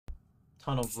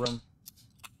ton of room.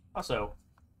 Also,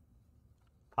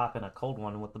 popping a cold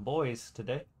one with the boys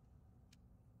today.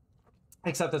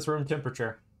 Except it's room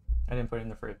temperature. I didn't put it in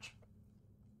the fridge.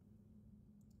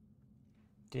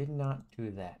 Did not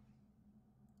do that.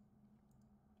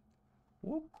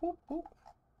 Whoop, whoop, whoop.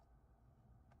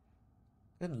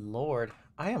 Good lord.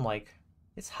 I am like,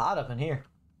 it's hot up in here.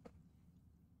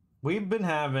 We've been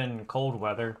having cold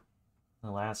weather the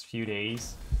last few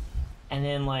days. And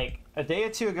then like a day or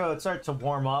two ago, it started to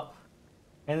warm up.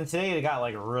 And then today it got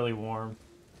like really warm.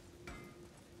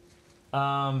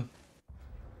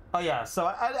 Oh yeah, so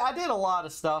I did a lot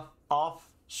of stuff off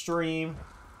stream.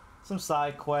 Some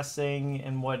side questing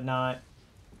and whatnot.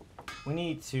 We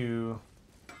need to...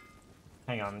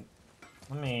 Hang on.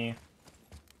 Let me...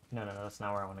 No, that's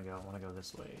not where I want to go. I want to go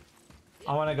this way.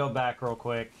 I want to go back real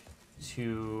quick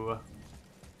to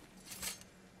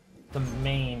the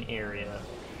main area.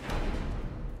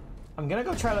 I'm gonna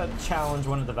go try to challenge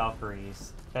one of the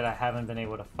Valkyries that I haven't been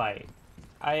able to fight.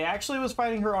 I actually was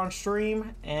fighting her on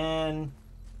stream, and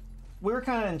we were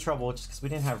kind of in trouble just because we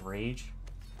didn't have rage.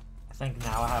 I think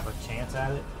now I have a chance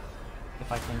at it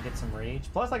if I can get some rage.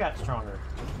 Plus, I got stronger.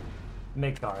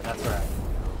 Midgard, that's right.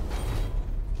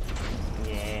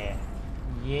 Yeah.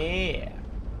 Yeah.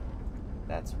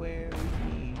 That's where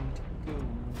we need to go.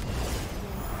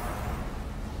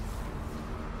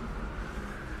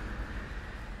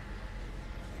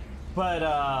 But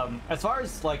as far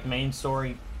as like main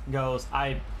story goes,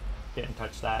 I didn't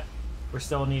touch that. We're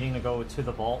still needing to go to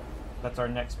the vault. That's our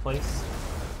next place.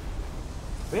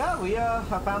 But yeah, we have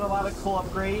found a lot of cool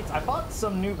upgrades. I bought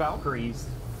some new Valkyries.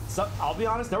 So I'll be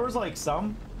honest, there was like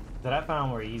some that I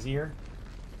found were easier.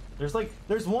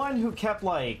 There's one who kept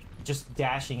like just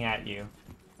dashing at you.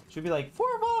 She'd be like, for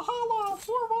Valhalla,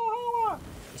 for Valhalla.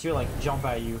 She would like jump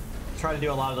at you, try to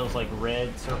do a lot of those like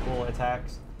red circle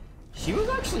attacks. She was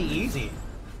actually easy,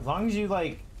 as long as you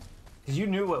like, because you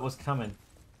knew what was coming.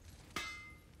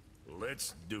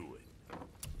 Let's do it.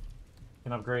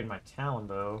 Can upgrade my Talon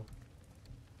bow.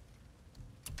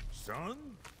 Son?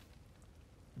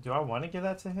 Do I want to give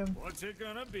that to him? What's it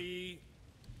gonna be?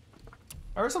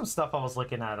 There was some stuff I was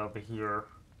looking at over here.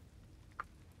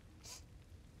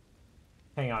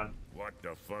 Hang on. What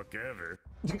the fuck ever?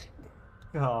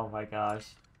 Oh my gosh.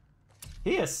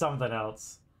 He is something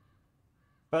else.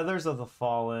 Feathers of the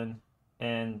Fallen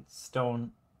and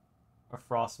Stone of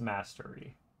Frost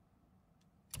Mastery.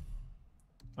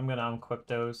 I'm gonna unequip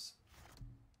those.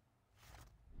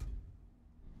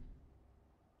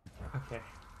 Okay.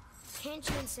 Can't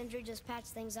you and Sindri just patch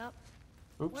things up?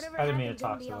 Oops, Whatever I didn't mean to happened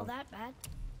talk didn't to be all him. that bad.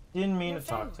 Didn't mean Your to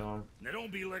talk to family. him. Now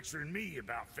don't be lecturing me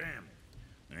about family.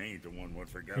 I ain't the one what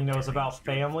forgot. He knows where about stood.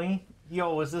 family?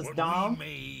 Yo, is this What Dom? we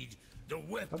made, the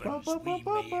weapons we made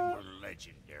were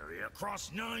legendary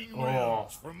across 9 Oh,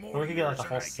 realms for more we could get like years a whole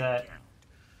than I can set. count.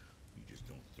 You just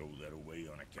don't throw that away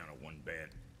on account of one bad.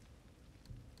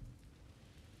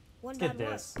 One Get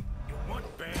bad this. You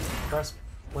want bad?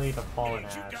 Breastplate of Fallen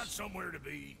Ain't you got Ash. somewhere to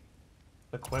be?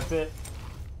 Equip it.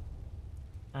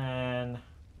 And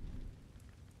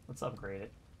let's upgrade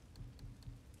it.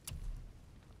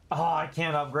 Oh, I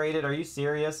can't upgrade it. Are you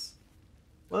serious?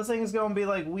 Well, this thing is going to be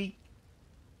like weak.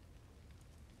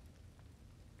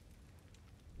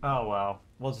 Oh, well.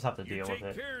 We'll just have to You deal take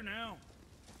with it. care now.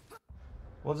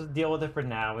 We'll just deal with it for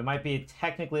now. We might be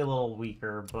technically a little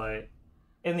weaker, but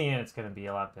in the end, it's going to be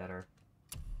a lot better.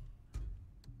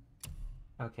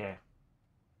 Okay.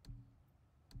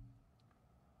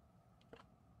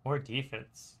 More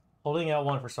defense. Holding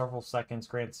L1 for several seconds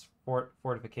grants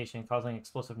fortification, causing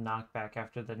explosive knockback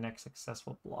after the next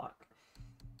successful block.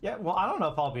 Yeah, well, I don't know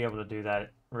if I'll be able to do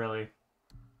that, really.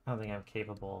 I don't think I'm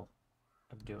capable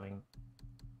of doing...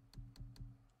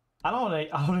 I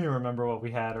don't even remember what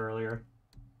we had earlier.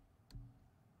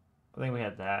 I think we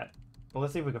had that. But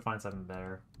let's see if we can find something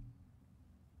better.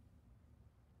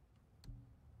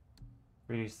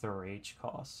 Reduce the rage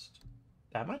cost.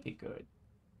 That might be good.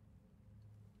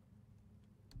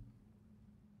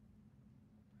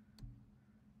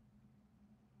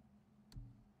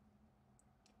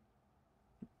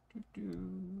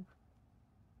 Do.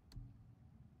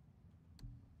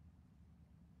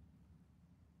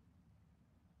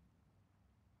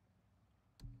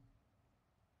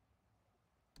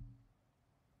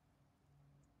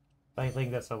 I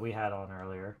think that's what we had on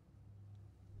earlier.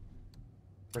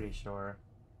 Pretty sure.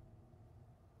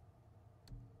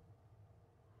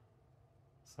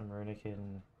 Some runic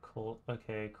and cool.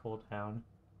 Okay, cooldown.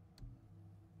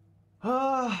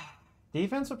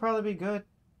 Defense would probably be good.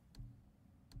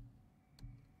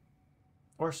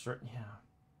 Or strength, yeah.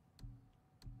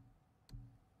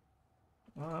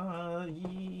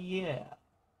 Yeah.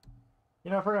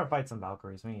 You know, if we're gonna fight some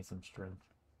Valkyries, we need some strength.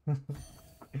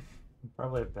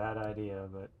 Probably a bad idea,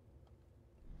 but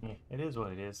yeah, it is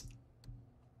what it is.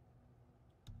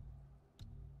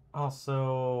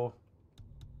 Also,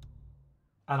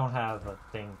 I don't have a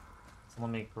thing, so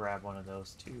let me grab one of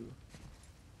those too.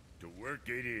 To work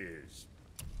it is.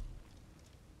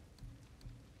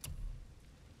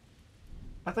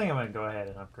 I think I'm gonna go ahead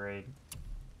and upgrade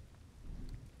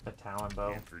the Talon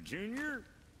Bow. And for Junior?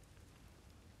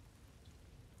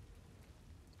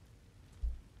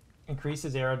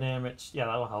 Increases arrow damage. Yeah,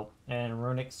 that'll help. And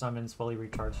runic summons fully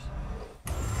recharged.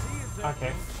 See if that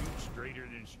Okay. won't shoot straighter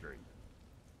than straight.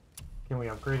 Can we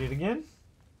upgrade it again?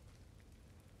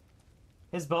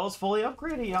 His bow's fully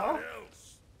upgraded, y'all. What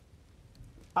else?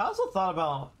 I also thought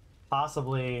about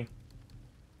possibly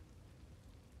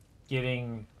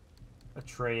getting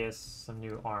Atreus some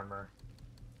new armor.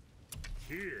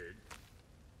 Kid.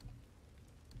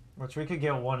 Which we could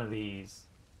get one of these.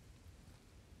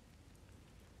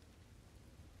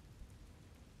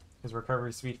 His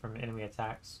recovery speed from enemy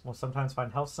attacks. Will sometimes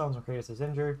find health stones when Kratos is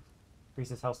injured.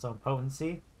 Increases health stone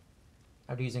potency.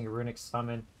 After using a runic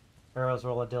summon, arrows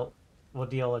will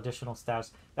deal additional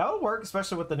stats. That would work,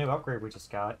 especially with the new upgrade we just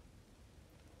got.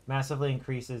 Massively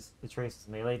increases Atreus'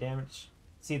 melee damage.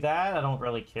 See that? I don't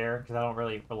really care, because I don't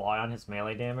really rely on his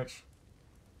melee damage.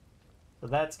 So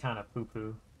that's kind of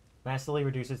poo-poo. Massively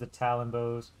reduces the Talon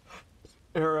Bow's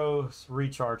arrows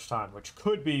recharge time, which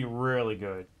could be really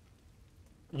good.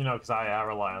 You know, because I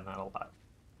rely on that a lot.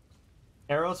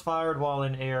 Arrows fired while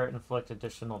in air inflict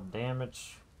additional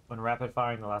damage. When rapid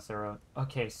firing, the last arrow...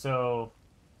 Okay, so...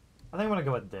 I think I'm gonna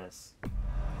go with this.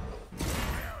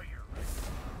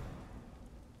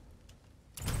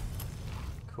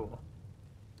 Cool.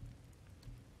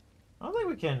 I don't think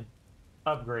we can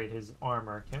upgrade his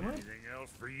armor, can we? Anything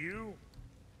else for you?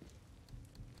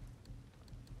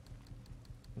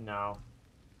 No.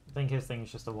 I think his thing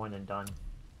is just a one and done.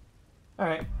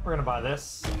 Alright, we're gonna buy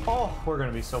this. Oh, we're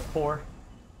gonna be so poor.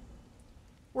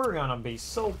 We're gonna be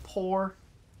so poor.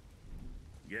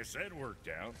 Guess that worked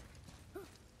out.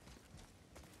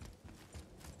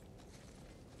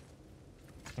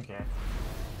 Okay.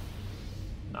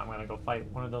 Now I'm gonna go fight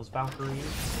one of those Valkyries.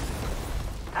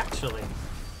 Actually,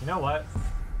 you know what?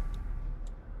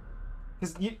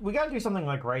 Because we gotta do something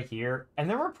like right here, and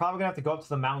then we're probably gonna have to go up to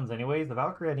the mountains anyways. The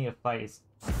Valkyrie I need to fight is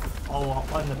all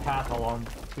on the path along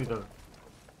to the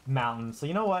mountains. So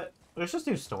you know what? Let's just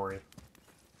do story.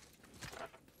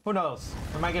 Who knows?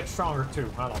 We might get stronger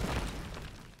too. I don't know.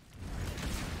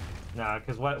 No,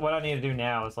 because what I need to do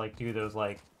now is like do those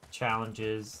like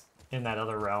challenges in that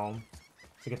other realm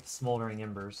to get the smoldering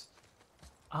embers.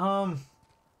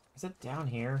 Is it down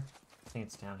here? I think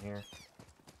it's down here.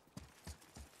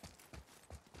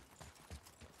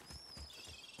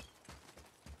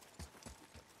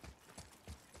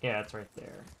 Yeah, it's right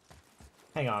there.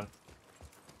 Hang on.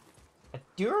 I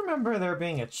do remember there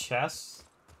being a chest.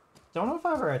 Don't know if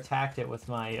I ever attacked it with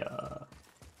my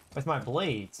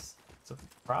blades. So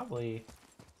probably...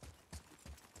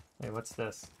 Wait, what's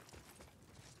this?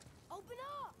 Open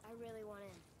up! I really want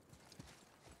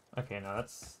in. Okay, no,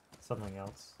 that's something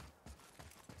else.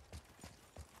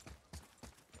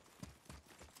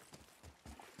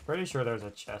 Pretty sure there's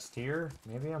a chest here.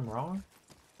 Maybe I'm wrong?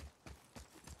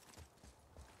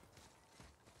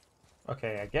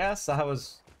 Okay, I guess I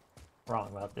was wrong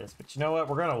about this, but you know what?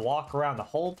 We're gonna walk around the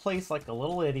whole place like a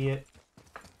little idiot.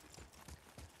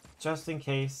 Just in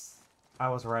case I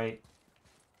was right.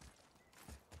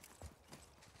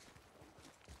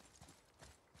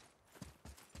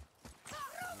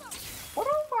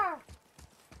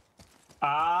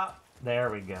 Ah,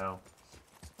 there we go.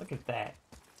 Look at that.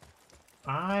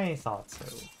 I thought so.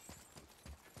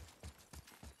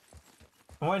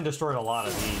 I went and destroyed a lot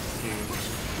of these too.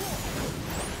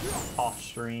 Off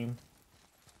stream.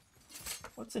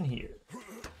 What's in here?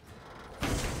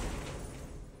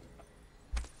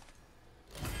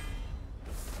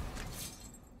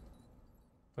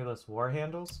 Weightless war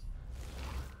handles?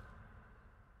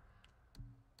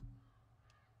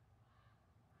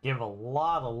 Give a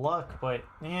lot of luck, but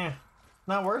yeah,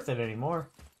 not worth it anymore.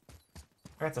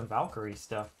 I got some Valkyrie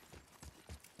stuff.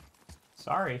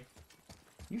 Sorry.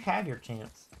 You had your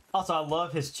chance. Also, I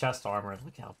love his chest armor.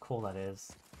 Look how cool that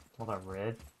is. All that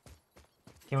red.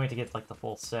 Can't wait to get like the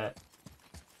full set.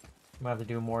 I'm gonna have to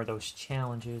do more of those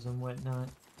challenges and whatnot.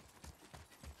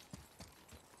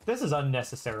 This is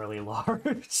unnecessarily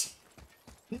large.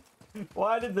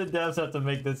 Why did the devs have to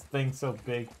make this thing so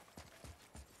big?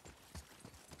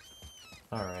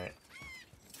 Alright.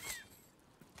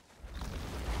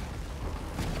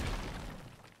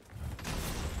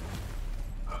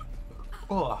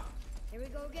 Oh. There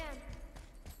go again.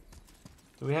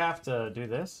 Do we have to do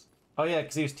this? Oh yeah,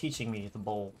 because he was teaching me the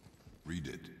bowl. Read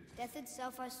it. Death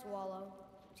itself I swallow,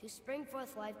 to spring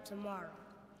forth life tomorrow.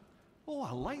 Oh,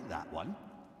 I like that one.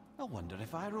 I wonder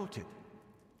if I wrote it.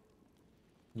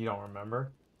 You don't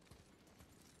remember?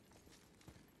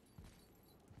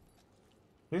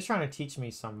 He was trying to teach me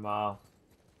some, how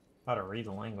to read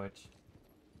the language.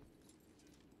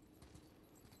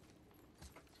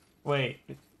 Wait,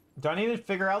 do I need to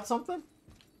figure out something?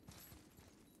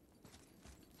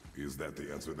 Is that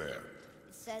the answer there?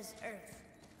 It says Earth.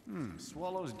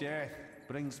 Swallows death,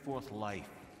 brings forth life.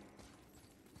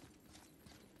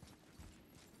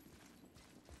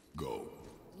 Go.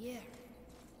 Yeah.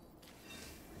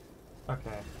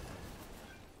 Okay.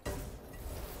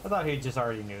 I thought he just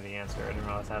already knew the answer. I didn't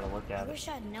realize I had to look I at it. wish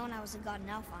I'd known I was a god in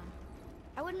Elfheim.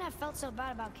 I wouldn't have felt so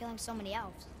bad about killing so many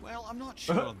elves. Well, I'm not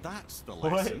sure that's the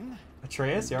What? lesson.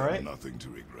 Atreus, you You've alright? Nothing to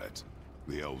regret.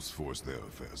 The elves forced their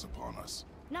affairs upon us.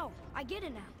 No, I get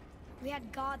it now. We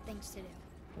had god things to do.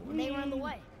 And they were in the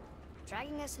way,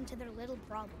 dragging us into their little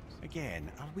problems.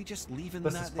 Again, are we just leaving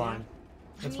This that is there? fine.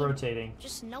 I It's mean, rotating.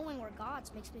 Just knowing we're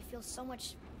gods makes me feel so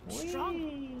much stronger.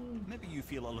 Maybe you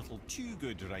feel a little too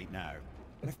good right now.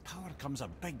 With power comes a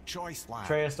big choice, lad.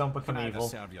 Atreus, don't You become can either evil.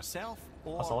 serve yourself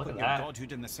or Also, look put at your that.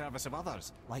 godhood in the service of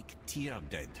others, like Tyr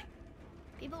did.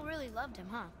 People really loved him,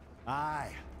 huh?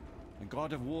 Aye, the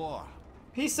god of war.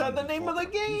 He said the One who name of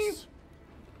fought the for game! peace.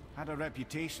 Had a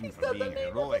reputation He for said the being name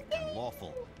of the heroic and game!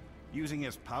 lawful, using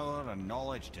his power and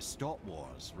knowledge to stop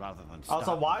wars rather than stop.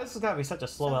 Also, why is this gotta be such a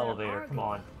slow So there elevator? are Come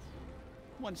on.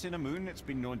 Once in a moon, it's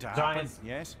been known to Giants. happen.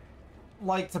 Yes.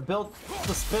 Like, to build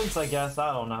suspense, I guess.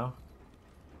 I don't know.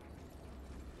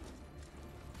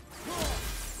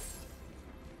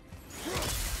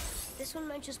 This one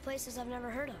mentions places I've never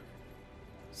heard of.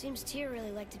 Seems Tyr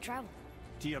really liked to travel.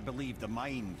 Tyr believed the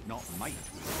mind, not might,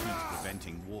 was the key to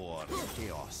preventing war and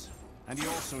chaos. And he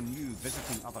also knew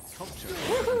visiting other cultures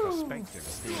and perspectives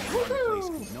staying in one place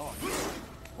could not.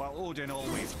 While Odin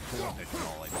always hoarded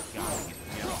knowledge, guarding it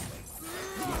carefully,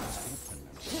 he was open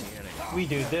and sharing. We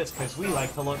do this because we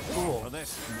like to look cool. For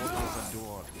this, mortals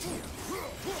adored Tyr,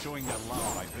 showing their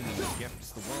love by bringing the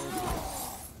gifts the world needs.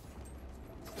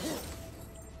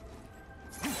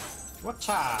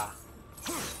 Whatcha?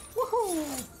 Woohoo!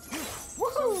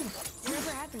 Woohoo!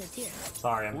 Whatever happened to Tyr?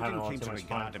 Sorry, I'm having Odin a little came too to much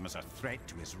regard fun. him as a threat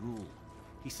to his rule.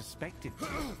 He suspected Tyr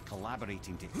of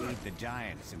collaborating to aid the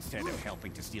Giants instead of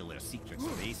helping to steal their secrets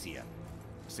of Aesir.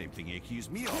 Same thing he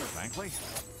accused me of, frankly.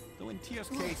 Though in Tyr's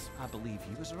case, I believe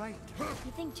he was right.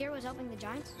 You think Tyr was helping the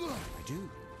Giants? I do.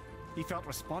 He felt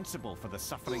responsible for the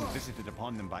suffering visited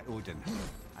upon them by Odin.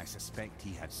 I suspect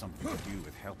he had something to do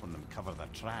with helping them cover their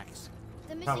tracks.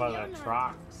 The missing How about Jotunheim. the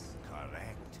trucks?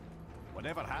 Correct.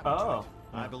 Whatever happened Oh.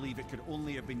 to it, I believe it could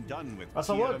only have been done with Oh,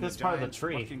 so Tyr look, and this the part of the Giants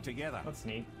tree. working together. That's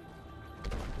neat.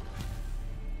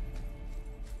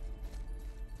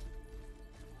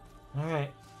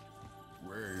 Alright.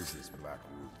 Where is this black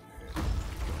room head?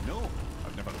 No,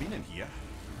 I've never been in here.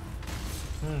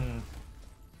 Hmm.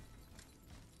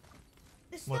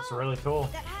 The Looks stone! really cool.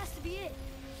 That has to be it.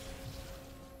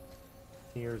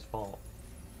 Tyr's vault.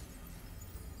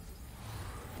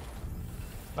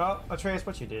 Oh, Atreus,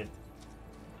 what you did?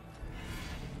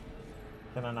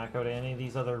 Can I not go to any of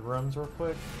these other rooms real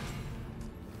quick?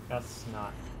 That's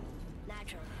not.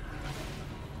 Naturally.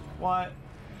 What?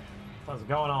 What's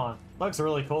going on? Looks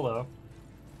really cool though.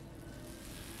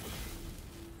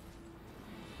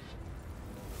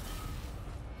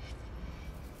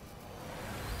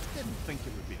 Didn't think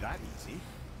it would be that easy.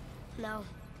 No.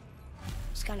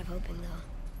 Was kind of hoping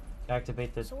though.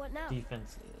 Activate the So what now?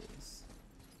 defenses.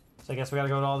 So I guess we gotta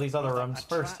go to all these other rooms A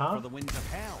first, trap huh? For the winds of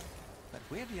hell. But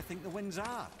where do you think the winds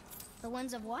are? The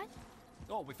ones of what?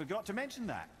 Oh, we forgot to mention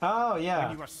that. Oh When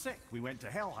yeah. you were sick, we went to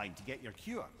Helheim to get your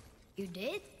cure. You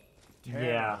did? Terrible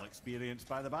Yeah. experience,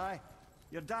 by the by.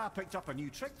 Your dad picked up a new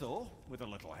trick, though, with a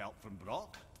little help from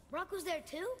Brock. Brock was there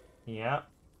too? Yeah.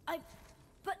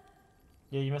 But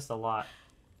Yeah, you missed a lot.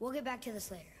 we'll get back to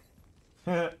this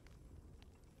later.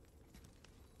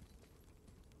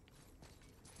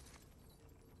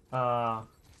 Do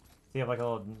you have like a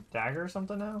little dagger or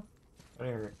something now?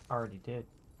 I already did.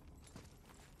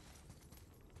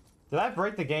 Did I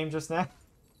break the game just now?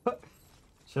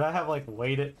 Should I have like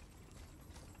waited?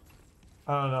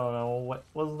 I don't know. What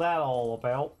was that all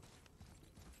about?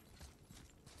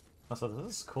 Also,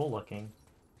 this is cool looking.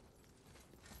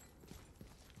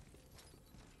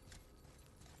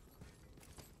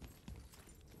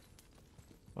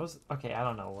 Okay, I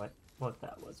don't know what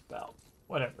that was about.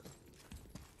 Whatever.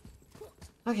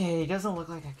 Okay, it doesn't look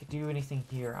like I could do anything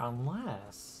here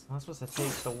unless... Am I supposed to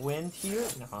take the wind here?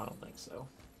 No, I don't think so.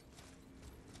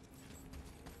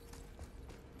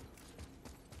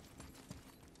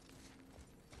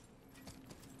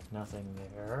 Nothing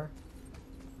there.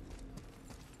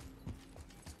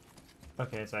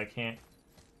 Okay, so I can't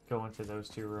go into those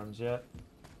two rooms yet.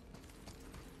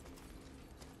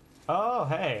 Oh,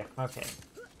 hey. Okay.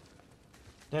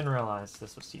 Didn't realize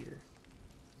this was here.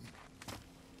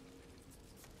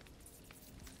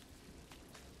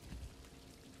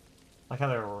 Like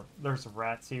how there's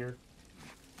rats here.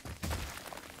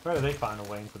 Where do they find a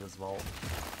way into this vault?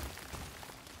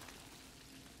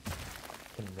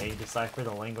 Can they decipher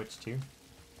the language too?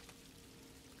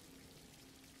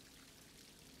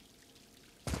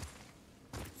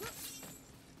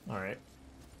 Alright.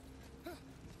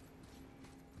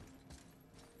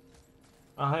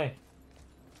 Oh, hey.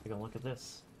 Take a look at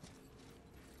this.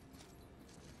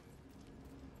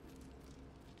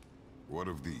 What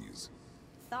of these?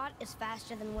 Thought is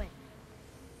faster than wind.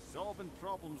 Solving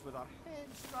problems with our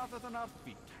heads rather than our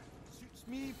feet. Suits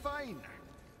me fine.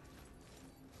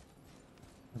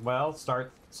 Well,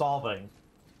 start solving,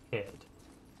 kid.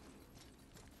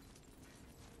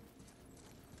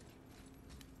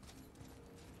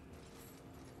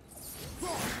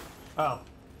 Oh.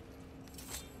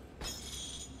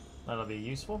 That'll be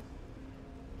useful.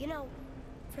 You know,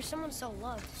 for someone so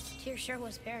loved, Tyr sure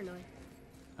was paranoid.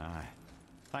 Aye.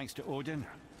 Thanks to Odin,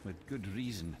 with good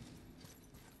reason.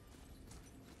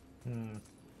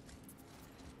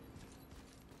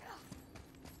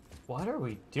 What are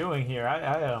we doing here?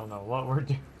 I don't know what we're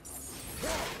doing.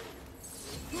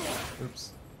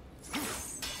 Oops.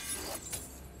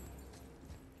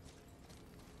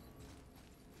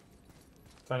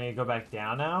 Do I need to go back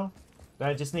down now? Do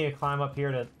I just need to climb up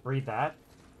here to read that?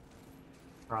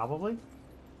 Probably.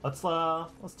 Let's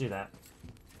do that.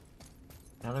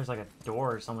 Now there's like a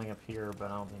door or something up here,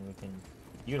 but I don't think we can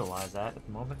utilize that at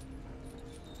the moment.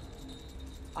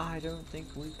 I don't think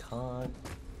we can.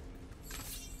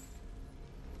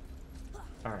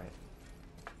 Alright.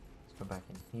 Let's go back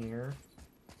in here.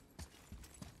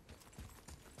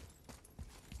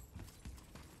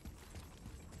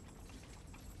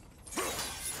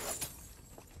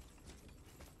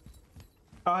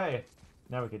 Oh, hey!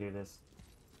 Now we can do this.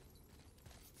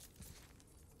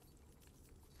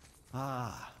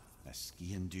 Ah, a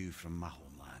skiing do from my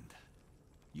homeland.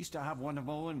 Used to have one of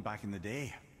my own back in the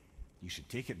day. You should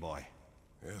take it, boy.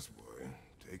 Yes, boy.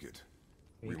 Take it.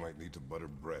 We might need to butter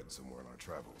bread somewhere in our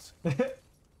travels.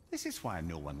 This is why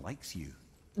no one likes you.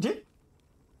 So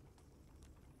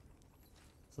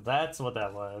that's what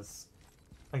that was.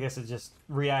 I guess it just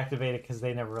reactivated because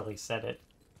they never really said it.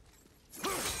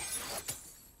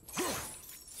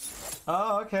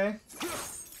 Oh, okay.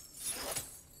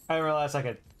 I didn't realize I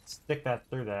could stick that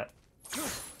through that.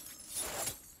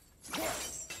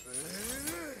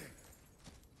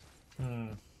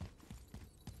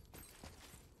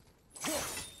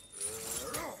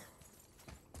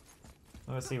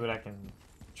 Let's see what I can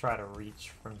try to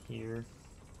reach from here.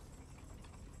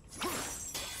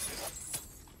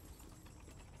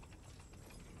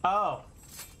 Oh!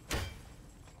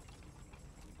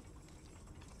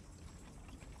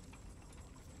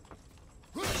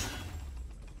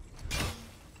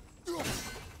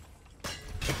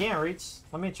 I can't reach.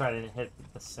 Let me try to hit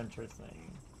the center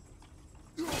thing.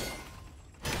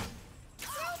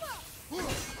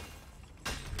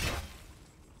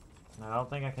 No, I don't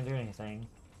think I can do anything.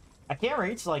 I can't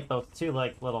reach like those two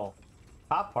like little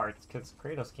top parts because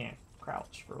Kratos can't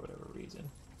crouch for whatever reason.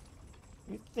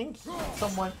 You think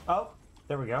someone? Oh,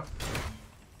 there we go.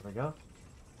 There we go.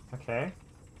 Okay.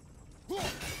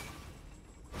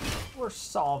 We're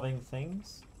solving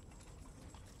things.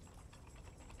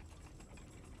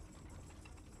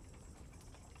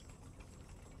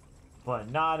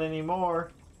 But not anymore.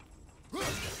 Let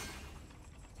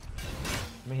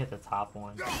me hit the top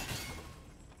one.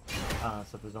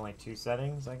 So there's only 2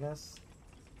 settings, I guess.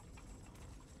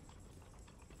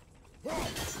 I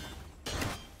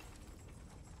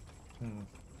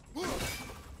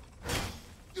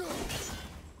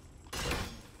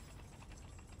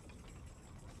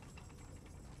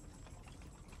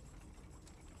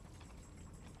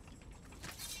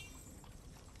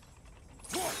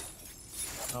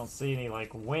don't see any,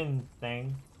 like, wind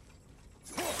thing.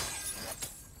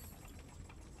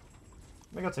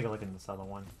 Let me go take a look at this other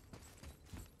one.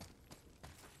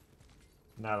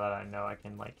 Now that I know I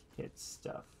can, like, hit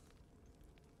stuff.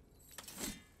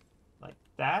 Like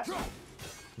that?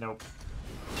 Nope.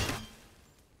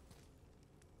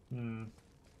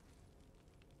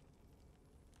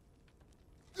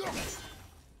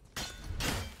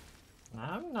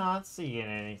 I'm not seeing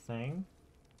anything.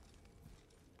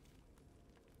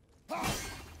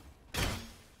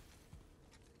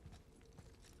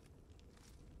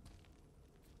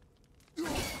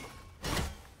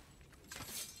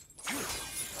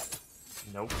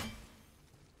 Nope.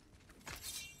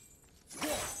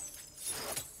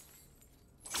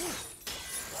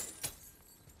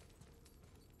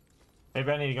 Maybe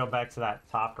I need to go back to that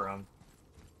top room.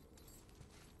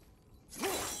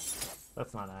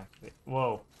 That's not active.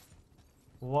 Whoa.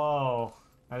 Whoa.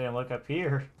 I didn't look up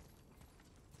here.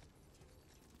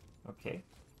 Okay.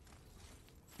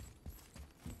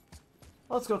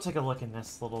 Let's go take a look in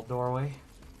this little doorway.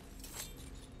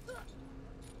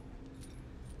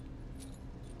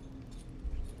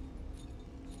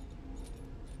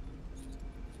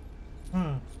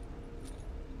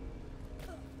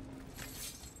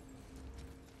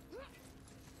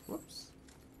 Whoops.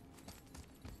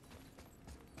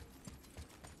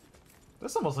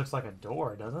 This almost looks like a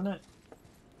door, doesn't it?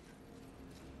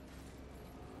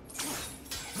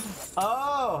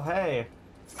 Oh, hey.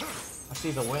 I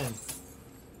see the wind.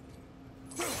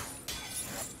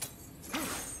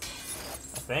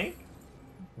 I think?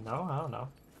 No, I don't know.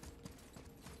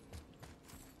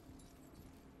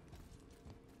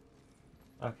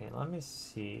 Okay, let me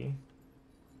see.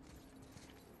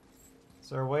 Is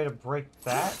there a way to break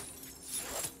that?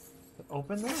 To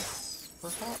open this,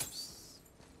 perhaps?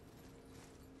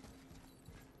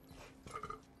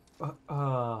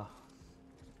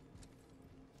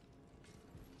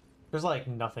 There's like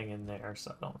nothing in there,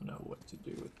 so I don't know what to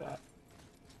do with that.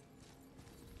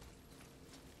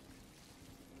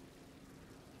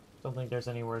 Don't think there's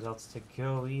anywhere else to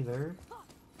go either.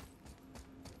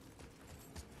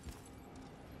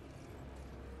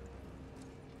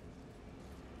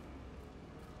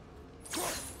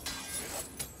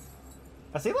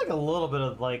 I see like a little bit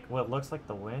of like what looks like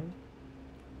the wind.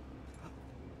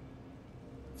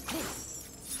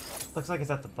 Looks like it's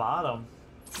at the bottom.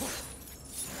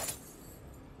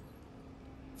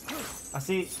 I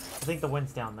think the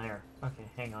wind's down there. Okay,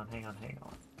 hang on.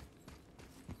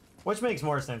 Which makes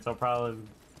more sense. I'll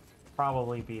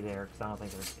probably be there because I don't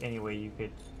think there's any way you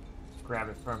could grab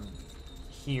it from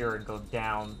here and go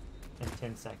down in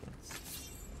 10 seconds.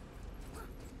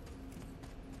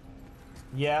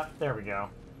 Yeah, there we go.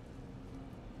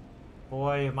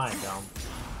 Boy, am I dumb.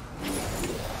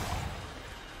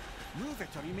 Move it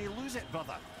or you may lose it,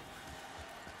 brother.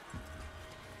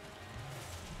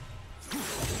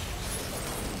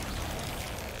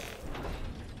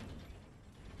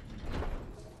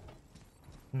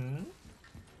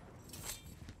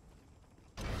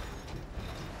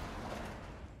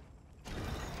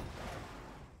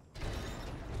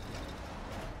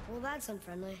 Well, that's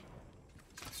unfriendly.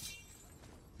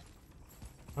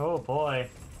 Oh boy.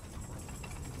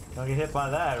 Don't get hit by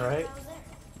that, right?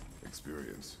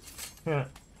 Experience. Yeah.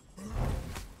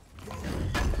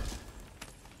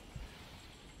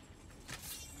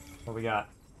 What we got?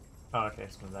 Oh, okay,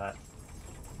 some of that.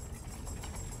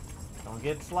 Don't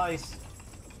get sliced.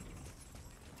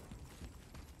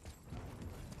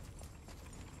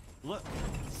 Look,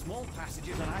 small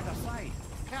passages on either side.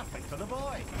 Perfect for the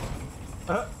boy.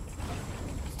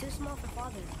 It's too small for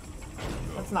father.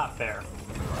 That's not fair.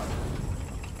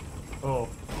 Oh.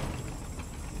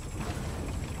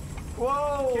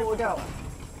 Whoa, Careful, look out. brother.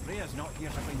 Rhea's not here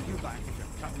to bring you back if you're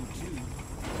cutting too.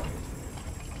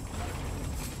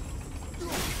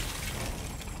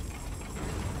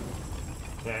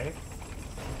 Okay.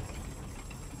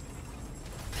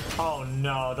 Oh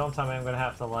no, don't tell me I'm gonna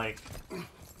have to like...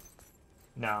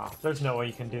 No, there's no way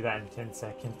you can do that in 10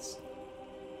 seconds.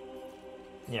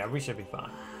 Yeah, we should be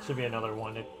fine. Should be another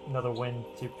win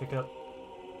to pick up.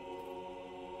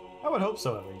 I would hope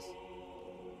so, at least.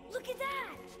 Look at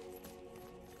that!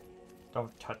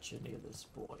 Don't touch any of this,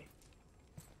 boy.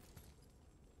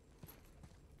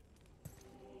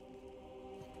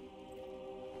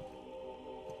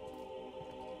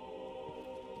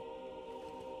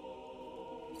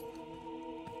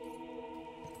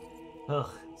 Ugh,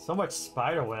 so much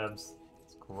spider webs.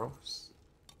 It's gross.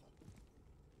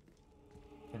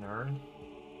 An urn?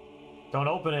 Don't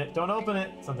open it! Don't open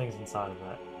it! Something's inside of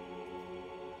that.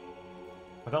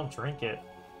 But don't drink it.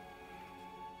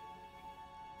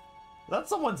 Is that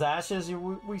someone's ashes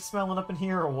we smelling up in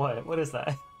here or what? What is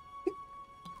that?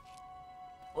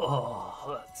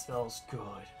 Oh, that smells good.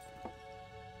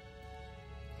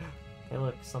 Hey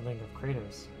look, something of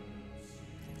Kratos.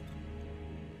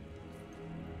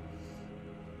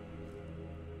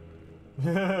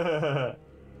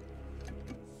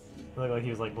 Looked like he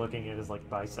was like looking at his like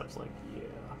biceps like, yeah,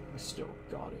 I still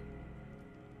got it.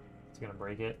 It's gonna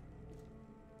break it.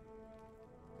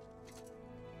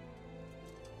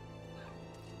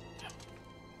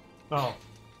 Oh.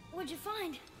 What'd you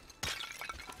find?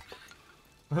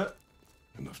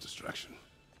 Enough distraction.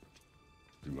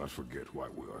 Do not forget why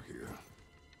we are here.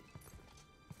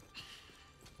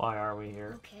 Why are we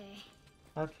here? Okay.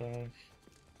 Okay.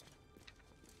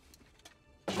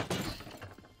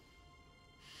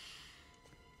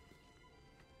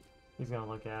 He's gonna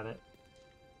look at it.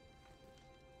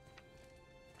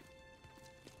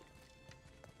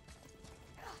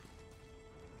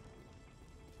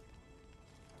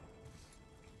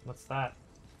 What's that?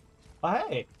 Oh,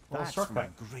 hey! Little That's from shortcut.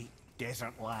 a great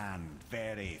desert land,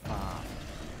 very far.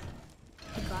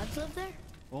 The gods live there?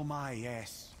 Oh my,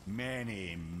 yes.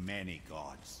 Many, many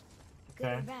gods. Good or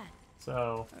Okay. bad?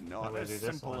 So, And how not do we as do this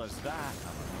simple one? as that, I'm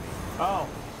afraid. Oh!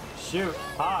 Shoot!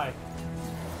 Hi!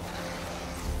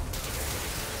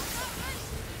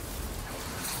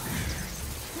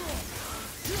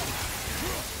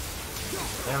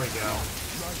 There we go.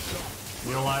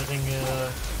 Utilizing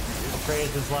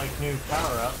Atreus' like new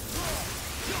power up.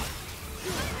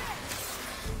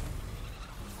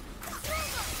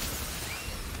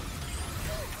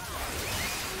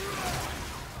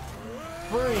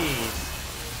 Freeze!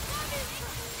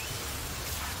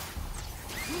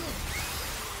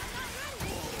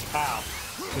 Ow.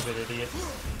 Stupid idiot.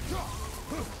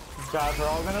 These guys are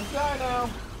all gonna die now.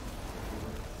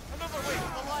 Another way to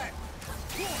the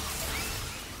left!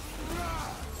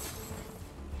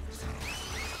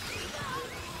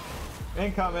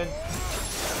 Incoming.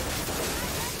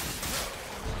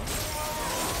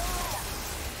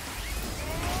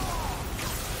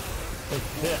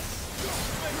 Take this.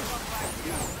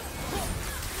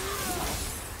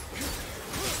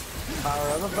 Power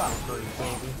of the Valkyrie,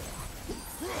 baby.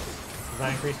 Does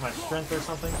that increase my strength or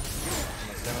something? I'm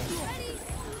assuming.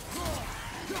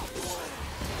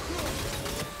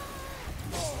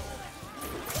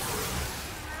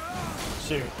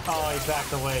 Shoot. Oh, he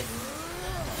backed away.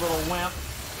 Little wimp.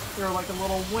 You're like a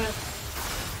little wimp.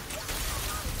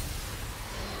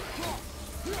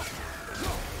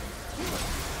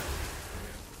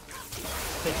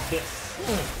 Take this.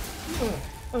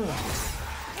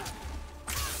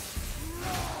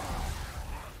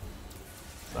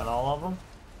 Is that all of them?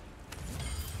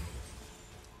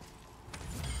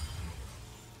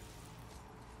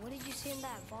 What did you see in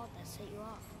that vault that set you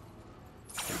off?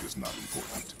 It is not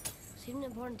important. Seemed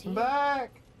important to you.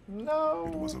 Back! No!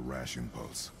 It was a rash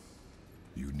impulse.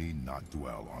 You need not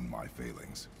dwell on my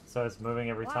failings. So it's moving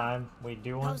every Wow. time we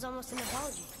do That one? was almost an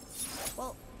apology.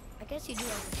 Well, I guess you do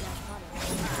have the Flash Potter.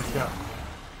 Let's go.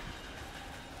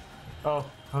 Oh,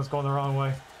 I was going the wrong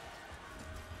way.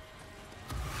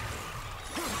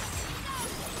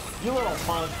 You little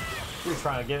punk! You're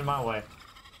trying to get in my way.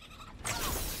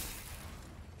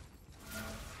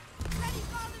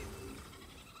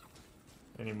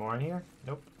 Any more in here?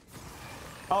 Nope.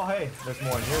 Oh, hey, there's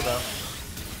more in here though.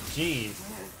 Jeez.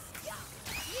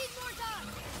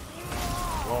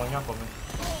 Blowing up on me.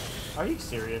 Are you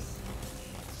serious?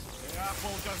 The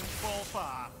apple doesn't fall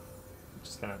far. I'm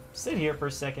just gonna sit here for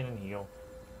a second and heal.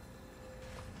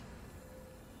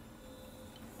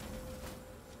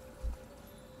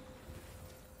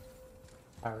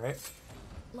 Alright.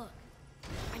 Look,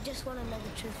 I just want to know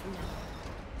the truth from now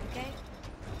on, okay?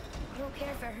 I don't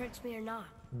care if it hurts me or not.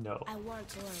 No. I want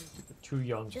to learn. You're too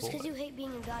young Just for because it. you hate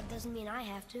being a god doesn't mean I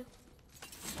have to.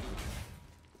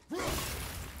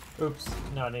 Oops.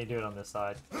 No, I need to do it on this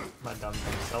side. My dumb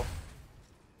self.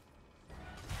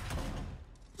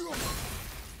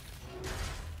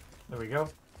 There we go.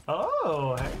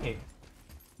 Oh, hey.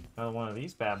 Another one of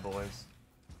these bad boys.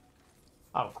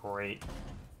 Oh, great.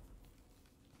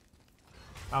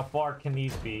 How far can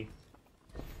these be?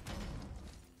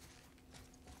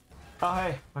 Oh,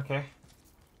 hey. Okay.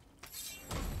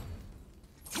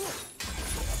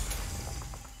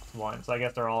 One. So I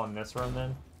guess they're all in this room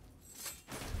then.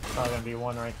 Probably gonna be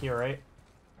one right here, right?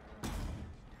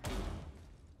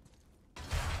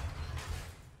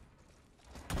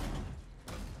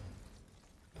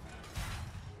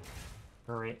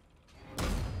 Great.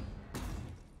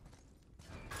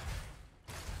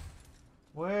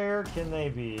 Where can they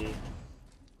be?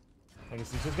 I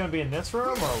guess he's just gonna be in this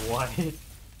room or what?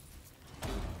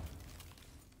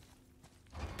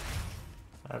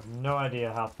 I have no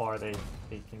idea how far they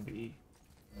can be.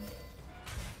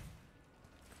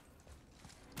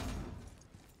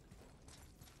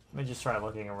 Let me just try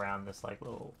looking around this like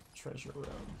little treasure room.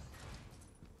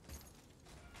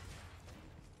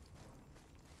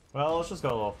 Well, let's just go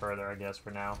a little further, I guess,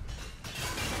 for now.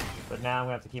 But now I'm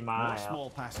gonna have to keep my More eye out. small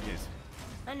passages.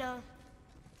 I know.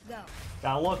 Go.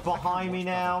 Gotta look behind me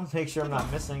now, make sure I'm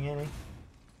not missing any.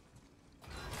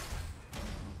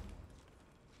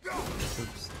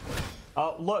 Oops.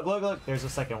 Oh, look, look, look. There's a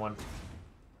second one.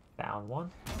 Found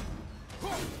one.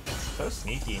 So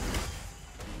sneaky.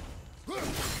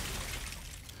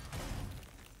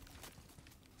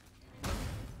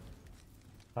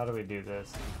 How do we do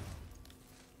this?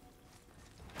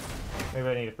 Maybe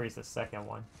I need to freeze the second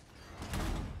one.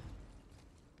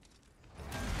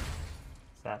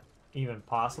 Is that even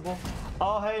possible?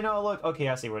 Oh, hey, no, look. Okay,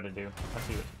 I see what to do. I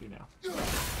see what to do now.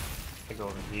 I go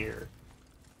over here.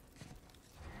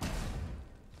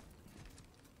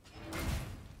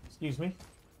 Excuse me.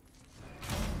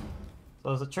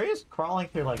 So is Atreus crawling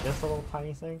through like this little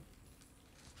tiny thing?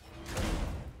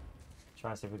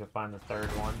 Trying to see if we can find the third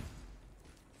one.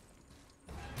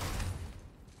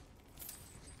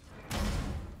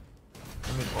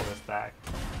 Let me pull this back.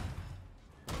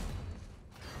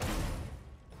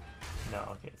 No,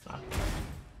 okay, it's not.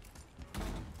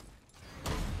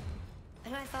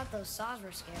 And I thought those saws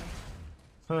were scary.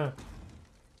 Huh.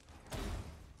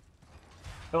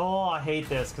 Oh, I hate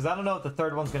this, because I don't know if the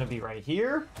third one's going to be right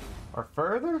here or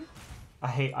further.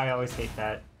 I always hate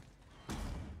that.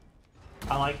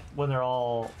 I like when they're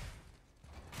all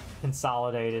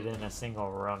consolidated in a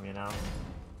single room, you know?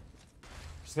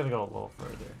 Just gonna go a little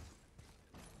further.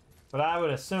 But I would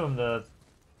assume the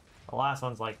last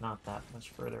one's like not that much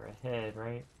further ahead,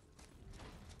 right?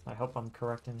 I hope I'm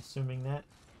correct in assuming that.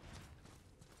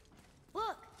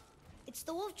 Look! It's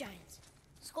the wolf giants.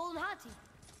 Skull and Hati.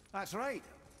 That's right.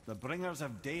 The bringers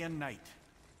of day and night.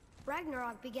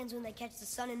 Ragnarok begins when they catch the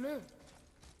sun and moon.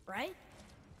 Right?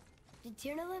 Did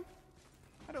Tyr know them?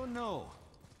 I don't know.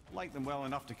 Like them well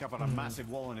enough to cover a massive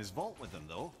wall in his vault with them,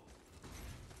 though.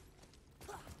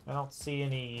 I don't see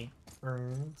any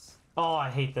runes. Oh, I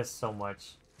hate this so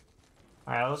much.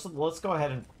 Alright, let's go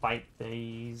ahead and fight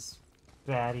these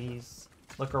baddies.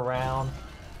 Look around.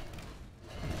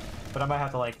 But I might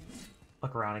have to, like,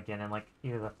 look around again in, like,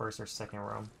 either the first or second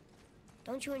room.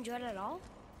 Don't you enjoy it at all?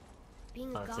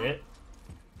 Being a That's god? it?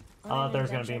 On Oh, an there's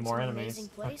gonna be adventure more to an enemies. amazing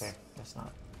place? Okay, guess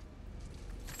not.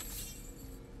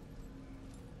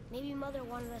 Maybe Mother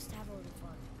wanted us to have a little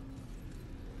fun.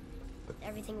 With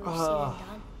everything we've seen and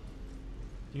done.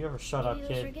 Do you ever shut Maybe up, it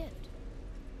was her kid? gift.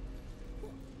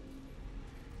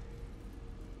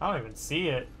 I don't even see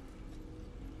it.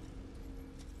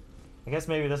 I guess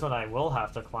maybe this one I will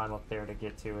have to climb up there to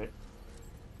get to it.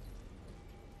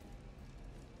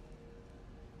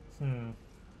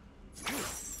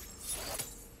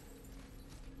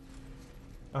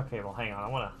 Okay, well, hang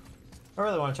on. I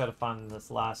really want to try to find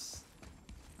this last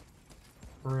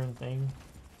rune thing.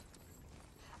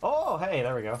 Oh, hey,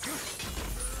 there we go.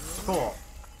 Cool.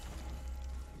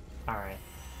 Alright.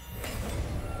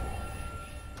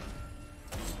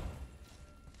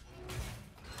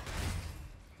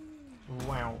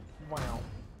 Wow, wow.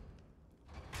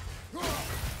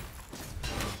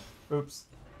 Oops.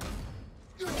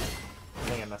 I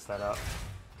think I messed that up.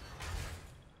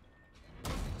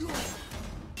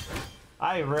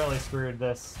 I really screwed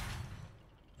this.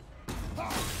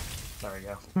 There we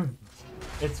go.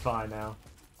 It's fine now.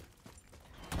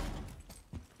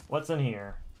 What's in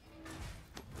here?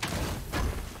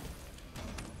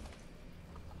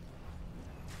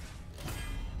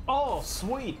 Oh,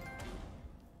 sweet!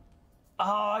 Oh,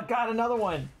 I got another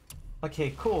one!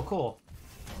 Okay, cool, cool.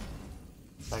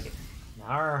 Like, now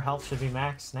our health should be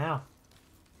maxed now.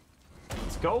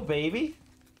 Let's go, baby!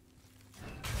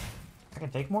 I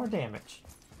can take more damage.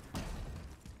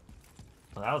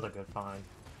 Well, that was a good find.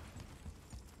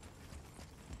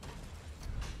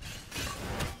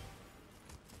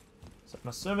 So I'm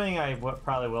assuming I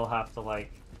probably will have to,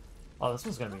 like... Oh, this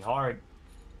one's gonna be hard.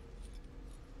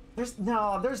 There's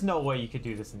no way you could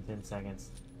do this in 10 seconds.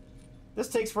 This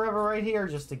takes forever right here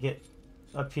just to get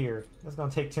up here. It's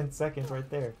gonna take 10 seconds right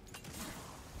there.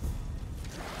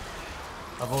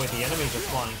 Avoid the enemies are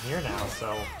spawning here now,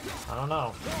 so I don't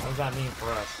know. What does that mean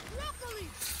for us?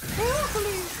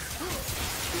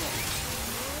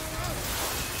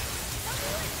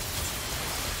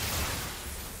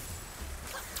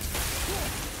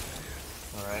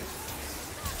 Alright.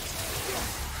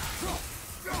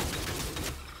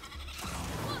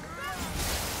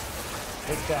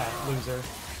 Take that, loser.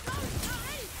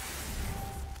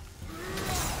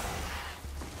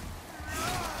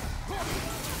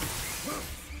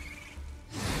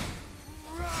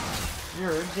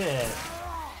 You're dead.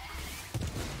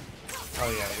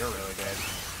 Oh yeah, you're really dead.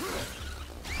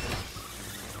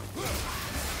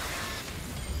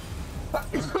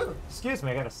 Excuse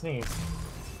me, I gotta sneeze.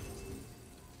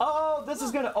 Oh, this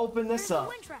is gonna open this up.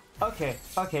 Okay,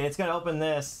 okay, it's gonna open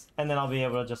this, and then I'll be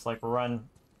able to just like run.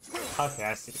 Okay,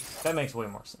 I see. That makes way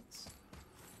more sense.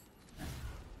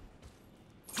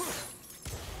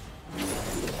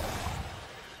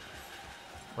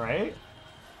 Right?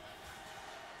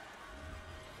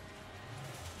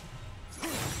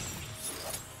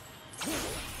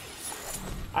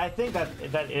 I think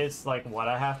that is like what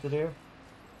I have to do.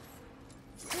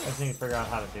 I just need to figure out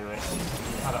how to do it.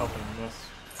 How to open this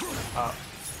up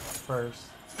first.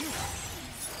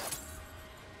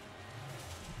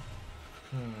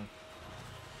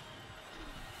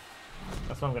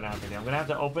 That's what I'm gonna have to do. I'm gonna have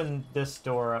to open this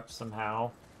door up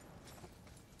somehow.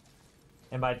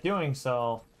 And by doing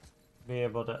so, be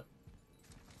able to...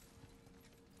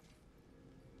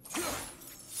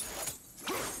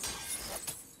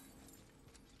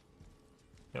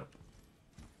 Nope.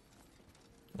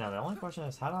 Now the only question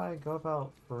is, how do I go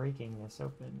about breaking this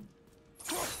open?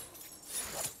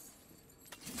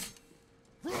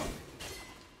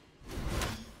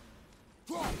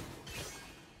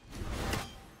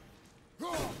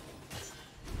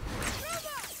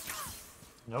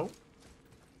 Nope.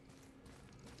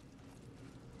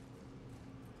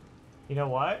 You know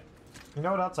what? You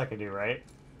know what else I could do, right?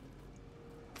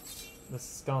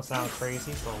 This is gonna sound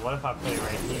crazy, so what if I put it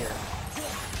right here?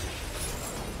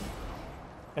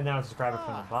 And then I'll just grab it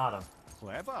from the bottom.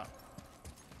 Clever.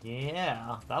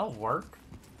 Yeah, that'll work.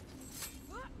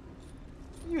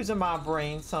 Using my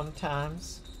brain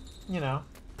sometimes, you know.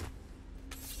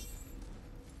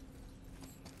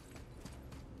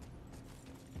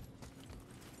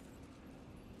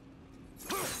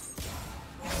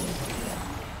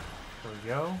 There we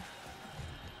go.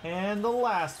 And the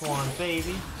last one,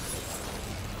 baby.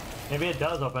 Maybe it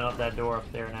does open up that door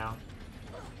up there now.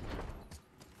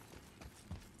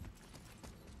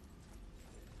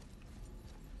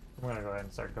 I'm gonna go ahead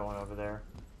and start going over there.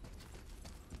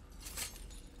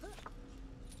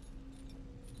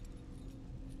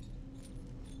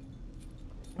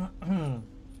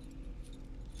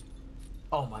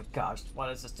 Oh my gosh, why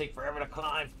does this take forever to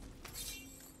climb?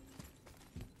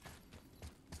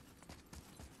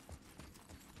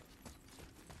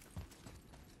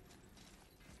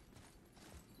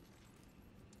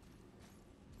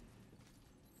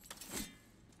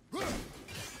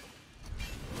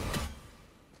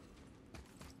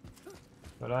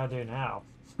 What do I do now?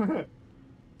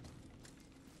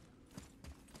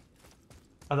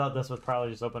 I thought this would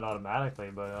probably just open automatically,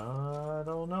 but I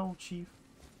don't know, Chief.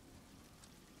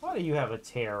 Why do you have a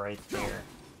tear right there?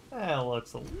 That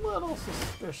looks a little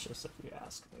suspicious if you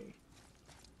ask me.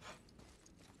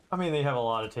 I mean, they have a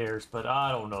lot of tears, but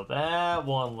I don't know. That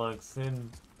one looks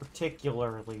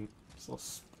particularly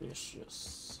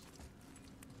suspicious.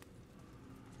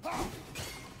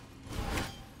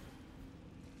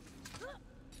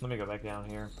 Let me go back down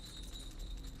here.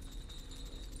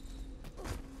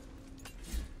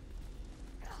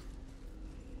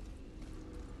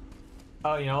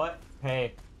 Oh, you know what?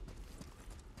 Hey,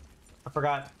 I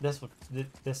forgot this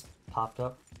popped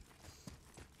up.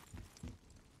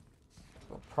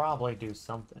 We'll probably do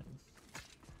something.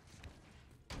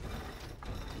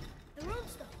 The room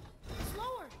stuff. It's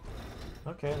lower.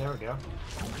 Okay, there we go.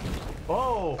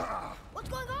 Whoa! What's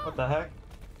going on? What the heck?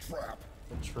 Trap.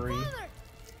 The tree. Father!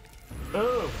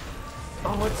 Ooh!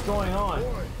 Oh, what's going on?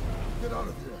 Boy, get out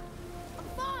of here. I'm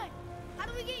fine. How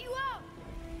do we get you out?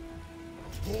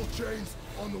 Pull chains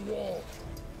on the wall.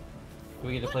 Do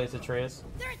we get to place Atreus?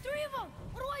 There are 3 of them.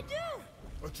 What do I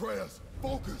do? Atreus,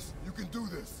 focus. You can do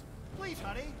this. Please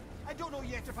hurry. I don't know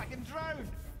yet if I can drown.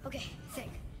 Okay,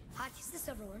 think. Hati's the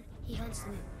silver one. He hunts the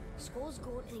moon. Skull's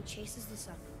gold and he chases the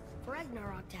sun. For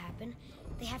Ragnarok to happen,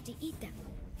 they have to eat them.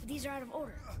 But these are out of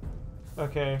order.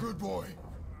 Okay. Good boy.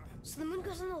 So the moon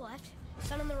goes on the left,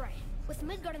 sun on the right. With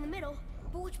Midgard in the middle,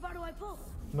 but which bar do I pull?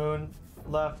 Moon,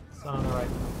 left, sun on the right.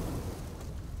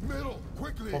 Middle,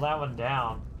 quickly. Pull that one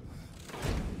down.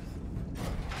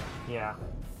 Yeah.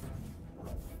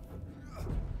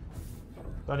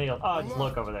 Don't need to, oh, just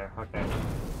look over there. Okay.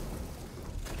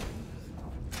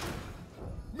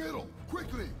 Middle,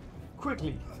 quickly.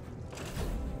 Quickly.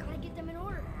 Gotta get them in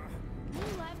order.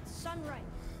 Moon left, sun right.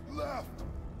 Left.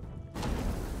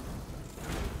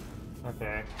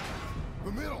 Okay.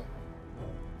 The middle.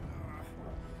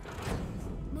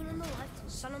 Moon on the left,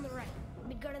 sun on the right.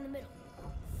 Midgard in the middle.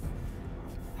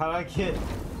 How did I get...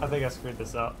 I think I screwed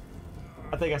this up.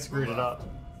 I think I screwed it up.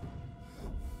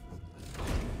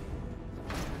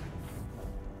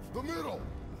 The middle.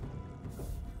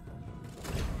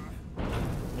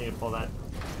 Need to pull that.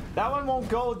 That one won't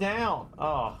go down.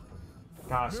 Oh.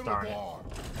 Gosh Middle darn it. bar.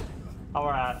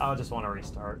 Alright, I'll just want to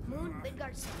restart. Moon,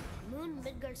 Midgard, sun. Moon,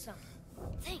 Midgard, sun.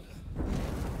 Think.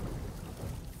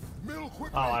 Middle,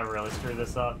 quickly. Oh, I really screwed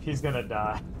this up. He's gonna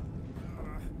die.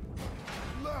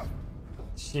 Left.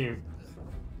 Shoot.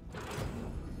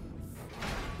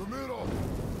 The middle.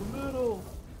 The middle.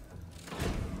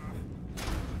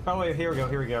 Oh wait, here we go,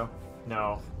 here we go.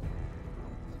 No.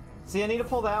 See, I need to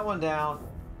pull that one down.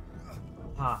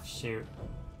 Ah, shoot.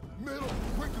 Middle,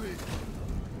 quickly!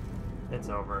 It's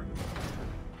over.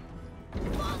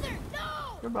 Father,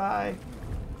 no! Goodbye.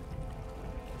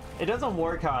 It doesn't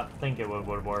work how I think it would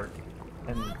work.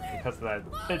 And because of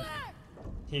that,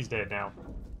 he's dead now.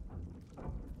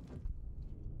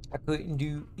 I couldn't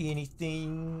do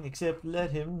anything except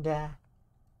let him die.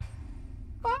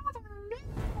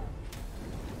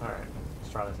 Alright,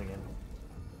 let's try this again.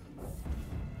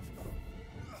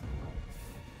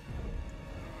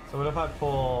 So what if I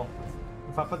pull...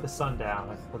 If I put the sun down,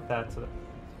 let's put that to the...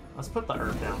 Let's put the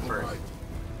herb down first.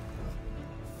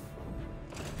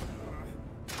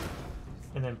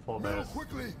 And then pull Middle, those.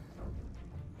 quickly!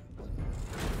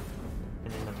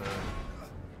 And then the moon.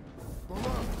 The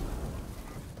left!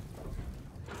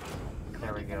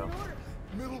 There we go.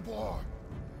 Middle bar!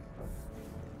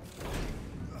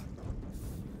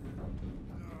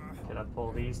 Did I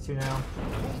pull these two now?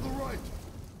 Pull the right!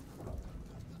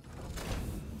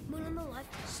 Moon on the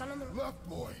left, sun on the right. Left,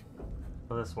 boy!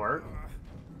 Will this work?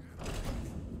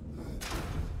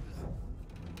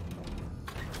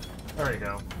 There we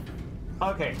go.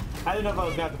 Okay, I didn't know if I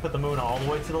was gonna have to put the moon all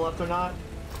the way to the left or not.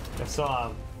 If so,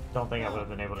 I don't think I would have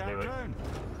been able to do it. Countdown.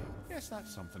 Yes,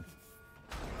 that's something.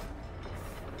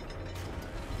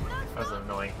 That was an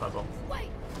annoying puzzle. Wait!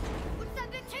 What's that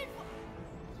big chain for?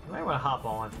 You might want to hop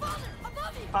on. Father,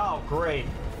 above you! Oh, great.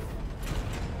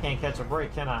 Can't catch a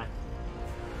break, can I?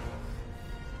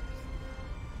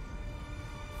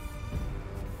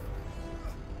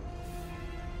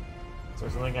 Is there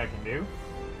something I can do?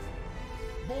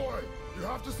 Boy, you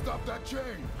have to stop that chain!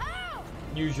 Ow!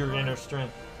 Use your inner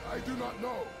strength. I do not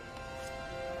know.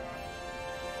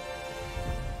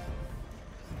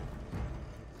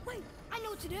 Wait, I know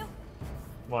what to do.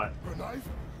 What? Her knife?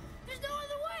 There's no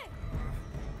other way!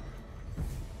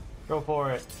 Go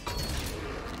for it.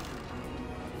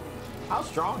 How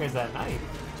strong is that knife?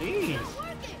 Jeez. It's not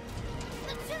working!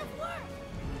 That should have worked!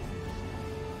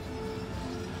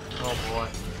 Oh boy.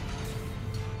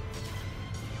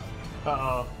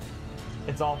 Uh-oh.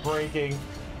 It's all breaking.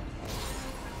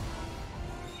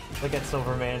 Look at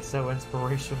Silverman, so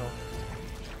inspirational.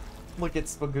 Look at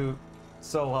Spagoot,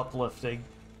 so uplifting.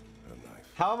 Her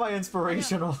knife. How am I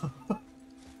inspirational? But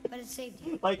it saved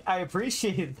you. Like, I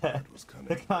appreciate that. was cunning.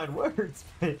 The kind words,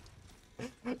 but...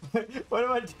 what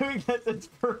am I doing that's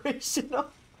inspirational?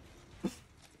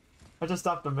 I just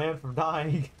stopped a man from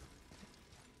dying.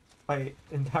 By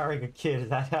empowering a kid, is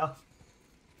that how?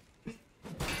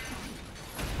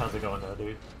 How's it going though,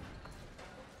 dude?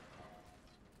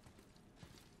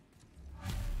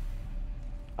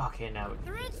 Okay, now we...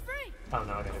 The red's free! Oh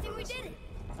no, I gotta I go think we this did way.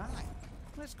 it! Aye.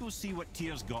 Let's go see what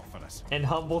Tears got for us. And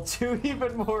Humble too,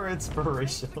 even more Raise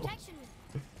inspirational. protection.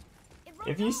 It broke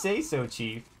If you off. say so,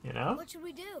 Chief, you know? What should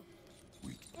we do?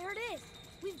 There it is.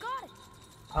 We've got it.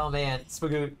 Oh man,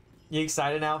 Spagoot, you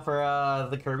excited now for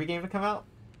the Kirby game to come out?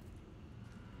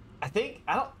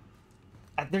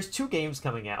 There's 2 games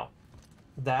coming out.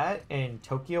 That and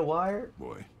Tokyo Wire.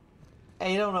 Boy.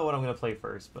 I don't know what I'm gonna play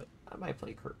first, but I might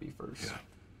play Kirby first. Yeah.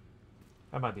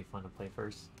 That might be fun to play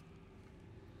first.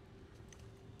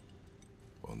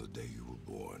 On the day you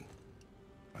were born,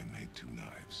 I made 2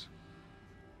 knives.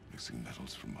 Mixing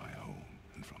metals from my home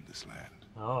and from this land.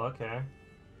 Oh, okay.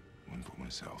 One for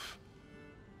myself.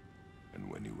 And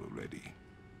when you were ready,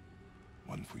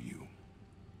 one for you.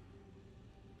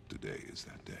 Today is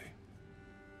that day.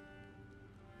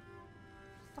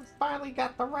 I finally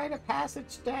got the rite of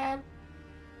passage, Dad.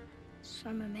 So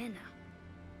I'm a man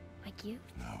now. Like you?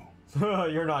 No.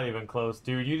 You're not even close,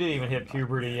 dude. You didn't even hit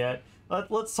puberty yet.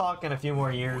 Let's talk in a few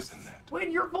more years. More than that.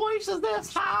 When your voice is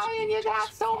this high and you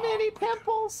got so many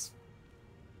pimples,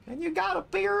 and you got a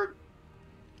beard.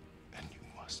 And you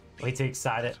must be Way too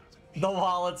excited. The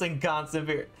wallets and constant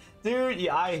beard. Dude,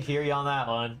 yeah, I hear you on that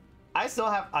one. I still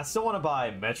want to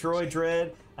buy Metroid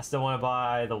Dread. I still want to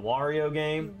buy the Wario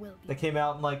game You will be. that came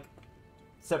out in like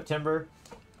September.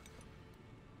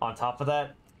 On top of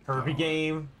that, Kirby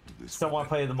game. Still want to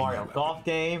play the Mario Golf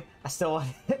game. I still want,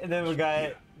 and then we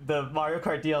got the Mario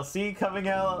Kart DLC coming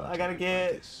out. I gotta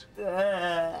get.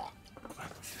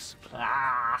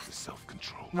 Ah, The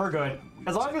self-control. we're good.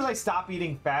 As long as I stop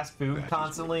eating fast food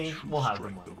constantly, we'll have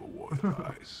them. Of a warrior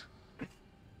eyes. You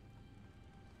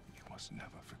must never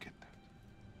forget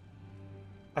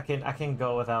that. I can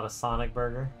go without a Sonic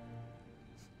burger.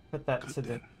 Put that Good to the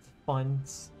then.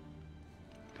 funds.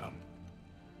 Come.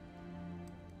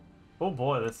 Oh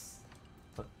boy, this.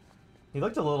 He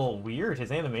looked a little weird.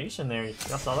 His animation there.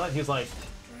 Y'all saw that? He was like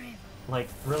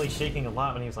really shaking a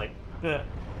lot when he was like. Ugh.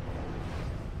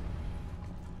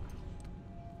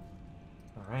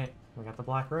 We got the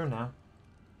black rune now.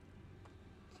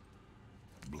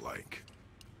 Blank.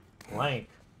 Blank.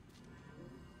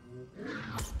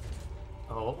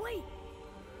 Oh. Wait!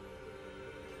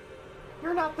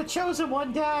 You're not the chosen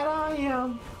one, Dad. I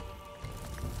am.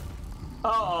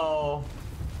 Uh-oh.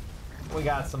 We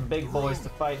got some big boys to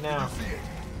fight now. Did you see it?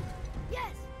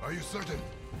 Yes! Are you certain?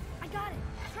 I got it!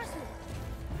 Trust me!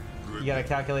 Good. You gotta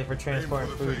calculate for transport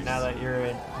and food now that you're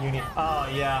in uni.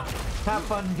 Oh, yeah. Have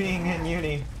fun being in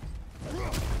uni.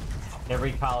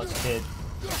 Every college kid.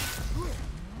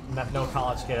 No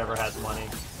college kid ever has money.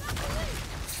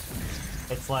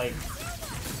 It's like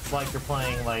you're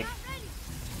playing, like,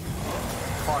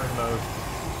 hard mode.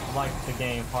 Like the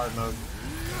game, hard mode.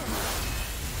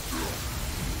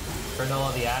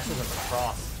 Grindel the Ashes and the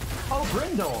Cross. Oh,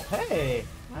 Grindel! Hey!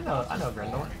 I know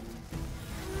Grindel.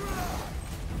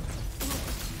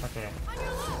 Okay.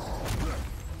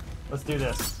 Let's do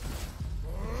this.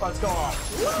 Let's go off.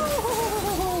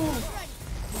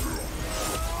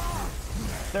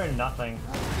 They're nothing.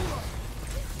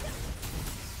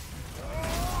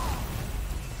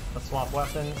 Let's swap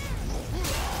weapons.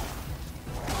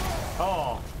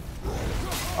 Oh.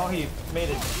 Oh, he made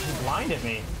it. He blinded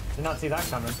me. Did not see that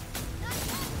coming.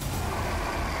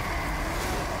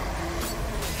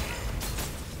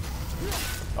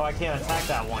 Oh, I can't attack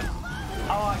that one.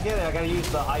 Oh, I get it. I gotta use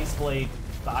the ice blade,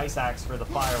 the ice axe for the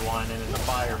fire one, and then the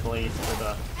fire blades for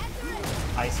the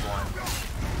ice one.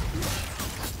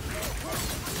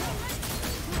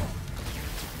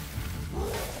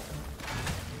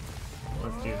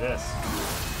 Let's do this.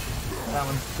 That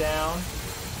one's down.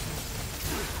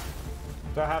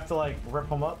 Do I have to, like, rip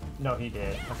him up? No, he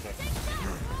did. Okay.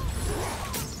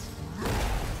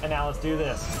 And now let's do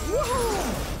this.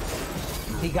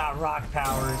 He got rock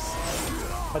powers.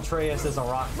 Atreus is a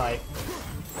rock type.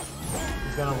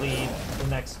 He's gonna lead the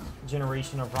next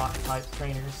generation of rock type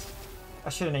trainers. I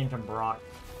should have named him Brock.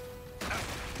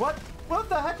 What? What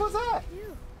the heck was that?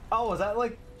 Ew. Oh, was that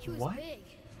like He was what? big.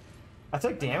 I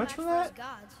took damage from that?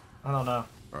 Gods. I don't know.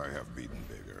 I have beaten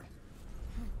bigger.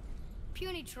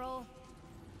 Puny troll.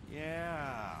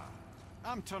 Yeah.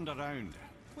 I'm turned around.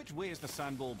 Which way is the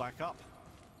sandball back up?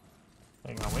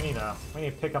 Hang on, we need to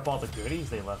pick up all the goodies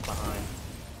they left behind.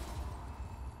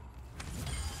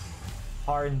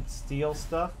 Hardened steel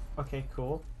stuff. Okay,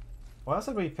 cool. What else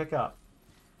did we pick up?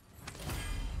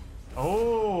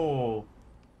 Oh,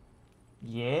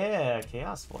 yeah,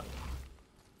 Chaos Flame.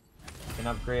 We can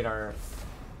upgrade our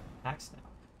axe now.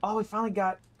 Oh, we finally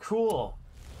got cool.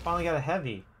 Finally got a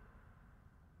heavy.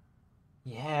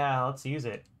 Yeah, let's use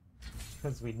it.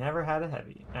 Because we never had a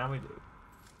heavy. Now we do.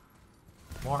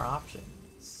 More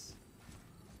options.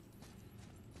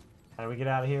 How do we get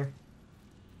out of here?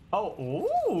 Oh,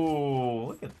 ooh,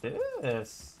 look at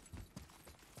this.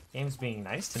 Game's being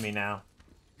nice to me now.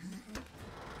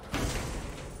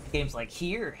 Game's like,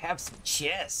 here, have some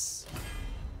chess.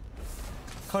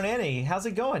 Konani, how's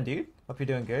it going, dude? Hope you're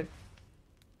doing good.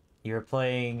 You're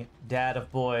playing Dad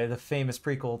of Boy, the famous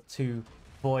prequel to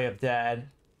Boy of Dad.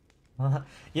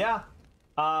 Yeah,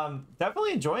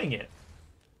 definitely enjoying it.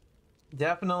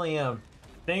 Definitely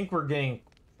think we're getting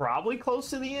probably close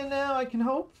to the end now, I can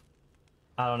hope.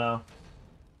 I don't know.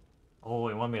 Oh,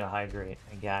 you want me to hydrate.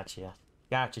 I gotcha.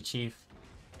 Gotcha, Chief.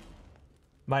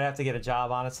 Might have to get a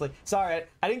job, honestly. Sorry,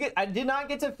 I did not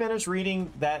get to finish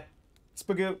reading that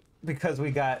Spagoot because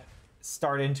we got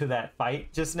started into that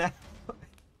fight just now.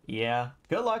 Yeah.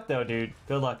 Good luck though, dude.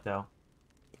 Good luck though.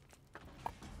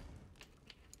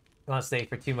 Don't want to stay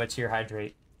for too much here,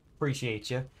 hydrate. Appreciate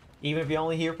you. Even if you're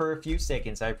only here for a few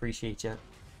seconds, I appreciate you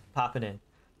popping in.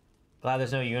 Glad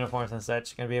there's no uniforms and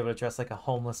such. Gonna be able to dress like a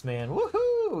homeless man.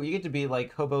 Woohoo! You get to be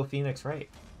like Hobo Phoenix, right?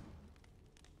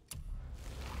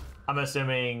 I'm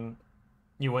assuming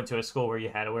you went to a school where you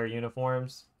had to wear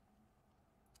uniforms.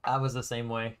 I was the same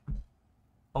way.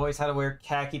 Always had to wear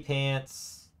khaki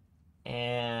pants,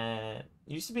 and it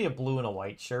used to be a blue and a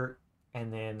white shirt.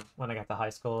 And then when I got to high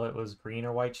school, it was green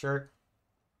or white shirt.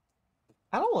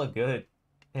 I don't look good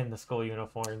in the school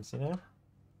uniforms, you know?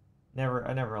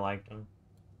 I never liked them.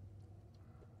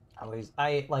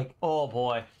 Oh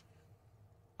boy.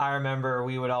 I remember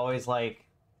we would always like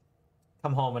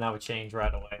come home and I would change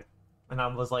right away. And I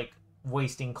was like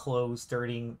wasting clothes,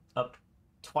 dirtying up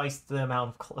twice the amount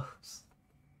of clothes.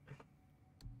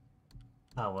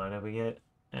 Oh, what did we get?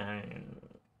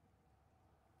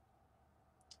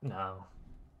 No.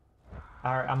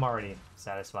 I'm already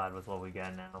satisfied with what we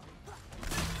got now.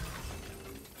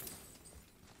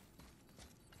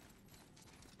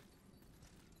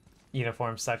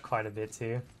 Uniforms suck quite a bit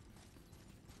too.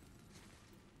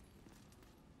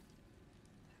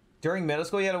 During middle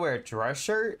school, you had to wear a dress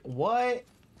shirt? What?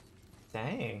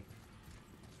 Dang.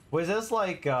 Was this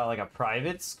like a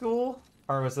private school,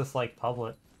 or was this like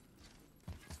public?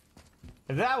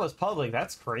 If that was public,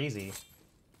 that's crazy.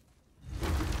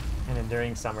 And then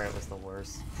during summer, it was the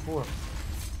worst. Whew.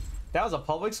 That was a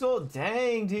public school?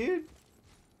 Dang, dude.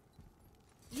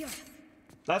 Yeah.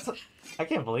 That's... I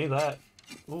can't believe that.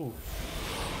 Ooh.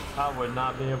 I would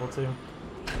not be able to.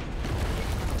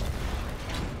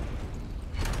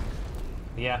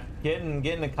 Yeah, getting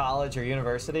to college or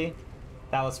university,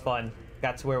 that was fun.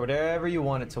 Got to wear whatever you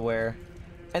wanted to wear.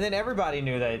 And then everybody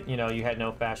knew that, you know, you had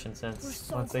no fashion sense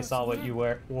once they saw what you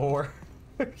wore.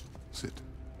 Sit.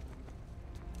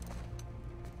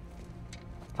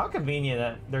 How convenient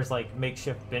that there's like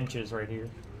makeshift benches right here.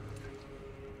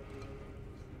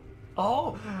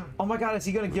 Oh my god, is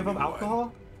he gonna give him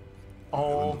alcohol?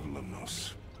 Oh, Island of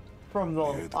Lemnos. from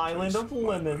the Near the island place of my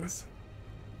lemons.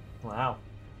 Wow.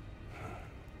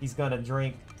 He's gonna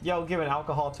drink. Yo, giving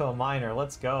alcohol to a minor.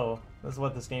 Let's go. This is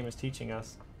what this game is teaching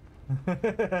us.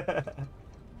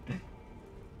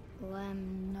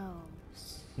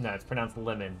 Lemnos. No, it's pronounced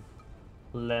lemon.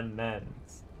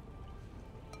 Lemons.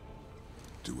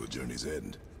 To a journey's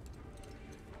end.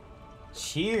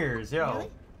 Cheers, yo.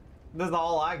 Really? This is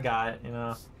all I got, you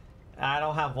know. I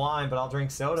don't have wine, but I'll drink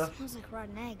soda. Smells like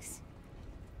rotten eggs.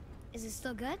 Is it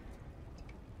still good?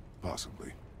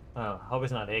 Possibly. Oh, hope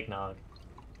it's not eggnog.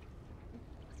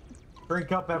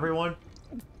 Drink up, everyone.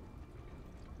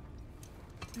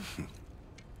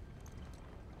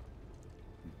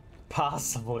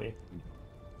 Possibly.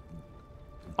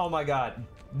 Oh my god,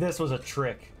 this was a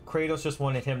trick. Kratos just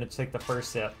wanted him to take the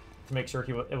first sip to make sure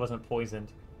it wasn't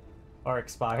poisoned or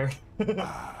expired.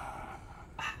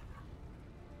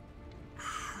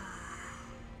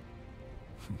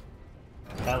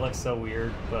 That looks so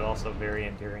weird, but also very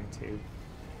endearing too.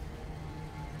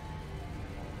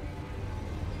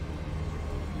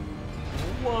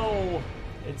 Whoa!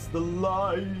 It's the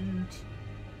light!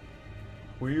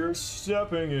 We are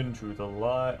stepping into the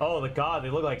light. Oh, the god, they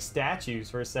look like statues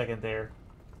for a second there.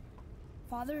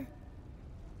 Father?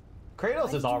 Kratos Why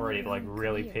is did you already let like him come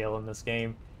really here? pale in this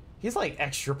game. He's like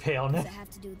extra pale Does now. it have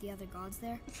to do with the other gods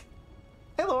there?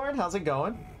 Hey Lauren, how's it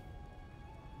going?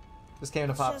 Just came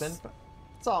to It's pop in. just-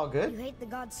 It's all You good. hate the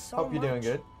gods so Hope you're doing much,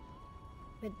 good.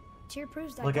 But Tyr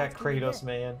proves that Look gods at can be Kratos, good,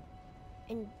 man.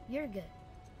 and you're good.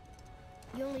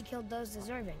 You only killed those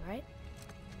deserving, right?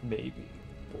 Maybe,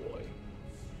 boy.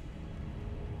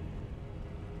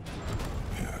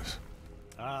 Yes.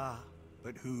 Ah,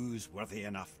 but who's worthy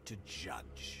enough to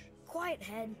judge? Quiet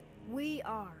head. We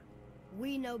are.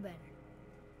 We know better.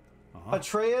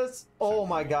 Atreus? Oh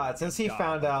my god, since he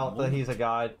found out that he's a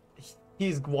god,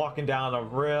 he's walking down a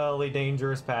really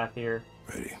dangerous path here.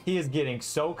 Ready. He is getting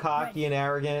so cocky and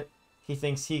arrogant, he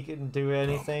thinks he can do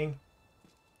anything.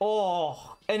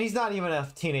 Oh, and he's not even a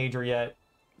teenager yet.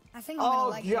 I think I'm gonna Oh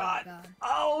like it, god.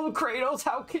 Oh, Kratos,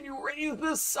 how can you raise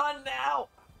this son now?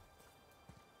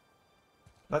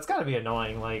 That's gotta be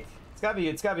annoying, like, it's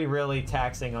gotta be really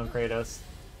taxing on Kratos.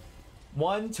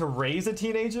 One, to raise a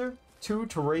teenager. Two,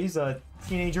 to raise a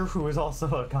teenager who is also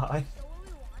a god. So what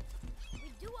we want, we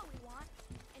do what we want,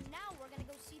 and now we're gonna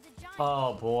go see the giant.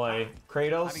 Oh boy,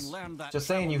 Having Kratos. learned that Just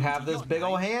saying, you travel have route this big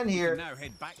old Jotunheim, hand we here. can now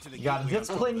head back to the You gotta gateway of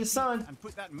discipline your Odin son. and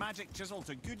put that magic chisel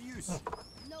to good use.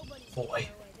 Nobody's Boy, gonna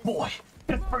get away this boy,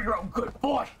 it's for your own good,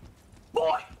 boy,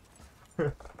 boy.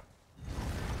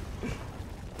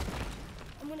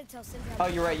 I'm gonna tell Sindri. Oh,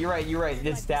 you're right.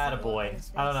 It's Data Boy.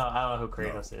 I don't know who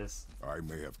Kratos No. is. I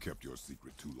may have kept your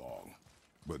secret too long,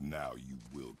 but now you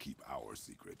will keep our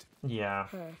secret. Yeah.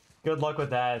 Huh. Good luck with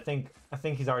that. I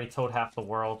think he's already told half the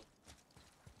world.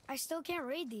 I still can't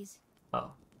read these.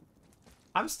 Oh.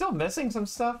 I'm still missing some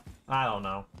stuff? I don't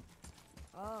know.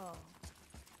 Oh.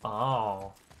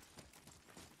 Oh.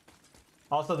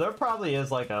 Also, there probably is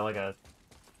like a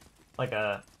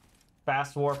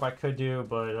fast warp I could do,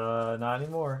 but not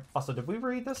anymore. Also, did we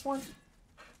read this one?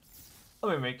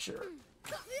 Let me make sure.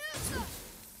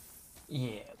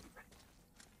 Yeah.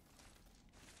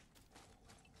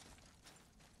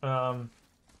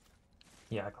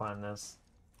 Yeah, I climbed this.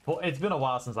 Well, it's been a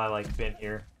while since I like been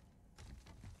here.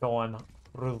 Going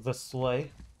through this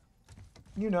way.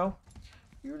 You know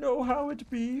how it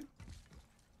be.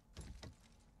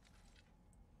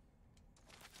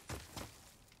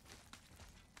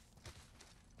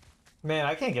 Man,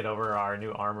 I can't get over our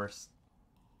new armors.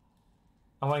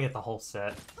 I want to get the whole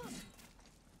set.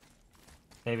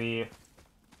 Maybe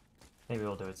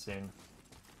we'll do it soon.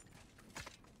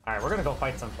 Alright, we're gonna go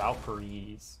fight some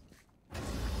Valkyries.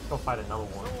 Go fight another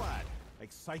one. So, lad,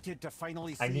 excited to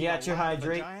finally see I the got you, land of the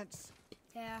Hydrate. giants?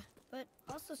 Yeah, but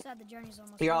also sad the journey's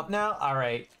almost You're over. up now?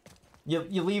 Alright.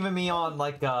 You leaving me on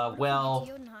like a well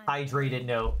hydrated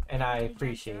note, and I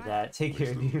appreciate that. Take care,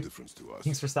 Makes little dude. difference to us.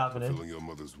 Thanks for stopping in. Fulfilling your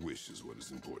mother's wish is what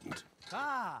is important.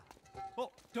 Ah!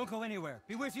 Oh, don't go anywhere.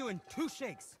 Be with you in 2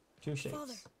 shakes. 2 shakes.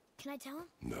 Father, can I tell him?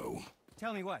 No.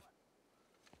 Tell me what?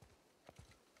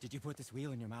 Did you put this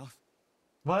wheel in your mouth?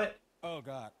 What? Oh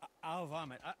God, I'll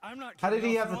vomit. I'm not. How did he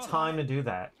kidding. have the I'll throw time up. to do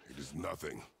that? It is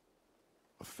nothing.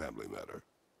 A family matter.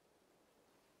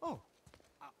 Oh.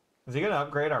 Is he gonna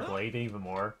upgrade our blade even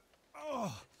more?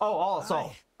 Oh. Oh,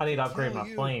 also, I need to upgrade Tell my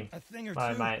you flame. A thing or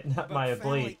My two my about my family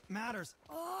blade matters.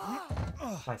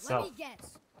 Let myself. me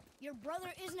guess. Your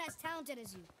brother isn't as talented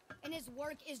as you, and his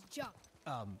work is junk.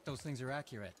 Those things are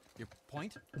accurate. Your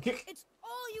point? It's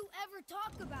all you ever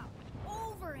talk about,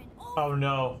 over and over. Oh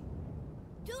no,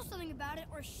 Do something about it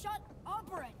or shut up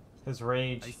already. his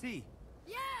rage. I see.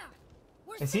 Yeah.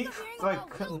 We're Is sick he of hearing like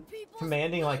about little people's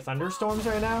commanding like big thunderstorms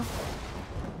right now?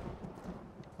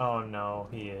 Oh no,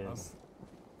 he is.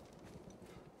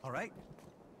 All right.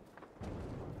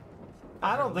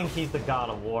 I don't think he's the god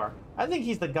of war. I think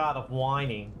he's the god of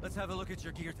whining. Let's have a look at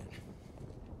your gear then.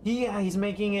 Yeah, he's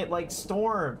making it like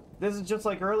storm. This is just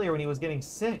like earlier when he was getting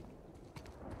sick.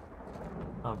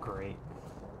 Oh, great.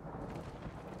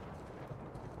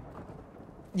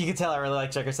 You can tell I really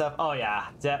like checker stuff. Oh yeah,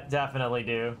 definitely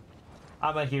do.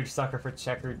 I'm a huge sucker for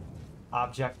checkered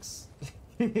objects.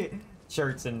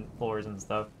 Shirts and floors and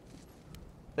stuff.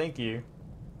 Thank you.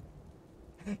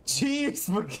 Jeez,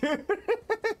 Magoon.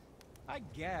 I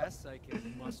guess I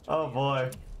can muster. Oh the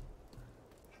boy.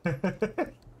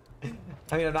 energy.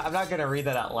 I mean, I'm not gonna read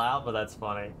that out loud, but that's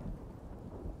funny.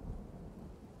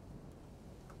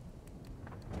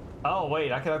 Oh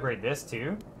wait, I could upgrade this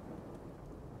too.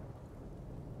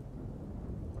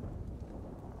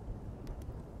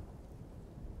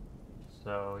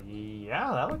 So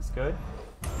yeah, that looks good.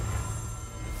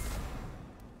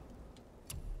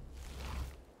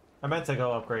 I meant to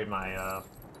go upgrade my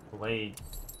blade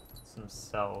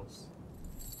themselves.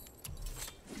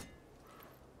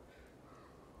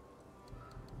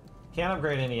 Can't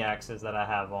upgrade any axes that I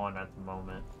have on at the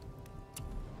moment.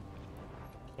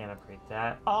 Can't upgrade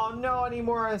that. Oh no, I need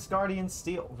more Asgardian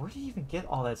steel. Where do you even get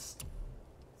all this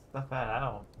stuff at? I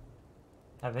don't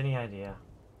have any idea.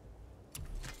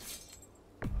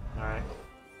 Alright.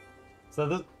 So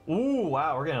this... Ooh,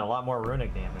 wow, we're getting a lot more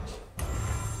runic damage.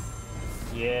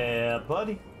 Yeah,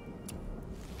 buddy.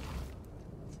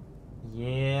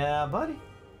 Yeah, buddy.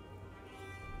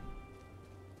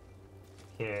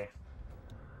 Okay.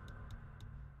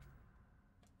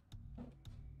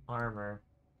 Armor.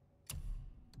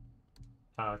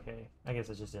 Okay, I guess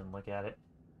I just didn't look at it.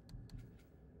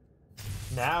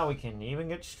 Now we can even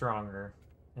get stronger.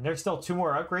 And there's still 2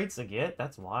 more upgrades to get?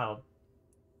 That's wild.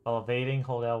 While evading,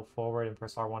 hold L forward and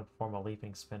press R1 to perform a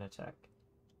leaping spin attack.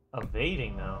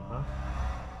 Evading though, huh?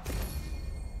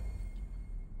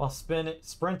 While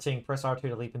sprinting, press R2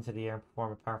 to leap into the air and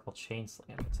perform a powerful chain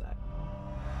slam attack.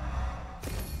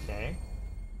 Okay.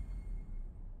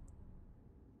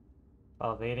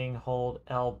 While evading, hold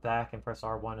L back and press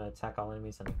R1 to attack all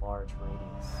enemies in a large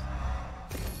radius.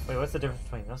 Wait, what's the difference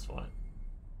between this one?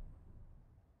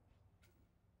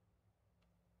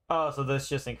 Oh, so this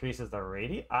just increases the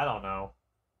radius? I don't know.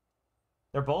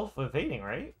 They're both evading,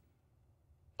 right?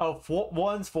 Oh,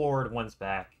 one's forward, one's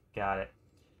back. Got it.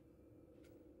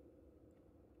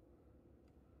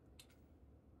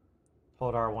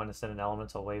 Hold R1 to send an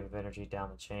elemental wave of energy down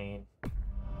the chain.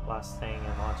 Blasting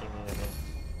and launching the enemy.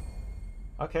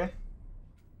 Okay.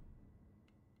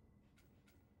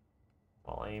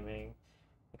 While aiming.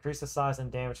 Increase the size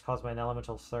and damage caused by an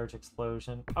elemental surge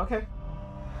explosion. Okay.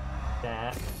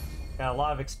 That. Got a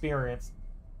lot of experience.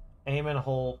 Aim and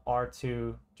hold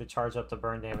R2 to charge up the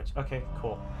burn damage. Okay,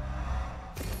 cool.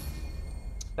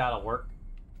 That'll work.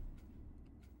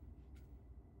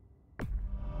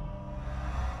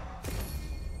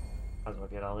 Might as well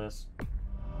get all this.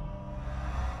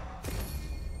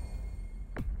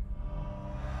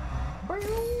 I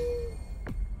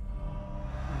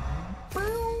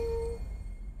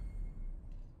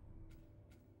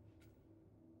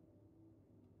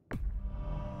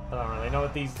don't really know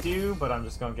what these do, but I'm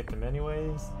just gonna get them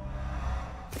anyways.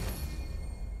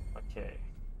 Okay.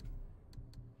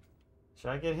 Should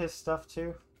I get his stuff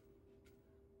too?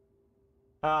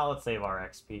 Let's save our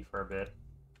XP for a bit.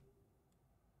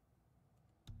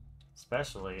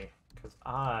 Especially because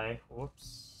I,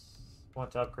 whoops,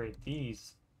 want to upgrade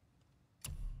these.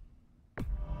 More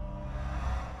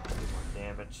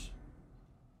damage.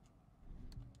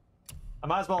 I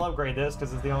might as well upgrade this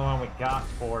because it's the only one we got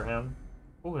for him.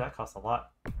 Ooh, that costs a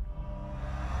lot.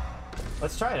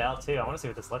 Let's try it out too. I want to see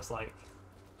what this looks like.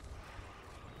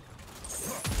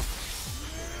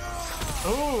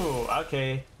 Ooh,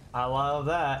 okay. I love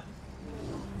that.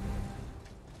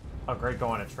 Oh, great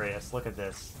going, Atreus. Look at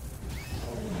this.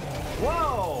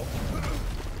 Whoa!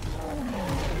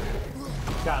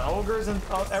 Got ogres and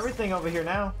everything over here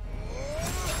now.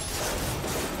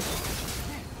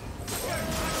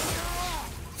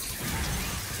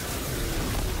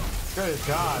 Good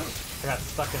God. I got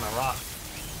stuck in a rock.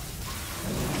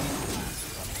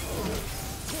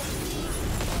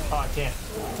 Oh, I can't.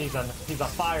 He's a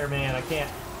fireman. I can't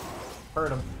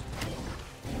hurt him.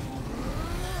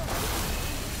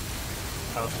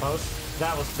 That was close.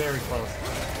 That was very close.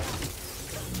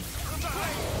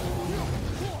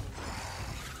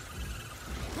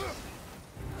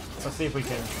 Let's see if we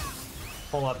can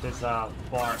pull up this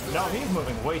bar. No, he's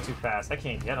moving way too fast. I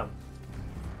can't get him.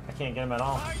 I can't get him at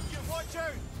all.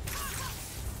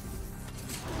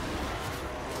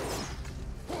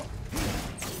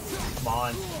 Come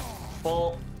on.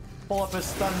 Pull up his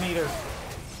stun meter.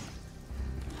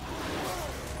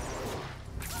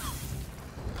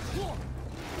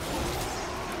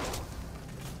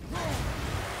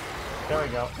 There we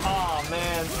go. Oh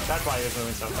man, that's why he was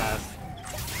moving so fast.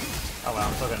 Oh well,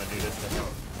 I'm still gonna do this thing.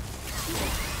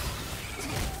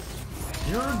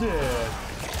 You're dead.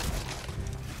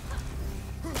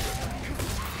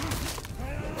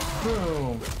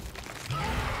 Boom.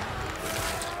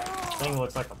 Thing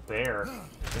looks like a bear.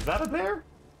 Is that a bear?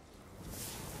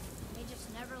 They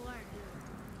just never learned.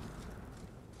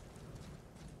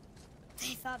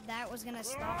 They thought that was gonna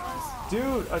stop us.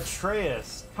 Dude,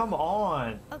 Atreus, come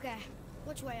on. Okay,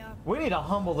 which way up? We need to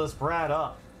humble this brat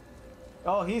up.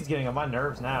 Oh, he's getting on my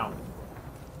nerves now.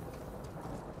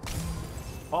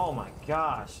 Oh my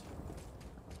gosh.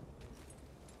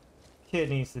 Kid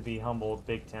needs to be humbled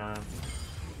big time.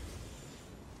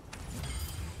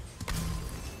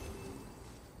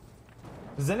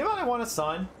 Does anybody want a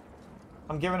son?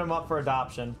 I'm giving him up for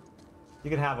adoption.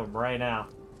 You can have him right now.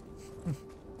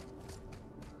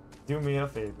 Do me a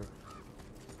favor.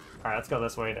 Alright, let's go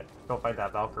this way to go fight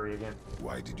that Valkyrie again.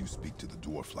 Why did you speak to the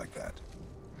dwarf like that?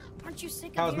 Aren't you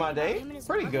sick of How was my hearing about day? him and his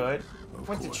Pretty mother? good. Of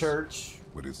Went to course. church,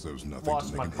 But it serves nothing washed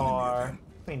to my make an enemy of car, him.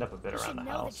 cleaned up a bit You around should the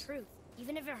know house. the truth,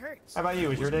 even if it hurts. How about you?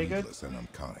 Was your day good? Needless and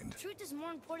unkind. Truth is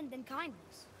more important than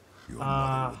kindness. Your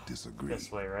mother would disagree.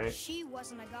 This way, right? She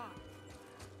wasn't a god.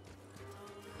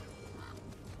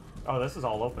 Oh, this is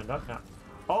all opened up now.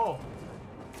 Oh!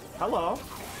 Hello!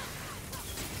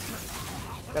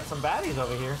 Got some baddies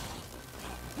over here.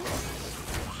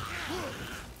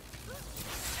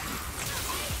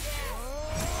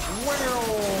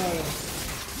 Wow!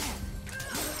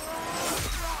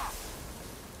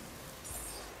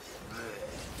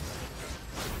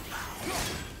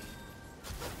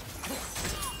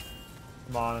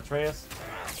 Come on, Atreus.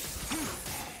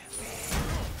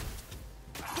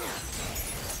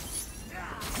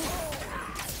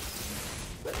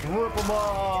 Rip them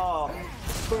off!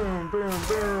 Boom, boom,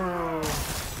 boom!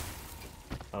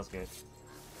 That was good.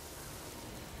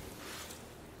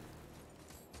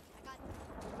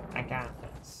 I got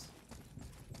this.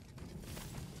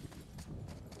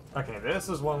 Okay, this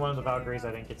is one of the Valkyries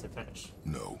I didn't get to finish.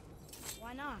 No.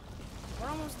 Why not? We're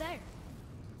almost there.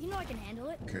 You know I can handle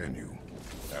it. Can you?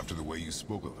 After the way you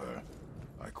spoke of her,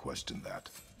 I question that.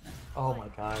 Oh my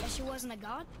god. That she wasn't a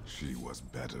god? She was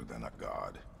better than a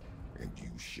god, and you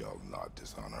shall not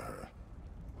dishonor her.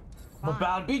 I'm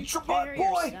about to beat your butt, Carry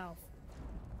boy! yourself.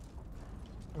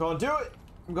 I'm gonna do it!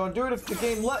 I'm gonna do it if the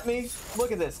game let me.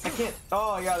 Look at this. I can't.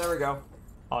 Oh, yeah, there we go.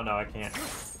 Oh, no, I can't.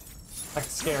 I can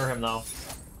scare him, though.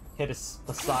 Hit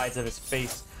the sides of his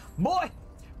face. Boy!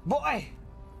 Boy!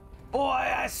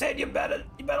 Boy, I said you better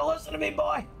listen to me,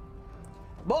 boy!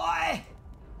 Boy!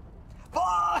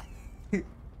 Boy!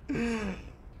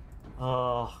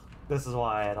 Oh, this is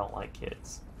why I don't like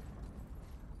kids.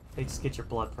 They just get your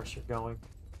blood pressure going.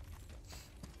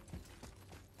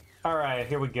 Alright,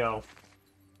 here we go.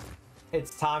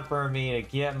 It's time for me to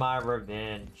get my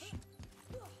revenge.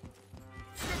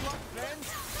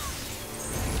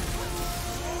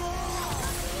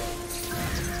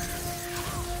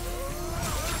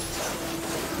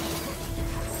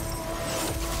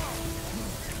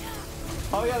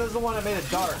 Oh yeah, this is the one that made it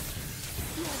dark.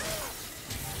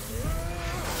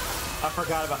 I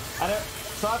forgot about.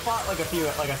 So I fought like a few,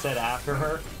 like I said, after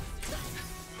her.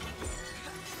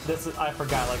 This is, I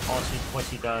forgot like what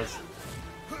she does.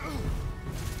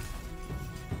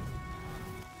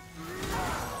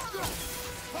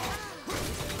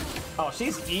 Oh,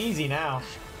 she's easy now.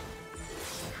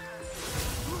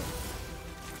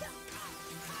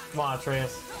 Come on,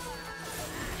 Atreus.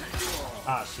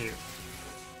 Ah, shoot.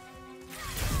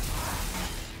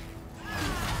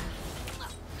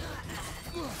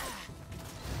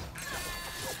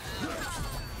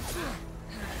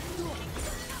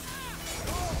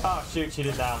 Oh shoot, she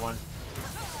did that one.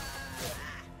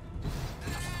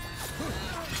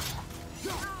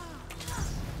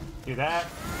 Do that.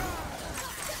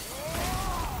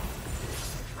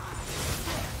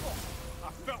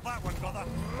 I felt that one, brother.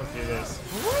 Let's do this.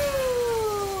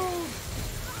 Woo!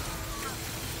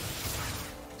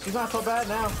 She's not so bad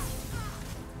now.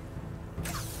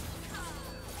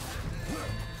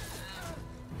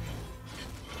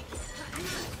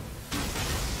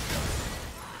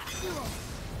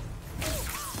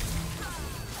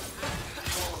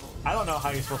 I don't know how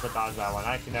you're supposed to dodge that one.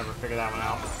 I can never figure that one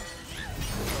out.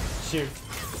 Shoot.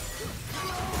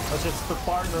 Let's just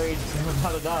Spartan Rage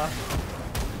without a duh.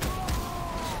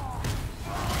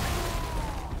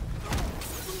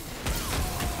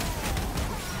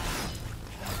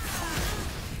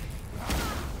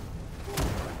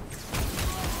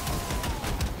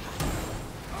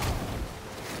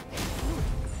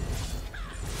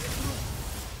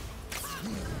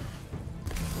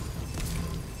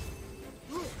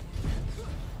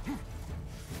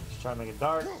 Just try to make it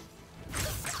dark.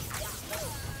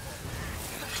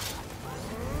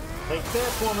 Take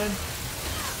this, woman.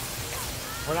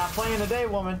 We're not playing today,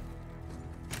 woman.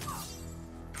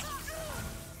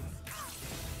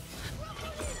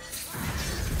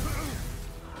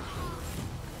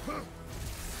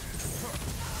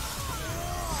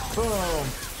 Boom.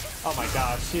 Oh my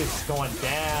gosh, she's going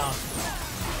down.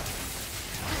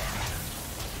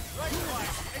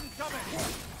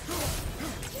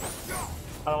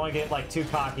 I don't want to get like too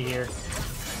cocky here.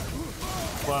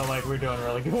 Well, like we're doing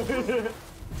really good.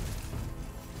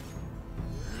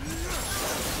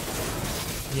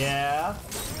 Yeah.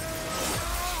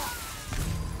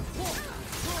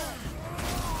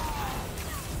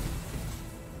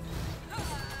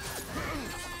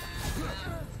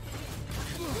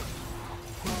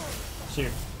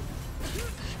 Shoot.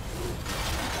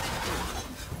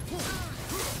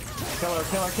 Kill her,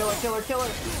 kill her, kill her, kill her, kill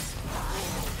her.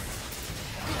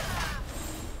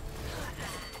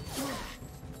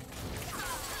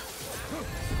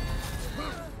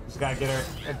 Just gotta get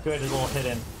her a good little hit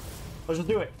in. Let's just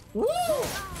do it. Woo!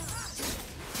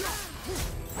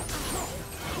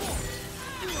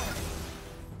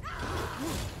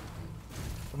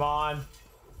 Come on.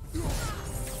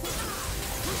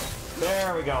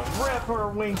 There we go. Rip her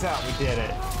wings out. We did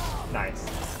it. Nice.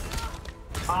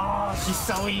 Oh, she's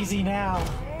so easy now.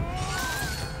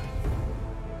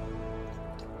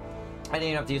 I didn't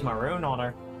even have to use my rune on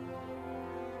her.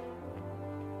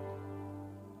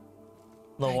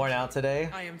 A little worn out today.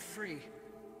 I am free.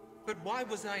 But why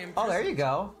was I imprisoned? Oh, there you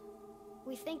go.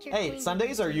 We think you're Hey, cleaning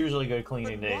Sundays are usually good But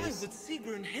cleaning why days. would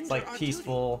Sigrun hinder It's like our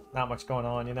peaceful, not much going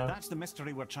on, you know? That's the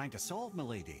mystery we're trying to solve,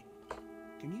 milady.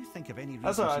 Can you think of any reason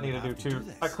That's what I you need to have do too.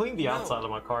 this? I cleaned the No. outside of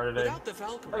my car today. Without the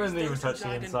Valkyries, I didn't even those who touch the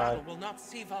died in inside. battle will not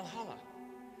see Valhalla.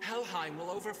 Helheim will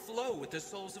overflow with the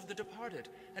souls of the departed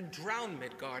and drown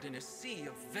Midgard in a sea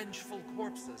of vengeful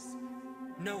corpses.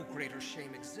 No greater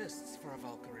shame exists for a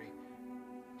Valkyrie.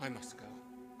 I must go.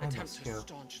 I Attempt must to go.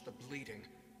 staunch the bleeding.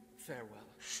 Farewell.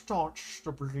 Staunch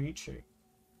the bleaching.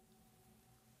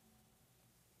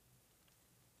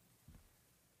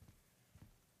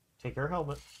 Take her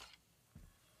helmet.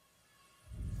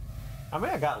 How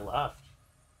many I got left?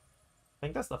 I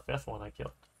think that's the 5th one I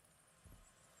killed.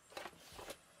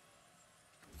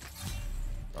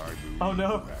 I believe Oh, no.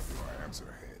 you have your answer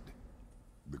ahead.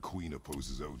 The Queen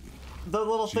opposes Odin. The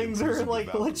little She things are imprisoned the like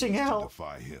Valkyries glitching to out.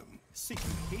 defy him.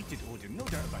 Sigrun hated Odin, no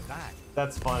doubt about that.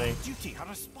 That's funny. Duty, her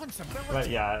responsibility. But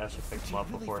yeah, I should pick Did them you up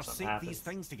really before forsake something happens. these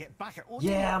things to get back at Odin?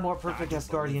 Yeah, more I perfect don't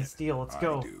Asgardian believe it. steel. Let's I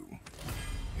go. do.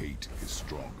 Hate is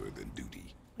stronger than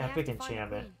duty. We have Epic to find the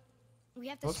enchantment. queen. We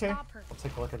have to Okay, stop her. I'll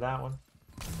take a look at that one.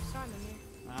 Sorry,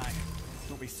 Mimir. Aye,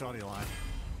 don't be sorry, lad.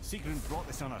 Sigrun brought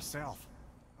this on herself.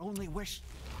 Only wish...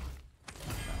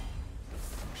 Well,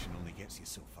 wishing only gets you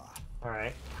so far. All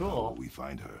right, How will cool. we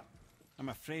find her? I'm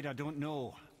afraid I don't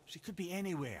know. She could be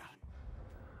anywhere.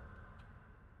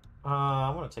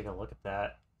 I'm gonna take a look at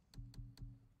that.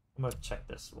 I'm gonna check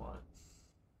this one.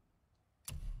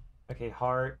 Okay,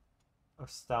 Heart of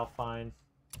Stalfine.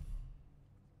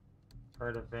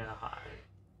 Heart of Vanaheim.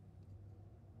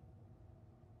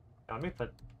 Now, let me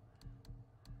put.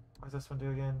 What does this one do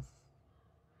again?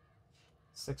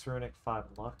 6 runic, 5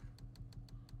 luck.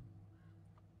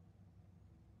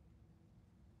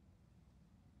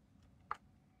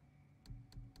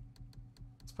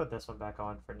 Let's put this one back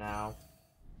on for now.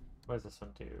 What does this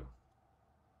one do?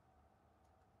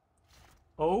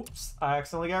 Oops, I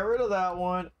accidentally got rid of that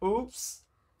one. Oops.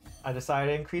 I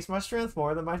decided to increase my strength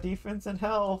more than my defense and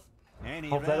health. Any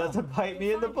Hope that realm. doesn't bite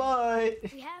me in the butt.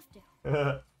 We have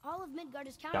to. All of Midgard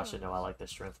is counting Y'all on should us. know I like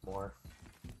this strength more.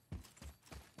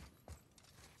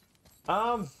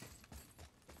 Let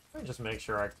me just make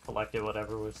sure I collected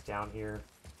whatever was down here.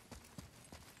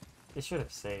 It should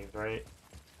have saved, right?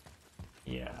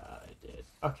 Yeah, it did.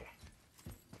 Okay.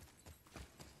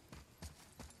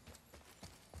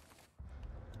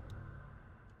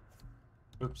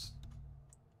 Oops.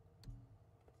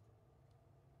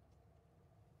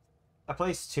 I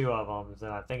placed 2 of them,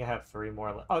 and I think I have 3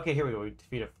 more left. Okay, here we go. We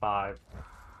defeated 5.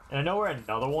 And I know where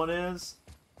another one is.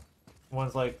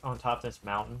 One's like on top of this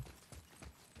mountain.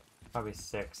 Probably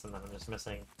 6, and then I'm just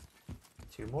missing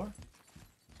 2 more.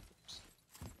 Oops.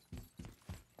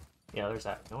 Yeah, there's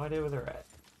that. No idea where they're at.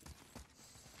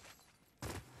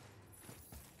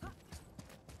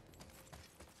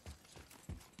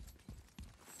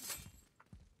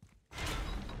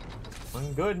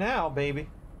 I'm good now, baby.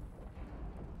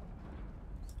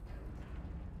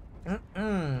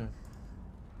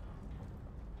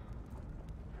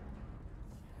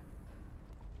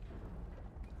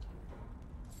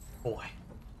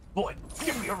 Boy,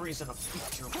 give me a reason to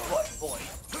beat your butt, boy.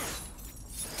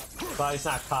 But he's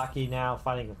not cocky now,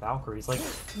 fighting the Valkyrie. He's like,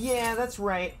 yeah, that's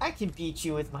right. I can beat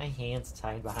you with my hands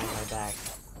tied behind my back.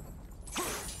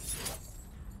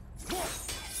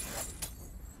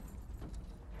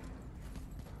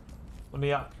 Let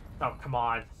me up. Oh, come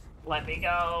on. Let me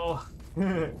go.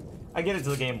 I get into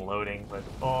the game loading, but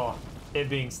oh, it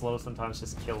being slow sometimes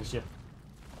just kills you.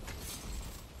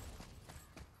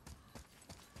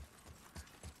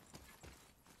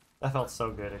 That felt so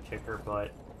good to kick her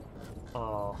butt.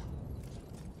 Oh.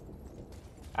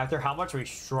 After how much we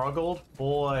struggled,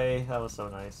 boy, that was so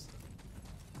nice.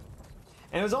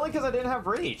 And it was only because I didn't have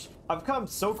rage. I've come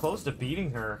so close to beating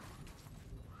her.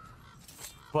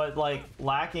 But, like,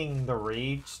 lacking the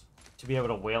rage to be able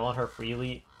to wail on her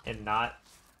freely and not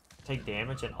take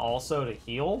damage and also to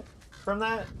heal from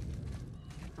that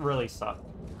really sucked.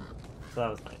 So that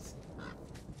was nice.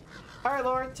 Alright,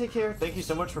 Lauren, take care. Thank you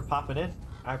so much for popping in.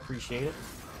 I appreciate it.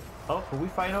 Oh, who we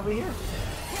fighting over here?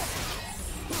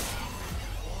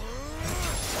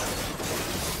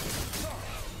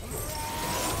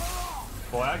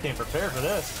 Boy, I came prepared for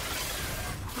this.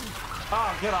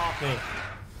 Oh, get off me.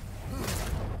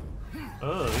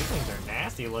 Oh, these things are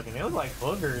nasty looking. They look like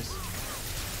boogers.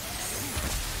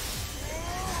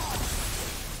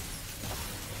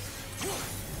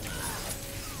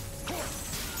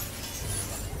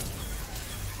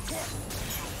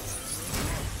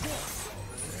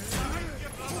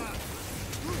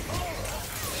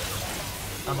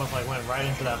 Almost like went right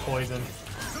into that poison.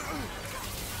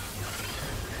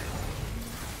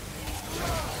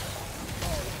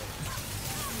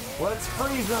 Let's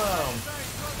freeze them!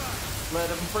 Let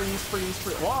him freeze, freeze,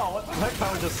 freeze. Whoa, what the heck?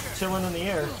 I was just chilling in the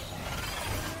air.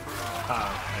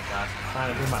 Oh my gosh, I'm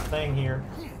trying to do my thing here.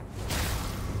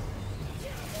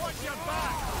 Watch your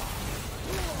back!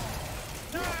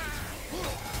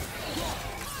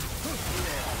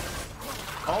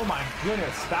 Oh my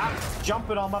goodness, stop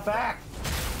jumping on my back!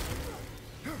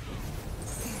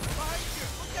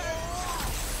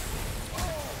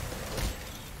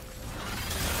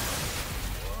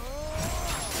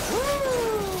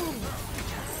 Woo!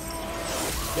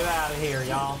 Get out of here,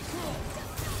 y'all.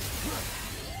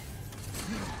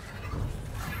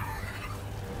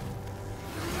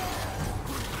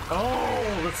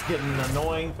 Oh, let's get an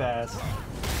annoying fast.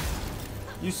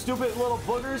 You stupid little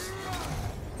boogers.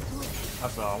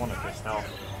 That's all I want to just help.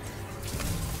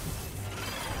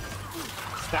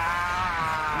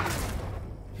 Stop!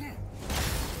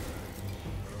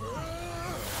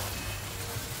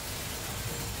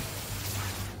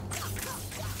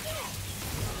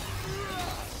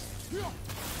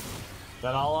 Is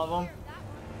that all of them?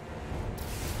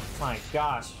 My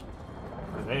gosh.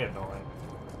 Are they annoying?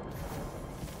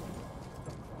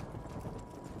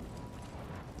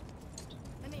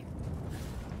 Mimir,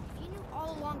 if you knew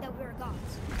all along that we were gods,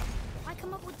 why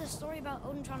come up with this story about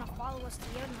Odin trying to follow us to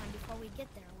Jotunheim before we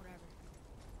get there or whatever?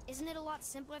 Isn't it a lot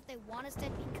simpler if they want us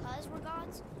dead because we're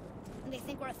gods? And they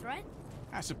think we're a threat?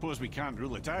 I suppose we can't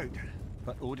rule it out,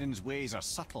 but Odin's ways are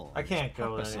subtle. I can't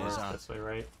go His anywhere purposes are- this way,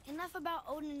 right? Enough about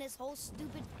Odin and his whole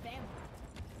stupid family.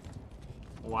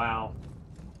 Wow.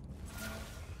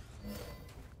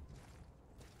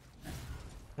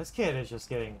 This kid is just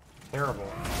getting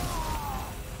terrible.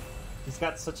 He's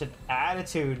got such an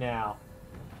attitude now.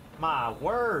 My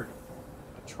word.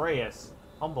 Atreus,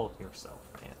 humble yourself,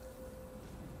 man.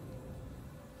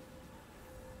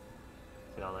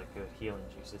 Get all that good healing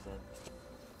juices in.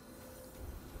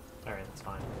 Alright, that's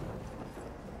fine.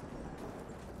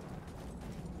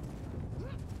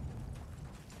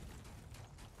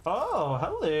 Oh,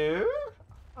 hello.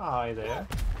 Hi there.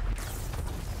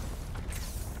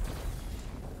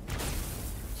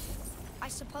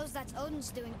 suppose that's Odin's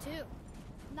doing too.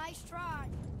 Nice try.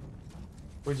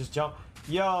 We just jump.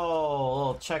 Yo, a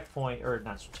little checkpoint, or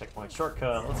not checkpoint,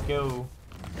 shortcut. Let's go.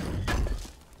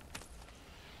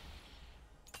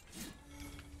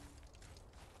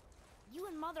 You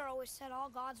and Mother always said all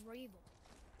gods were evil.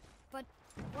 But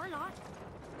we're not.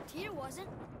 Tyr wasn't.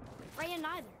 Freya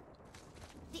neither.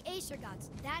 The Aesir gods,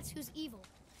 that's who's evil.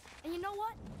 And you know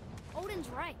what? Odin's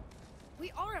right.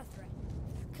 We are a threat.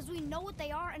 Because we know what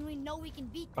they are and we know we can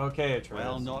beat them. Okay, Atreus.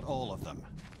 Well, not all of them.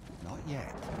 Not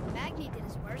yet. Magni did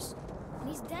his worst, and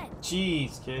he's dead.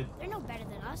 Jeez, kid. They're no better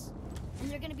than us. And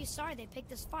they're gonna be sorry they picked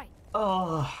this fight.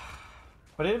 Oh.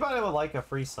 But anybody would like a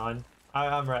free son?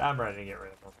 I'm ready to get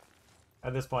rid of him.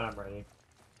 At this point, I'm ready.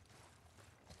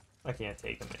 I can't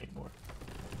take him anymore.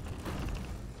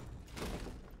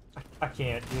 I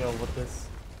can't deal with this.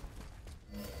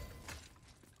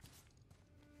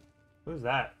 Who's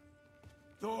that?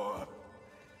 Thor,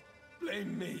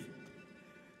 blame me.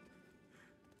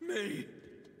 Me.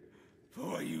 For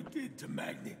what you did to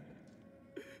Magni.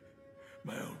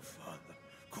 My own father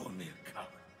called me a coward.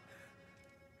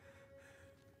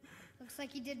 Looks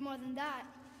like he did more than that.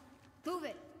 Move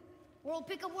it. Or we'll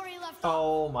pick up where he left off.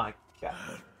 Oh my god.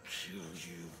 I'll kill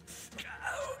you.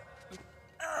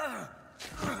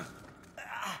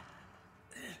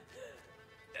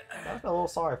 I feel a little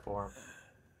sorry for him.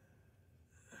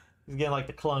 He's getting like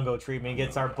the Klungo treatment.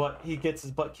 He gets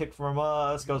his butt kicked from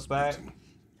us, goes back,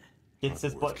 gets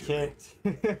his butt kicked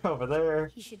over there.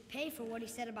 He should pay for what he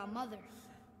said about Mother.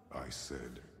 I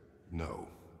said no.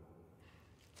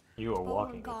 You are But we're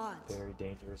walking gods. a very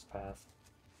dangerous path.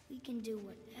 We can do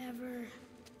whatever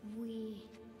we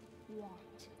want.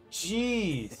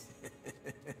 Jeez.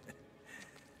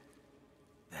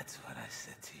 That's what I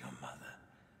said to your mother.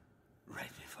 Right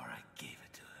before I gave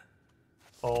it to her.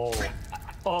 Oh.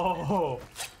 Oh.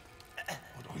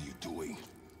 What are you doing?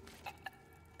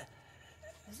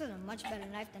 This is a much better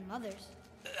knife than Mother's.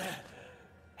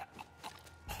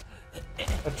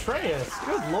 Atreus,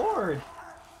 good lord.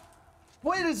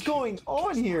 What is going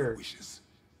on here? Wishes.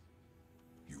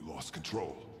 You lost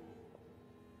control.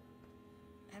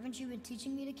 Haven't you been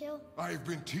teaching me to kill? I've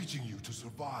been teaching you to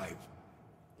survive.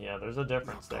 Yeah, there's a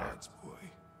difference We're there. gods, boy.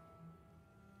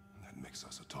 And that makes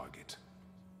us a target.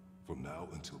 From now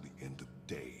until the end of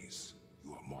days,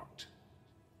 you are marked.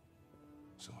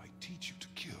 So I teach you to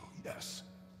kill, yes,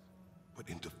 but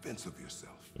in defense of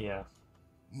yourself. Yeah.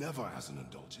 Never as an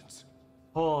indulgence.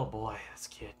 Oh boy, this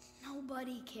kid.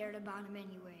 Nobody cared about him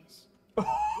anyways.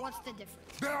 What's the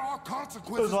difference? There are That's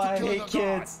consequences why I to killing hate a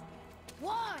god. kids.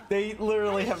 Why? They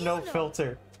literally How have do no you know?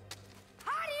 filter.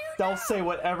 How do you They'll know? say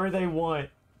whatever they want.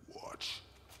 Watch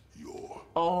your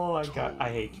Oh my god, I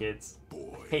hate kids.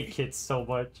 boy. Hate kids so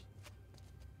much.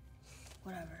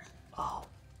 Whatever. Oh.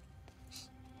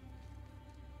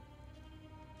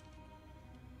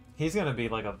 He's gonna be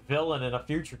like a villain in a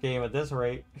future game at this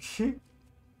rate.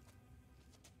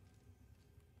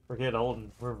 Forget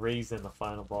Olden, we're raising the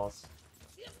final boss.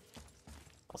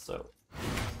 Also.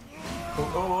 Whoa,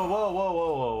 whoa, whoa, whoa, whoa,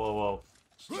 whoa, whoa, whoa.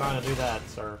 Just trying to do that,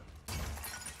 sir.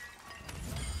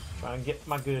 Trying to get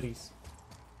my goodies.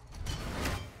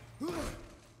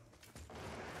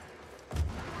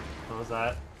 What was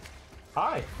that?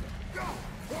 Hi!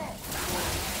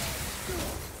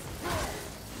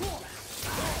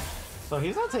 So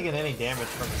he's not taking any damage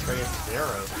from Atreus'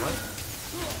 arrows,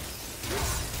 what?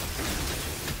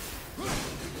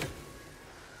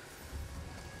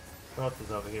 What else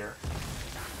is over here?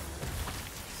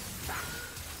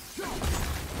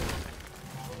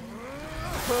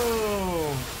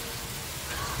 Boom!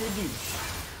 Skadoosh.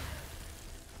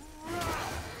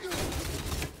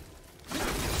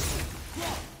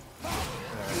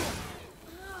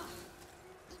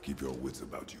 Keep your wits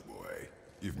about you, boy.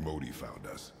 If Modi found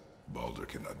us, Baldur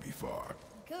cannot be far.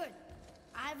 Good.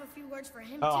 I have a few words for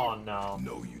him Oh too. no.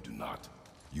 No, you do not.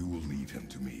 You will leave him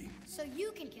to me. So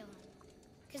you can kill him.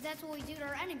 Because that's what we do to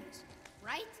our enemies,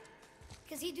 right?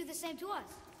 Because he'd do the same to us.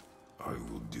 I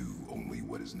will do only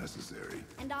what is necessary.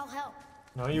 And I'll help.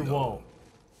 No, you No. won't.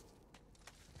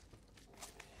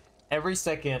 Every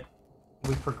second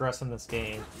we progress in this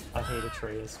game, I hate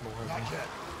Atreus more.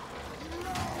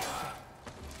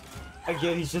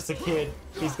 Again, he's just a kid.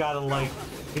 He's gotta, like,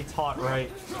 be taught right.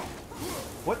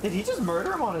 What, did he just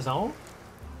murder him on his own?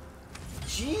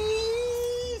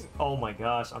 Jeez! Oh my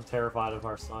gosh, I'm terrified of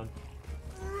our son.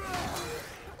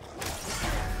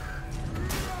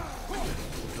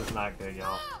 This is not good,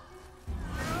 y'all.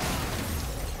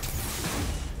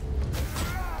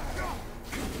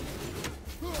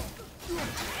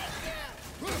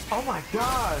 Oh my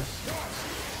gosh!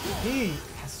 He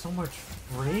has so much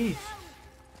rage.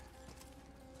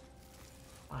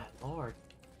 Lord.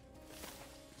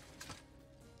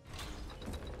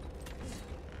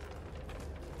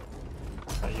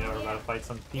 You know, we're about to fight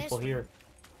some people here.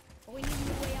 But we need a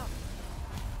new way out.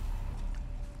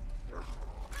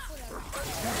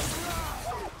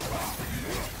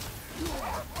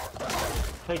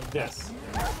 Take this.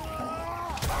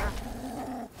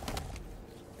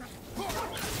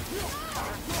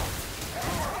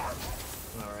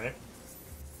 Alright.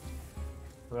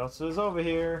 Who else is over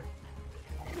here?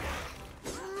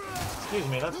 Excuse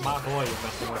me, that's my boy you're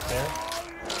messing with there.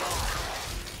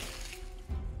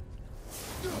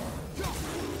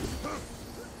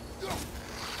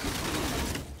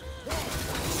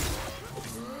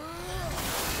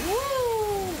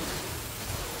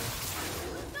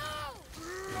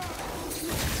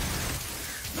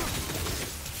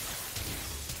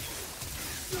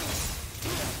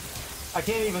 I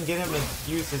can't even get him to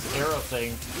use his arrow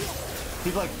thing.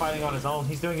 He's like fighting on his own.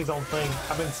 He's doing his own thing.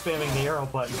 I've been spamming the arrow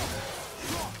button.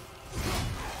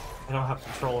 I don't have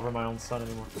control over my own son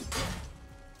anymore. Have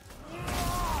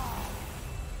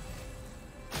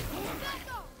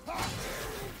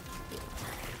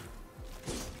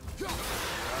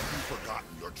you forgotten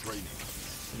your training?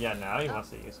 Yeah, now he wants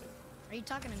to use it. Are you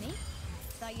talking to me?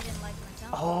 Thought you didn't like my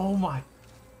tone. Oh my.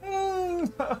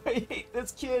 I hate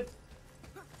this kid.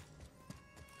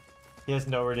 He has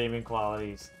no redeeming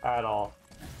qualities at all.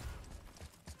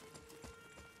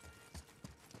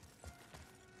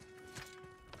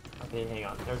 Okay, hang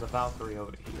on. There's a Valkyrie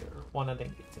over here. One I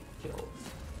didn't get to kill.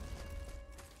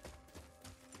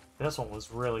 This one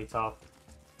was really tough.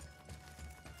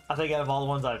 I think out of all the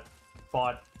ones I've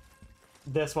fought,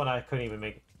 this one I couldn't even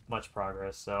make much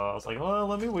progress. So I was like, well,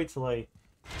 let me wait till I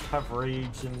have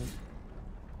rage and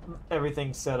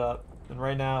everything set up. And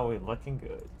right now we're looking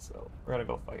good. So we're gonna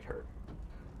go fight her.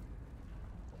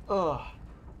 Ugh.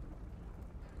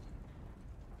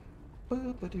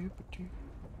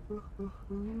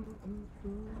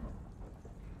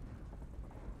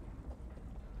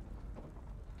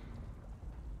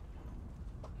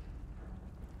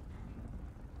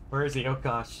 Where is he? Oh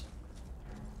gosh.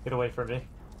 Get away from me.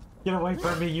 Get away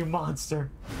from me, you monster!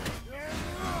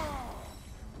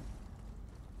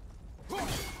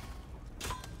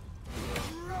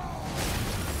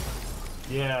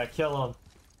 Yeah, kill him.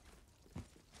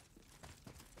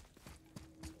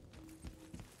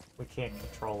 We can't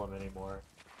control him anymore.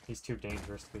 He's too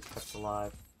dangerous to be kept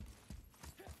alive.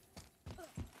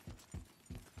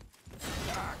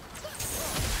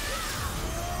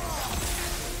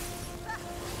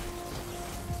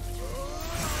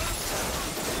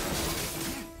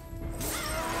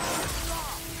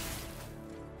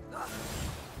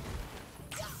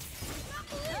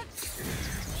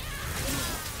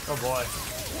 Oh boy.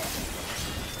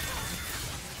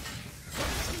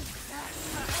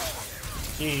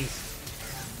 Jeez.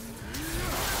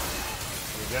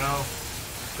 There we go.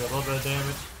 Do a little bit of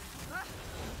damage.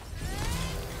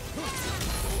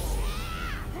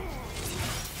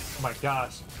 Oh my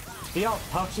gosh. See how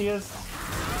tough she is?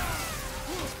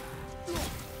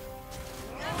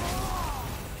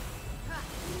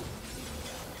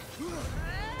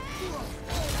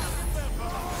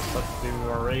 Let's do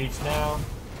our rage now.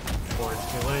 Before it's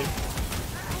too late.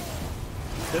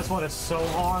 This one is so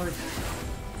hard.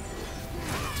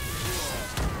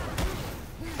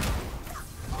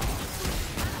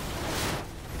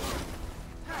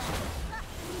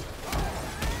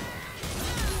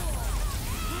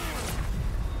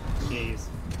 Jeez.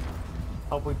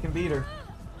 Hope we can beat her.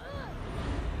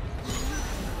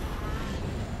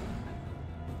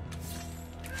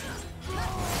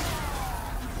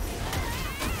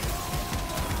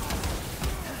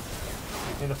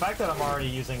 I mean, the fact that I'm already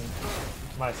using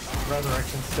my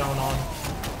resurrection stone on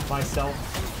myself,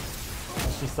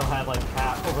 and she still had like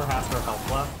over half her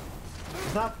health left,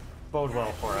 does not bode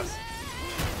well for us.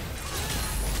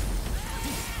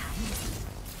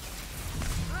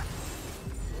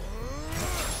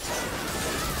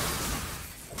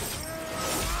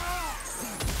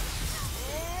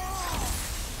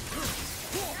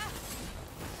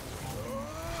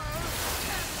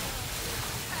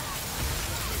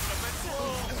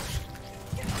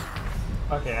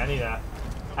 Okay, I need to...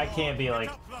 I can't be,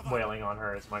 like, wailing on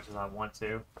her as much as I want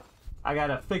to. I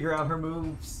gotta figure out her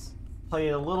moves, play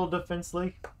it a little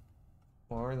defensively,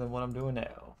 more than what I'm doing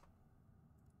now.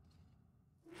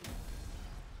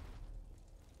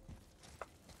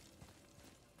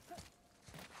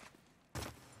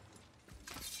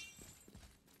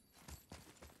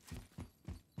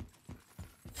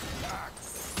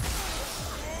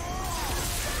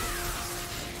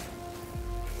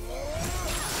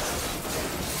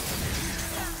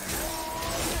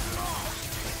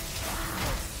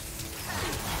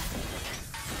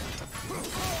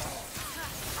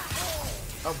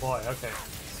 Oh boy, okay.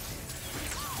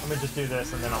 Let me just do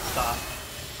this and then I'll stop.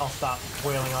 I'll stop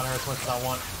wailing on her as much as I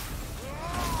want.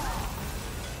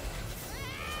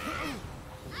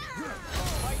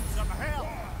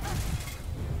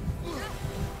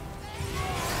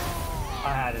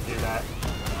 I had to do that.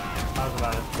 I was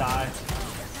about to die.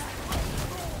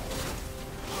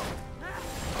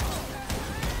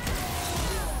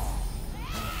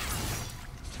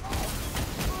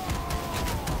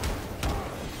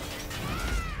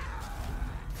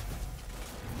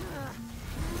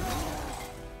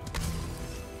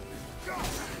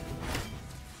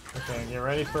 Okay, get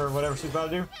ready for whatever she's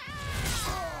about to do.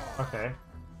 Okay.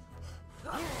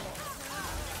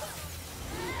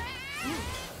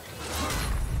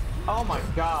 Oh my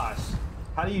gosh.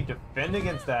 How do you defend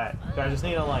against that? Do I just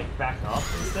need to like back up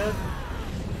instead?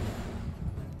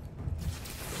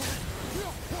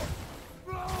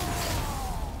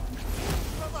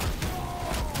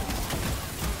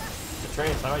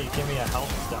 Atreus, how about you give me a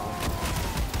health stone?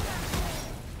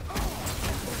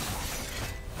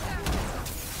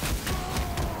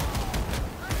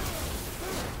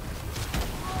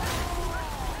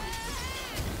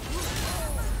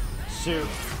 Shoot.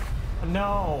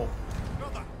 No.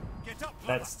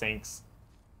 That stinks.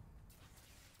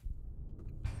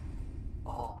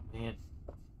 Oh, man.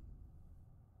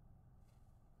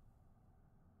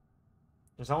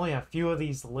 There's only a few of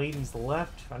these ladies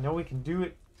left. I know we can do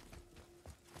it.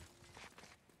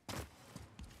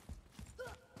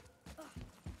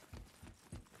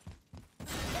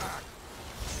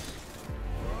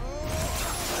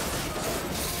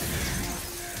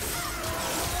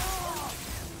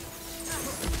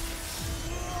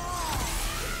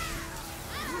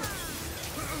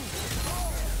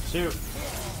 Shoot.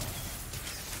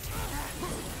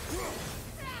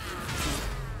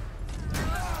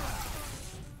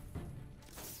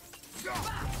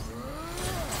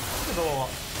 There's a little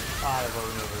eye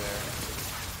rolling over there.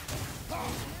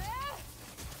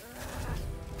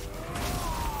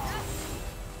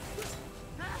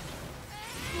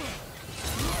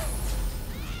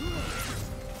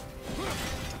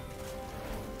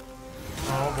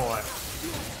 Oh boy.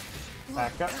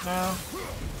 Back up now.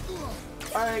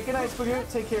 Alright, good night, Spagoo.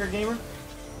 Take care, gamer.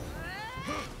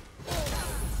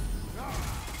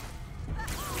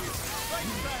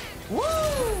 Woo!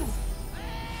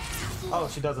 Oh,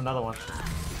 she does another one.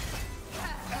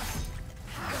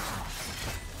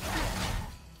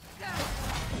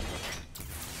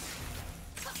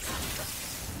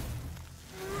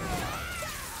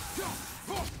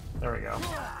 There we go.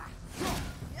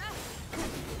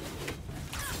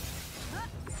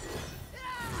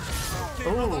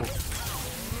 Ooh.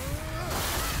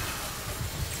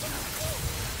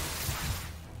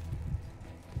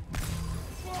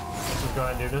 Go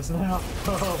ahead and do this now.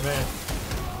 Oh man.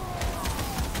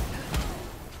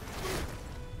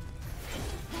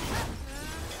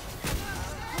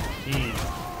 Jeez.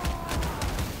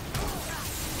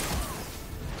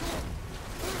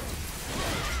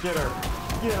 Get her.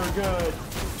 Get her good.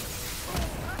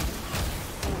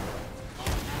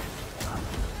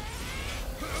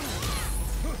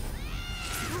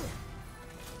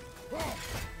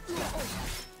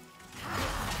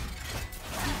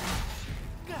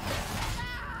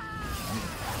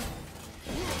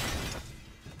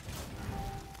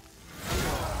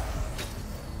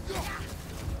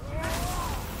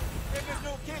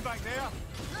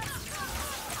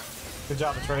 Good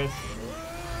job, Atreus.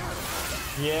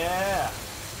 Yeah!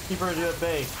 Keep her at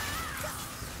bay.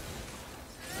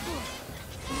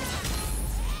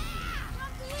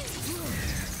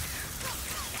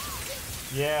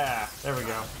 Yeah, there we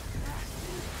go.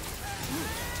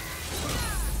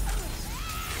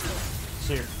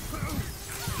 Shoot.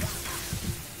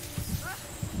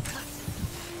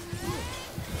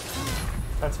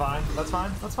 That's fine, that's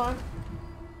fine, that's fine.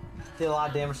 Did a lot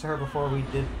of damage to her before we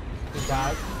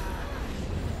died.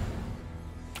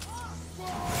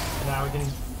 And now we can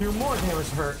do more damage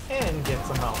to her and get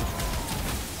some health.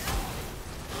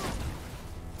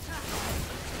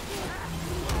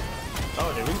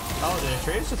 Oh, did we? Oh, did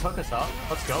Atreus just hook us up?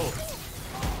 Let's go.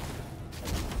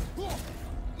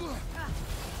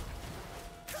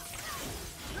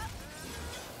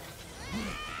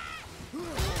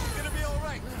 Gonna be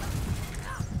alright.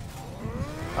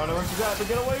 I don't know where she's at, but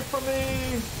get away from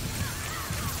me!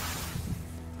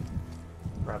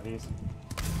 Grab these.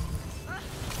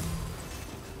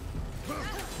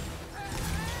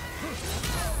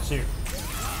 Shoot.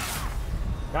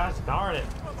 Gosh darn it.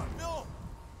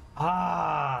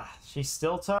 Ah, she's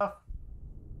still tough.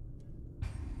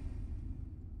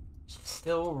 She's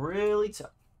still really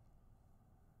tough.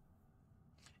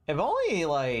 If only,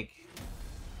 like,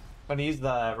 When I used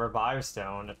the revive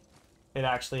stone, it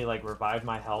actually like revived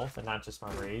my health and not just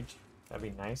my rage. That'd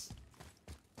be nice.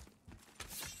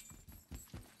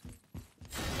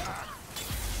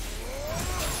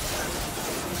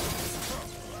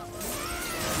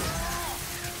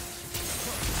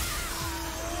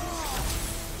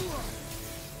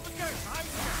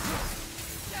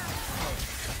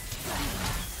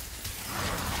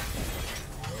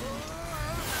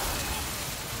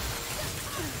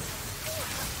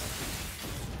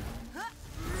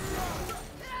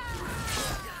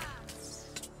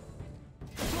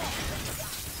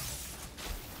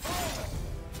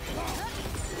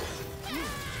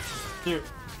 Shoot.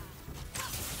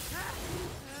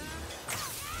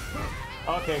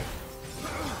 Okay.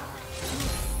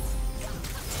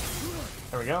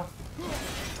 There we go.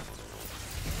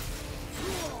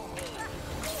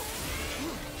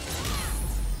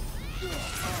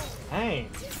 Hey,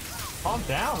 calm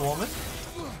down, woman.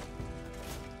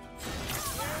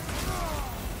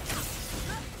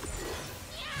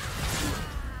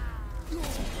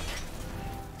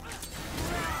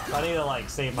 I need to like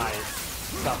save my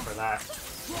stuff for that.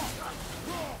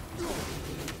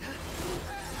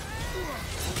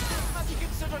 Have you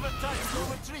considered a tactical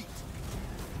retreat?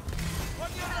 On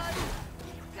your right!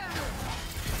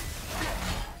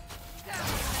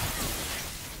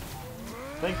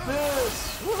 Take this!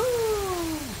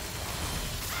 Woohoo!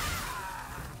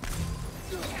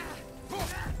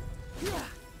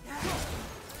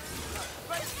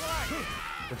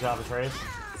 Good job, Atreus.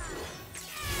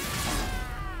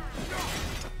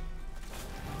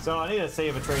 So I need to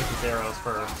save Atreus' arrows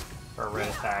for red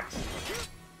attacks.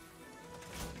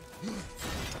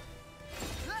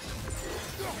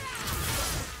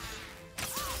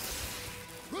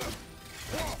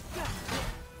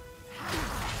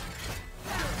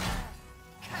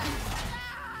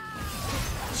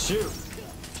 Shoot!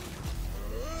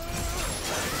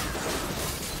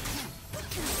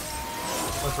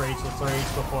 Let's rage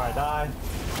before I die,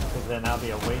 because then that'll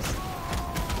be a waste.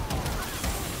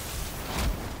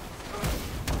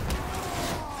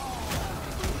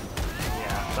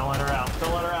 Yeah, don't let her out.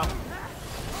 Don't let her out.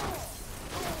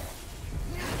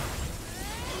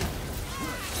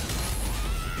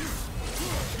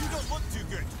 You don't look too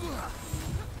good.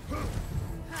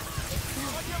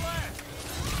 On your left!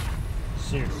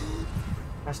 Shoot.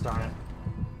 Gosh darn it.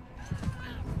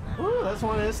 Ooh, this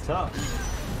one is tough.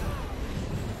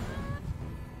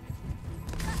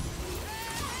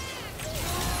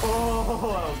 Oh,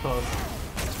 that was close.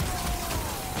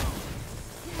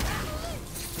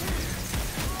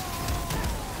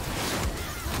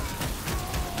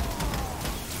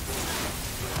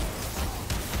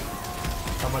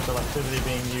 How much electricity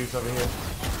being used over here?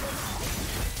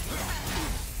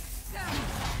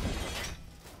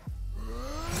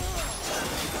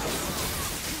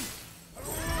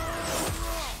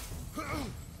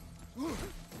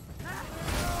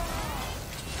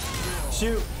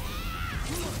 Shoot!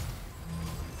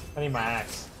 I need my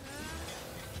axe.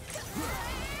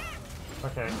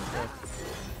 Okay, good.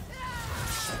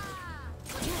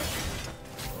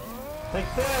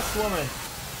 Take this, woman!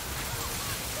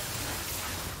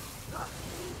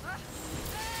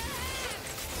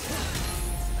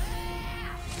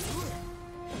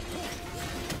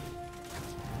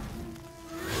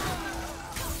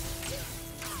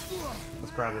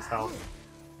 Let's grab this health.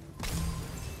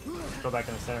 Go back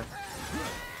in the center.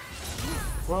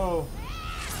 Whoa!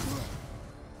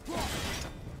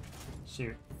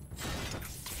 Shoot.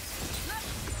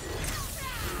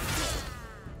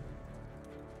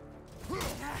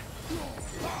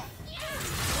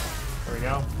 There we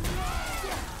go.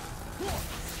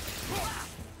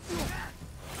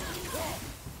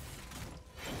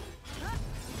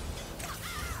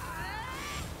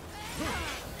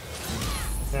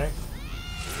 Okay.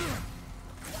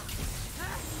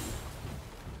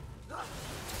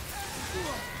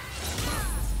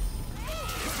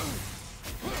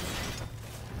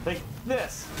 Take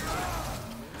this.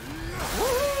 Woo!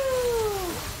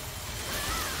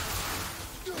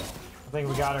 I think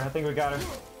we got her. I think we got her.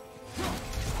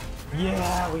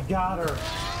 Yeah, we got her.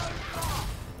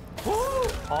 Woo!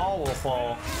 All will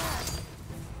fall.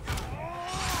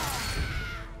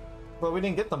 But we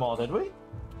didn't get them all, did we?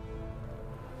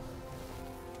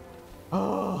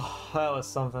 Oh, that was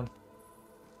something.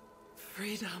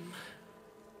 Freedom.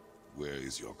 Where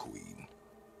is your queen?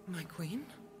 My queen?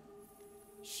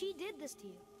 She did this to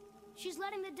you. She's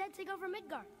letting the dead take over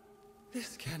Midgard.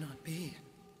 This cannot be.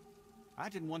 I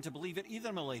didn't want to believe it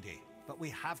either, milady, but we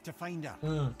have to find her.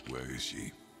 Where is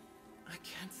she? I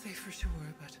can't say for sure,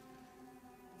 but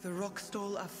the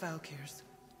Rockstall of Valkyrs.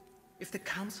 If the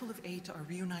Council of Eight are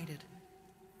reunited,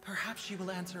 perhaps she will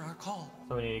answer our call.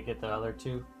 So we need to get the other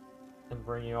two and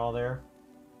bring you all there.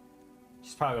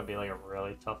 She's probably gonna be like a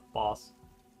really tough boss.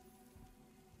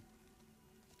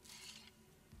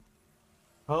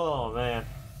 Oh man.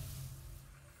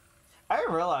 I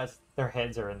didn't realize their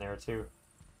heads are in there too.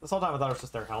 This whole time I thought it was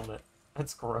just their helmet.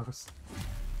 That's gross.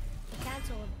 The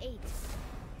Council of Eight.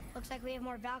 Looks like we have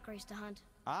more Valkyries to hunt.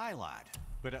 Aye, lad.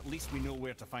 But at least we know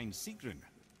where to find Sigrun.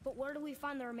 But where do we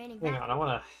find the remaining Hang Valkyries? on, I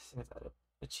wanna see what that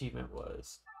achievement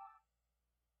was.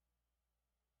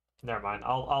 Never mind,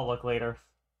 I'll look later.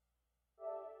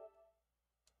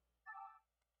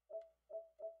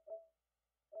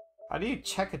 How do you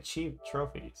check achieved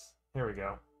trophies? Here we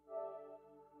go.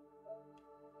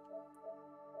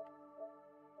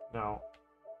 No.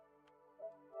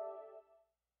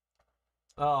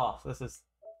 Oh, this is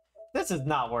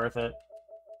not worth it.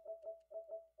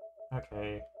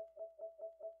 Okay.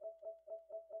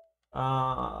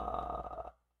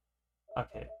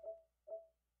 Okay.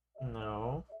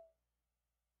 No.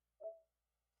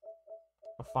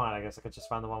 Well, fine, I guess I could just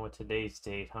find the one with today's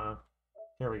date, huh?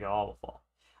 Here we go, all will fall.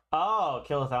 Oh,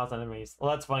 kill 1,000 enemies.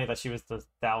 Well, that's funny that she was the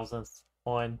 1,000th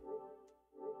one.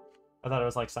 I thought it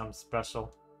was like something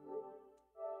special.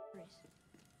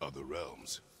 Other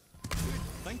realms. Good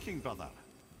thinking, brother.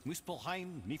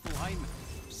 Muspelheim, Niflheim.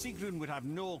 Sigrun would have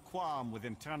no qualm with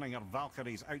interning her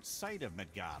Valkyries outside of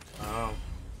Midgard. Oh.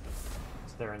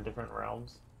 So they're in different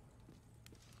realms.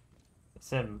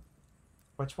 It's in...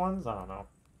 Which ones? I don't know.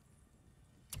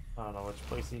 I don't know which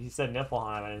place. He said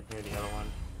Niflheim, I didn't hear the other one.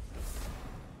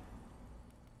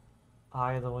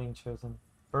 Eye of the Wing Chosen.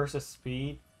 Versus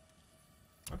Speed.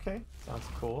 Okay, sounds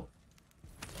cool.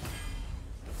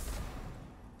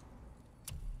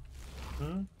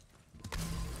 Hmm?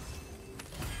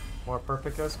 More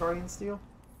perfect Ghost Guardian Steel?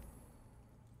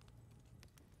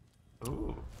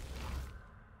 Ooh.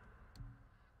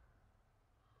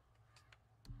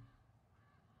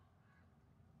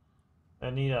 I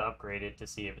need to upgrade it to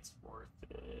see if it's worth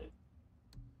it.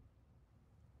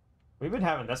 We've been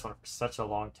having this one for such a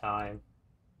long time.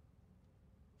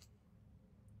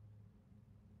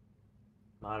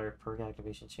 Moderate perk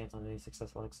activation chance on any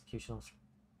successful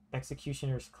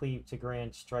executioner's cleave to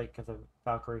grand strike of the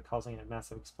Valkyrie, causing a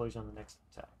massive explosion on the next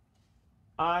attack.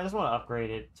 I just want to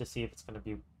upgrade it to see if it's going to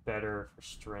be better for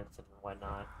strength and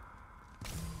whatnot.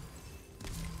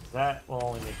 That will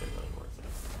only make it really worth it.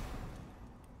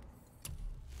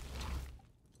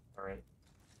 Alright.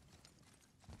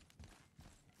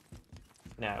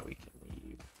 Now we can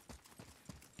leave.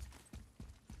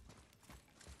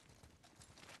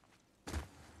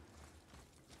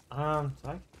 Did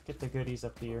I get the goodies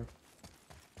up here?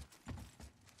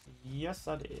 Yes,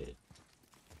 I did.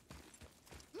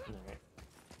 Alright.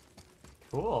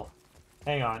 Cool.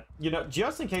 Hang on. You know,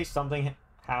 just in case something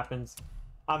happens,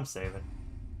 I'm saving.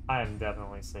 I am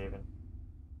definitely saving.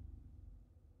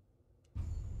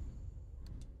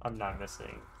 I'm not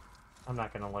missing. I'm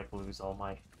not gonna, like, lose all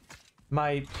my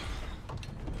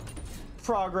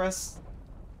progress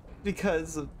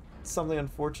because of something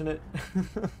unfortunate.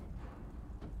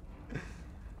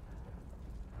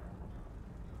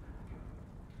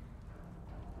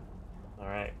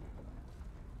 Alright.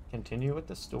 Continue with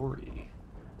the story.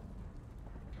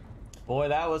 Boy,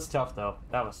 that was tough, though.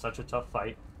 That was such a tough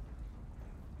fight.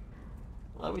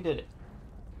 Well, we did it.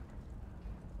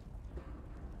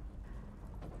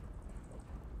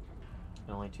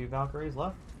 Only 2 Valkyries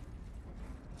left.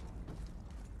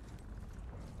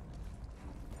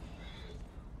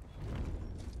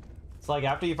 It's like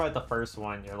after you fight the first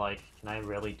one, you're like, can I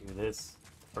really do this?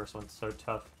 The first one's so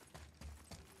tough.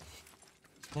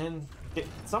 And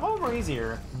some of them are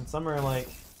easier, and some are like,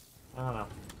 I don't know.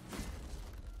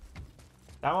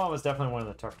 That one was definitely one of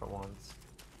the tougher ones.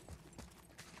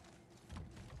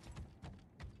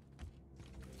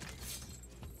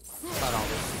 Got all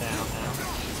this down now.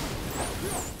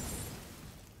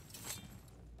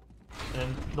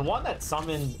 And the one that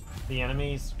summoned the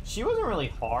enemies, she wasn't really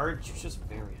hard, she was just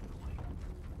very annoying.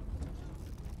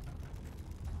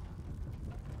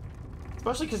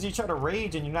 Especially because you try to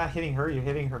rage and you're not hitting her, you're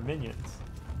hitting her minions.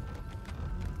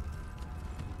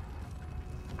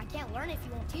 I can't learn if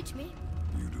you won't teach me.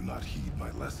 You do not heed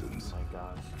my lessons. Oh my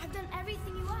gosh. I've done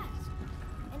everything you asked.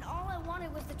 And all I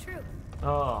wanted was the truth.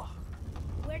 Oh.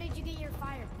 Where did you get your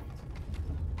fire blades?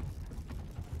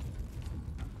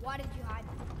 Why did you hide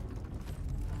them?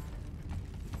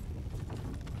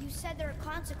 You said there are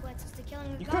consequences to killing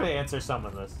a You god. could have answered some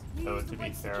of this, You though, used to the be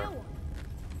blades to fair. kill one.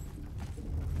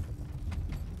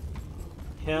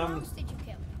 Who Him else did you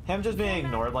kill? Him just being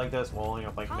Before ignored like this will only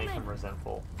like make him Comment.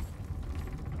 resentful.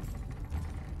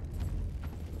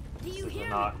 Do you This is hear an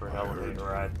me? awkward elevator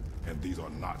ride. And these are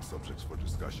not subjects for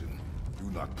discussion. Do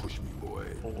not push me, boy.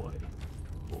 Boy.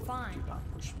 Boy, Fine. do not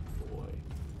push me, boy.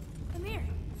 Amir,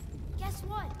 guess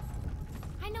what?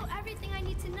 I know everything I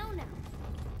need to know now.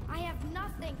 I have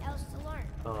nothing else to learn.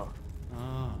 Ugh.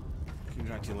 Ah,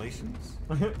 congratulations.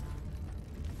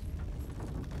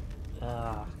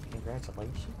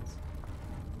 Congratulations.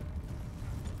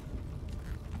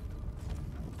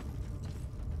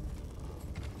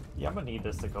 Yeah, I'm gonna need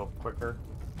this to go quicker.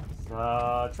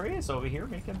 Atreus over here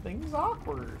making things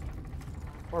awkward.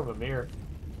 Or Mimir.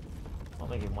 I don't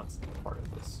think he wants to be a part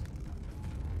of this.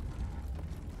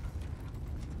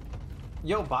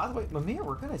 Yo, by the way, Mimir,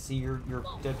 we're gonna see your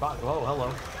dead body. Oh,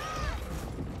 hello.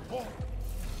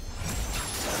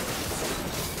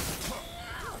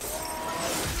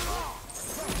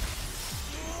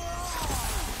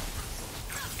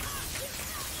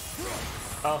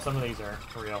 Oh, some of these are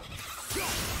for real.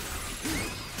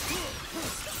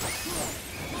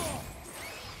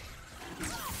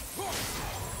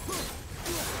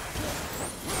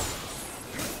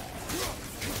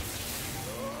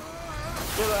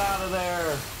 Get out of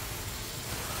there!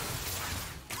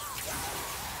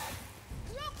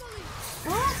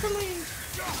 Broccoli!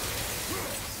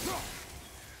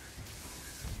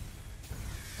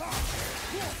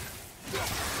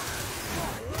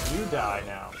 You die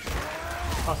now.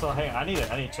 Also, hang on, I need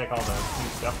to check all the new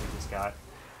stuff we just got.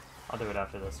 I'll do it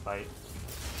after this fight.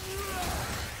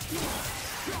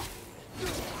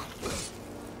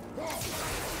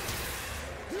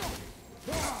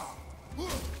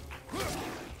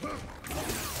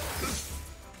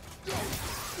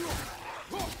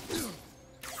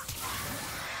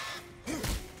 Get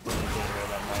rid of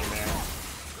that nightmare.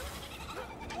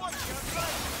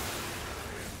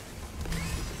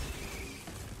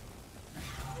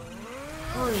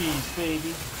 Freeze,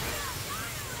 baby.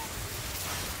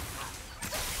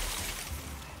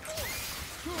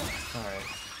 Alright.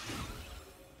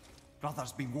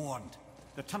 Brothers, be warned.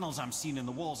 The tunnels I'm seeing in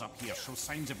the walls up here show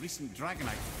signs of recent dragon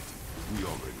activity. We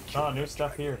already Oh, killed new that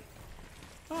stuff dragon. here.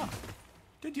 Ah,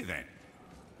 did you then?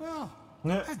 Well,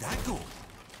 Yeah. how'd that go?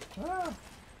 Ah.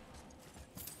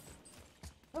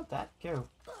 How'd that go?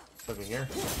 Over here.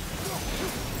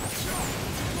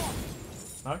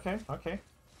 Okay, okay.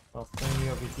 Well, thingy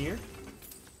over here.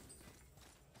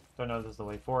 Don't know if this is the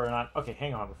way forward or not. Okay,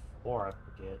 hang on before I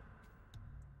forget.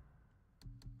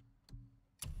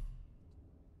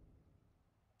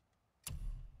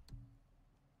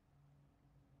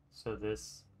 So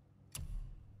this...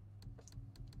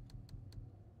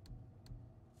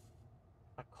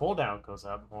 My cooldown goes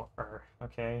up more,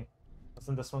 okay.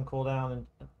 Doesn't this one cooldown and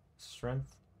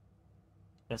strength?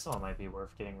 This one might be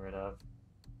worth getting rid of.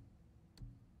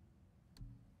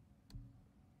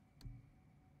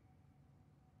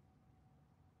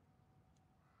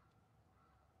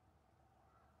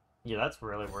 Yeah, that's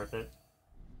really worth it.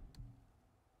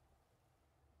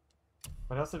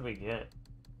 What else did we get?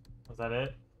 Was that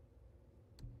it?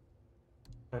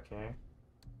 Okay.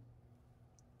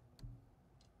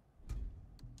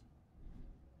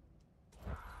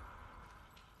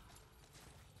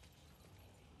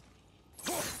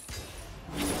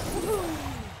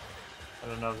 I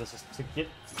don't know if this is to get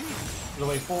the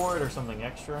way forward or something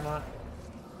extra or not.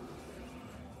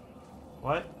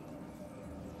 What?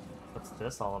 What's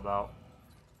this all about?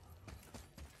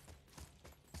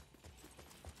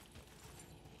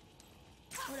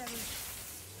 Whatever.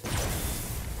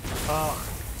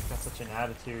 Oh, he's got such an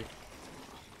attitude.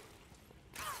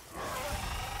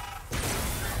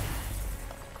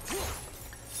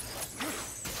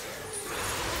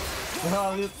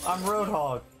 No, I'm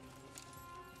Roadhog.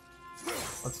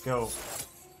 Let's go.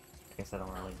 I guess I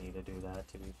don't really need to do that,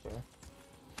 to be fair.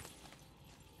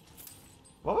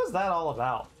 What was that all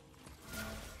about?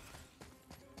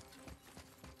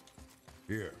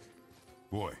 Here.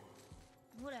 Boy.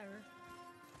 Whatever.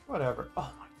 Whatever.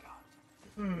 Oh my god.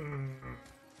 Hmm.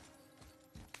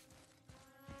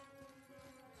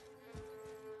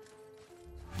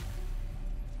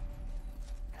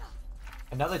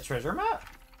 Another treasure map?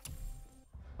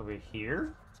 Over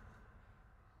here?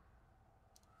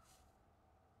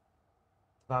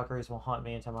 Valkyries will haunt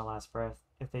me until my last breath.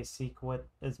 If they seek what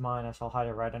is mine, I shall hide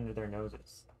it right under their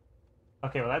noses.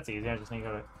 Okay, well that's easy. I just need to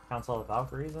go to Council of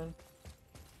Valkyries then.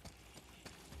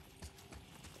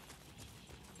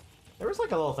 There was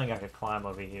like a little thing I could climb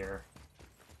over here.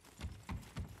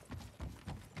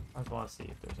 I just want to see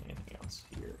if there's anything else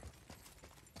here.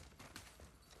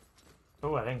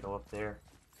 Oh, I didn't go up there.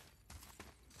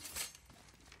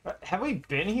 Have we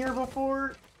been here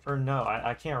before? Or no,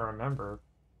 I can't remember.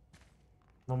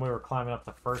 When we were climbing up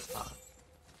the first time.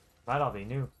 Might all be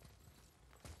new.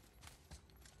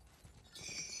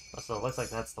 So it looks like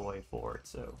that's the way forward,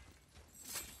 so...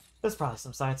 There's probably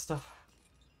some side stuff.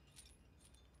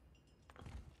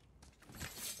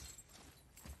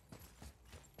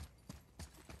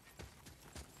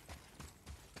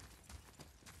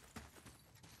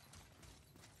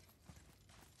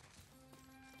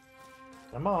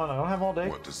 Come on, I don't have all day.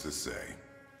 What does this say?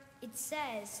 It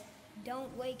says,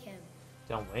 don't wake him.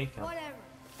 Don't wake him. Whatever.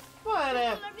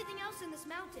 Whatever. Killed everything else in this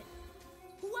mountain.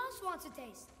 Who else wants a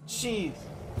taste? Jeez.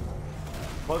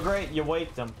 Well, great, you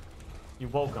waked him. You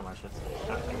woke him, I should say.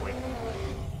 Not you waked him.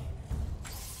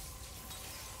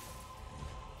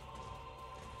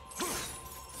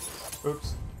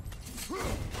 Oops.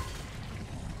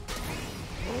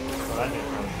 Well, that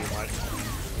didn't really do much.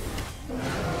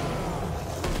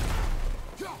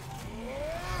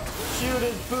 Shoot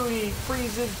his booty!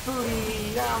 Freeze his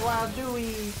booty! Now, wow,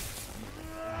 Dewey!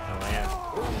 Oh man,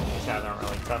 these guys aren't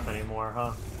really tough anymore,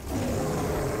 huh?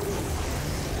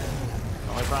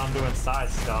 Only problem doing side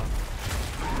stuff.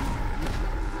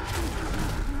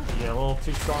 Yeah, a little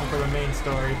too strong for the main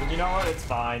story, but you know what? It's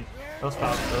fine. Those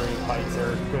Valkyrie fights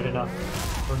are good enough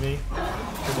for me.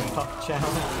 For the tough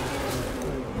challenge.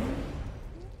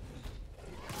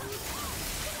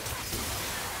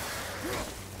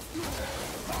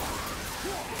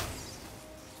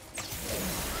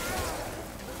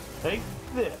 Take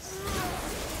this.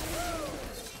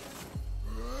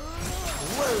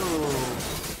 Whoa.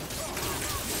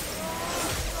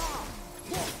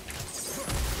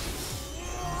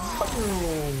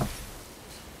 Boom.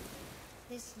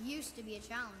 This used to be a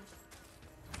challenge.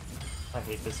 I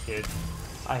hate this kid.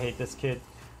 I hate this kid.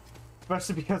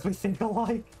 Especially because we think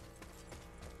alike.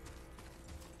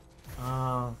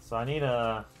 So I need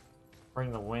to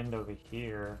bring the wind over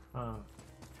here. Huh.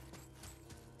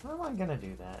 How am I gonna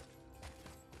do that?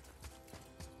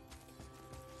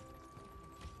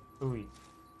 Ooh.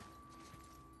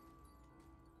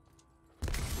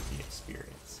 The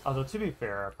experience. Although to be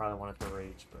fair, I probably wanted to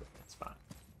rage, but it's fine.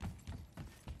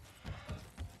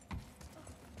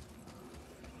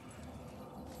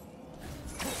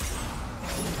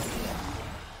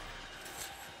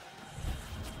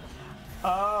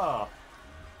 Oh!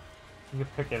 You can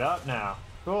pick it up now.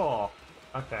 Cool.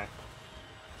 Okay.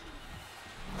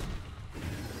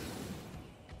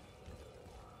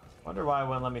 Wonder why it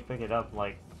wouldn't let me pick it up,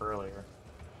 like, earlier.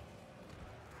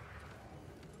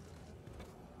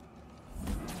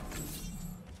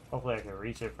 Hopefully I can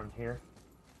reach it from here.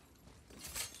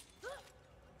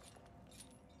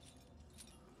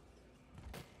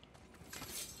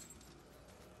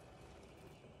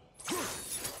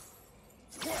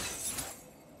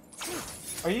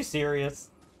 Are you serious?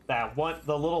 That one,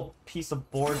 the little piece of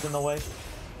board's in the way?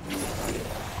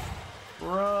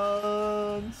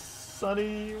 Run,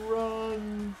 Sonny,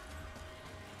 run!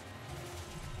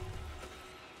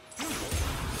 That'd be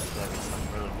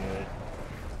something really good.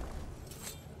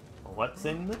 What's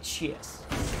in the chest?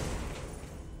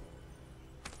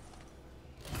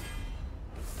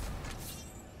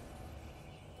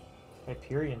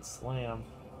 Hyperion Slam.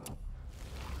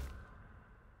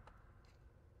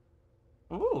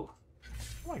 Ooh!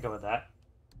 I might go with that.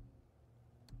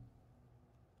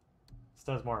 This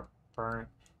does more burn.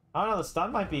 I don't know, the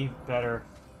stun might be better.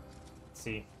 Let's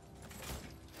see.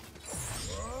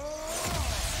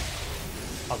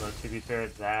 Although, to be fair,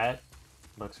 that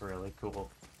looks really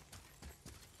cool.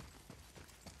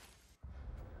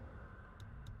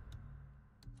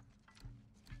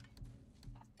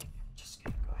 Just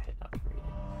gonna go ahead and upgrade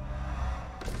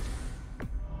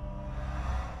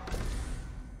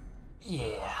it.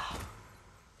 Yeah.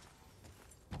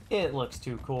 It looks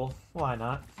too cool. Why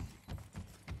not?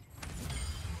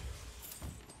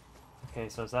 Okay,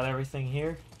 so is that everything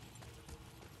here?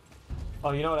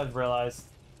 Oh, you know what I've realized?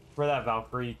 Where that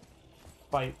Valkyrie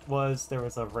fight was, there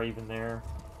was a Raven there.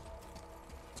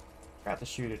 Forgot to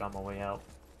shoot it on my way out.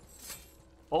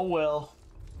 Oh well.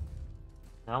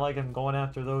 Not like I'm going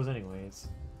after those anyways.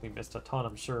 We missed a ton,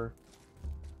 I'm sure.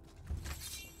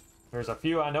 There's a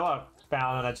few I know I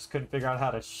found and I just couldn't figure out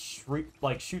how to shoot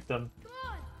them. Come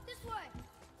on, this way.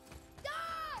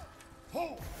 Die!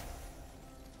 Hold!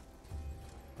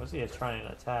 Was he trying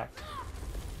to attack?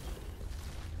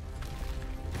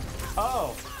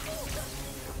 Oh!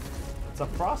 It's a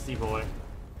Frosty boy.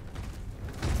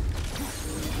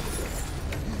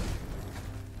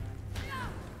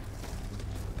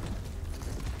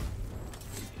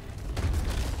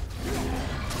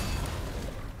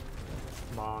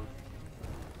 Come on.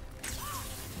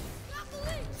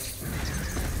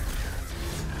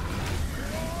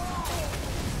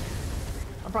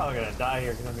 I'm probably gonna die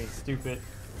here because I'm being stupid.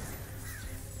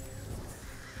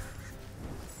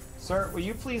 Sir, will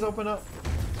you please open up?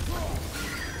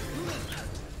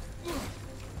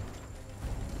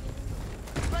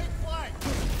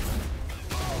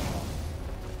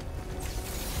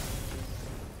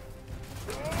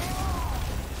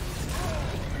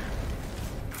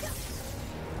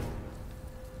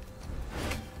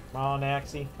 Oh,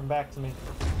 Naxi, come back to me.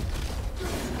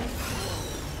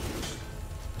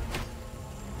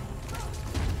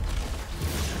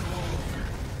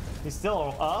 He's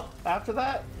still up after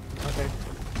that? Okay.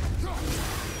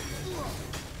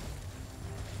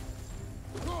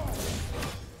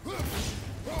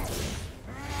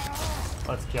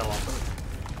 Let's kill him.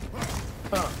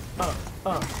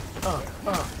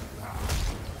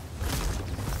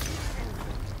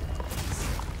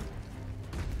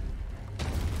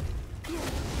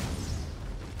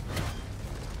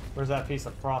 Where's that piece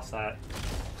of frost at?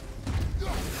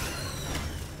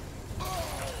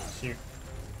 Shoot.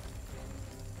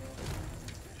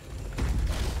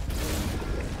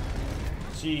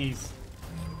 Jeez.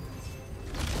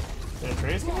 Did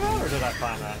Atreus get out, or did I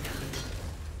find that?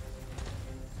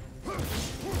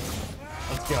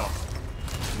 Let's go.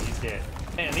 He's dead.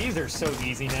 Man, these are so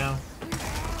easy now.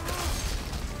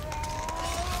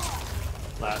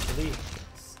 Last of the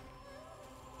ancients.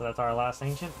 So that's our last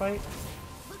ancient fight?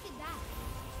 Look at that.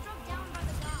 Struck down by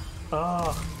the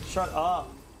god. Oh, shut up.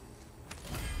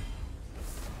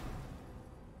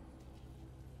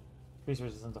 Increase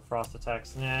resistance to frost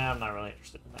attacks. Nah, I'm not really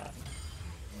interested in that.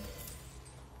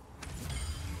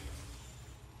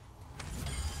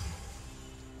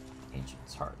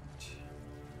 Ancient's heart.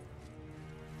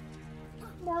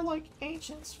 More like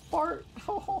Ancient's fart.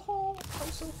 Oh, I'm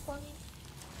so funny.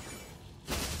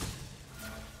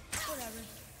 Whatever.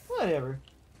 Whatever.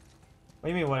 What do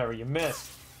you mean whatever? You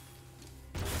missed.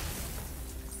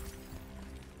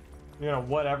 You're gonna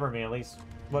whatever me, at least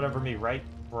whatever me, right,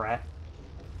 brat?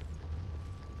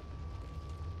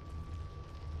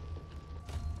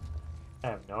 I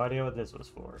have no idea what this was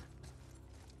for.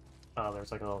 Oh,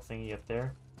 there's like a little thingy up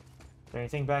there. Is there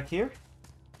anything back here?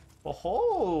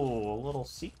 Oh, a little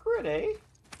secret, eh?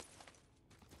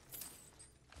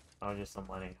 Oh, just some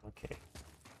money. Okay.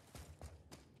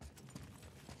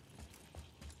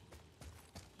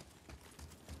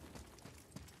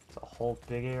 It's a whole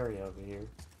big area over here.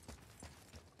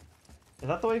 Is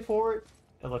that the way forward?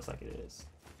 It looks like it is.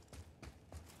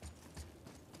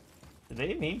 Did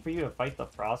they mean for you to fight the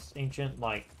Frost Ancient,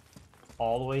 like,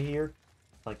 all the way here?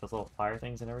 Like those little fire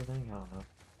things and everything? I don't know.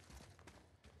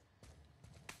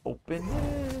 Open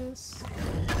this!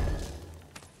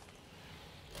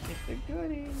 Get the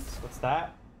goodies! What's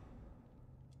that?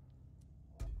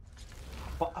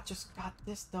 Oh, I just got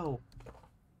this, though.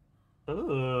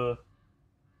 Ugh.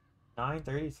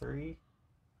 933?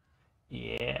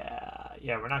 Yeah.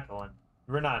 Yeah, we're not going.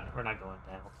 We're not going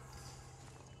down.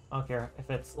 I don't care if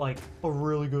it's like a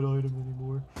really good item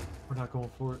anymore. We're not going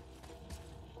for it.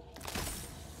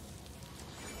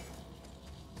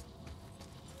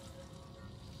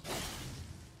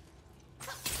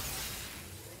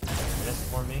 This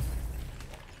for me.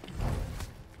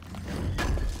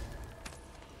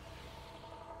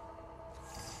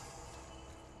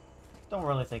 Don't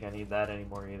really think I need that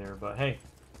anymore either, but hey,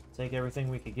 take everything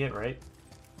we could get, right?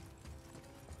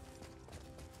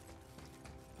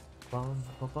 Bum,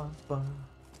 bum, bum, bum.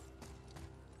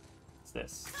 What's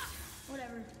this?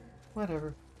 Whatever.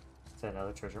 Whatever. Is that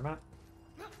another treasure map?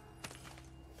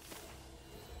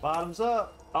 Bottoms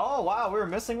up! Oh wow, we were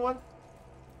missing one?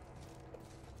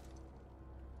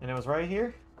 And it was right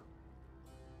here?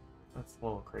 That's a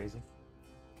little crazy.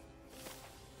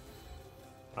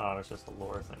 Oh, it's just a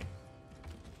lore thing.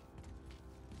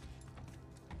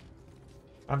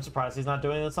 I'm surprised he's not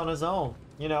doing this on his own.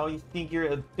 You know, you think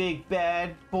you're a big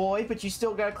bad boy, but you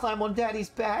still gotta climb on daddy's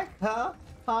back, huh?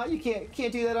 Huh? You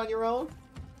can't do that on your own?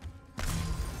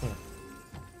 Yeah.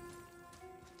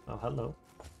 Oh, hello.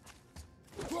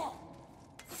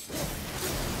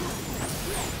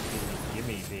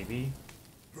 Gimme, baby.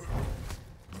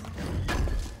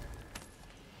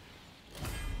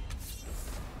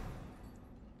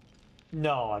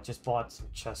 No, I just bought some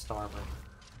chest armor.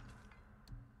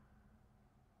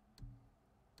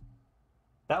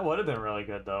 That would have been really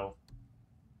good, though.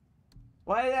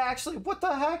 Well, it actually, what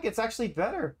the heck? It's actually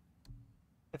better.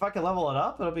 If I can level it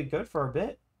up, it'll be good for a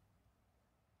bit.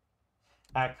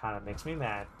 That kind of makes me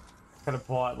mad. Could have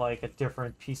bought, like, a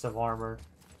different piece of armor.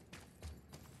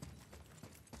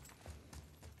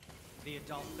 The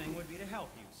adult thing would be to help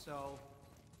you, so...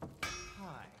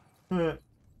 Hi.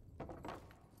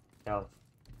 Yeah,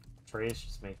 Atreus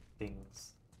just make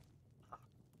things...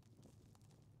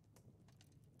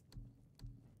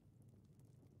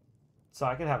 So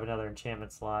I can have another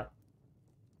enchantment slot.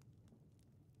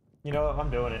 You know what? I'm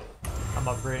doing it. I'm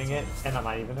upgrading it, and I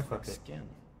might even equip it. Skin.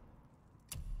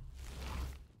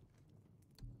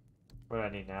 What do I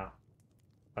need now?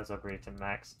 Let's upgrade it to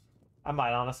max. I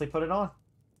might honestly put it on.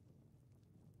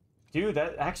 Dude,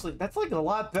 that's like a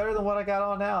lot better than what I got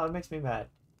on now. It makes me mad.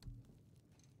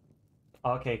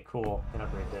 Okay, cool. Can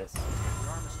upgrade this. Your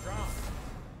arm is strong.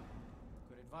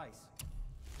 Good advice.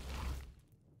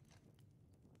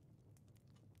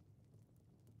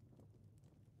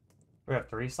 We have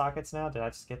 3 sockets now? Did I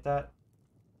just get that?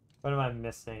 What am I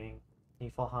missing?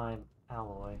 Niflheim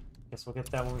alloy. Guess we'll get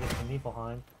that when we get to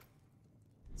Niflheim.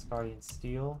 It's Guardian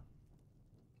Steel.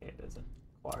 Okay, it doesn't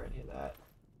require any of that.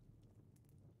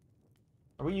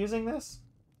 Are we using this?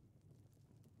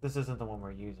 This isn't the one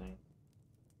we're using.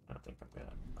 I don't think I'm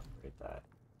gonna upgrade that.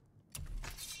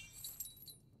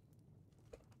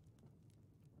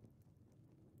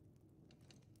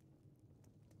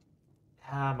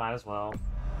 Ah, might as well.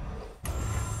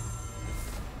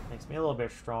 Makes me a little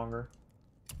bit stronger.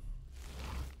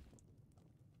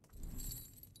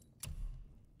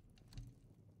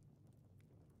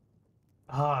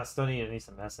 Oh, I still need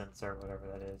some essence or whatever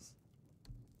that is.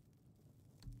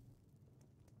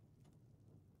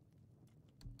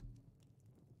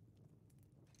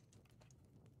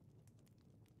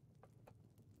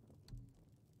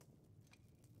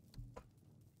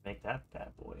 Make that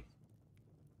bad boy.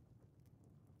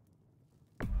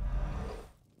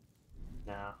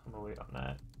 Nah, I'm gonna wait on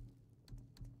that.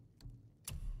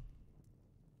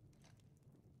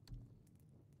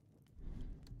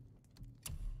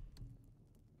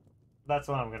 That's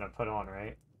what I'm gonna put on,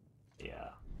 right? Yeah.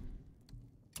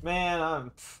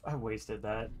 Man, I wasted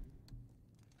that.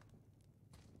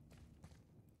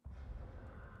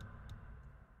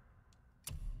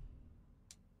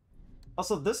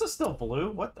 Also, this is still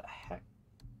blue? What the heck?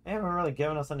 They haven't really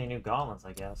given us any new gauntlets,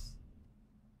 I guess.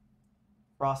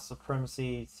 Frost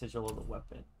Supremacy, Sigil of the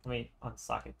Weapon. Let me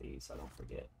unsocket these so I don't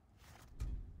forget.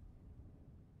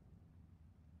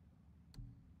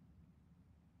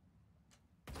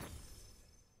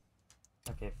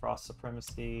 Okay, Frost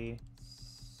Supremacy.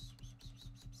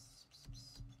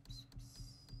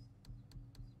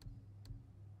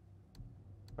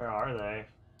 Where are they?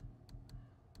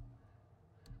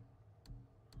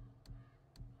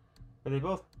 Are they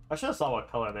both? I should have saw what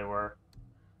color they were.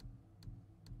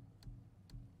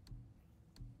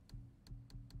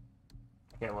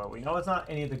 Okay, well, we know it's not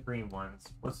any of the green ones.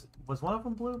 Was one of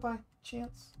them blue by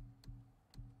chance?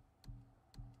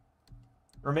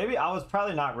 Or maybe I was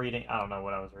probably not reading. I don't know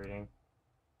what I was reading.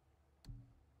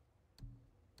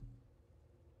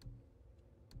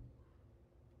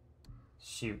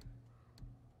 Shoot.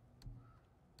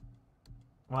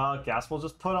 Well, I guess we'll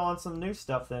just put on some new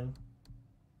stuff then.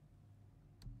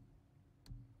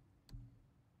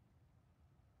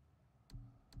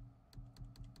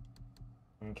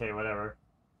 Okay, whatever.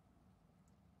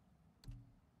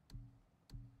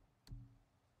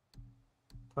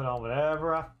 Put on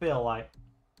whatever I feel like.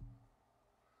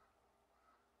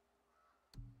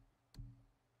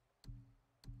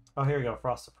 Oh, here we go.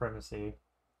 Frost Supremacy.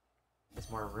 It's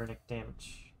more runic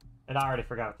damage. And I already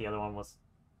forgot what the other one was.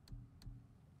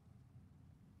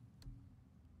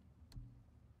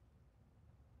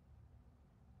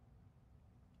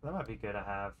 That might be good to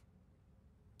have.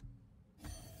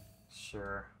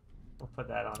 Sure. We'll put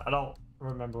that on. I don't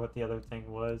remember what the other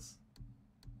thing was.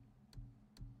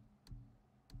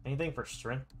 Anything for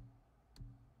strength?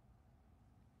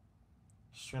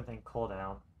 Strength and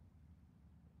cooldown.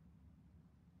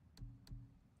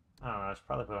 I don't know, I should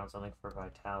probably put on something for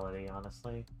vitality,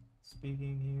 honestly.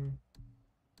 Speaking here.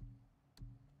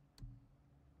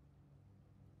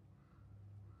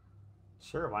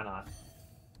 Sure, why not?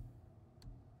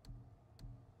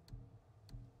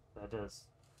 That does.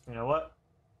 You know what?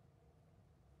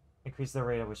 Increase the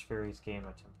rate at which fairies gain by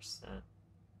 10%.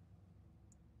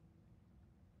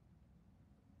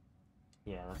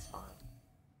 Yeah, that's fine.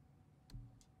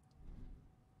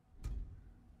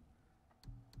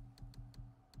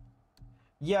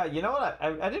 Yeah, you know what?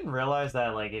 I didn't realize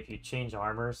that, like, if you change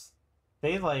armors,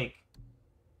 they, like,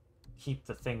 keep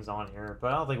the things on here.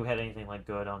 But I don't think we had anything, like,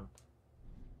 good on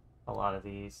a lot of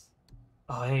these.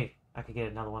 Oh, hey, I could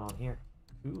get another one on here.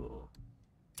 Cool.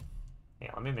 Yeah,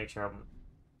 let me make sure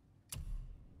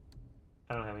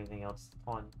I don't have anything else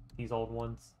on these old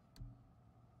ones.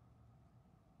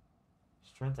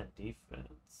 Strength and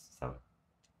defense. So,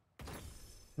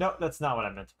 no, that's not what I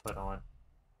meant to put on.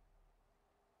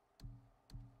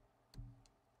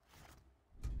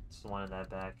 Just wanted that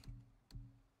back.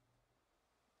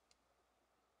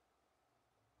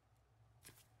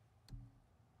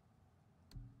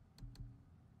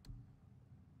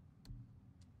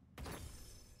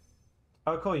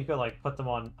 Oh, cool. You could, like, put them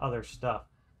on other stuff.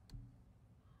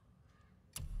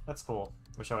 That's cool.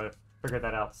 Wish I would have figured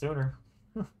that out sooner.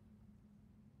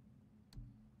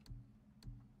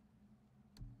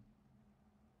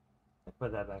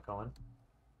 Put that back on.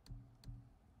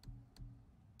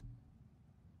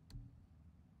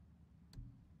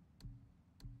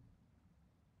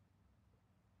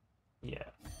 Yeah.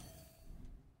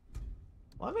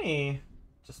 Let me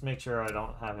just make sure I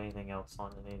don't have anything else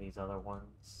on any of these other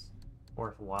ones.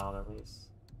 Worthwhile, at least.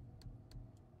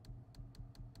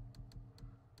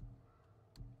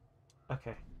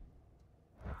 Okay.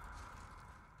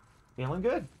 Feeling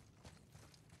good.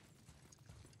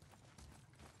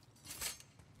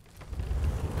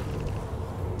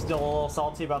 Still a little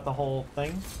salty about the whole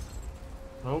thing.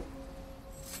 Nope.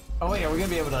 Oh wait, are we gonna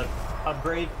be able to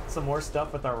upgrade some more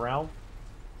stuff with our realm?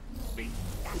 Oh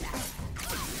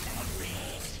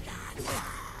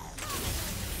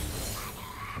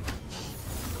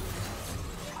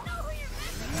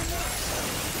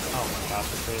my gosh,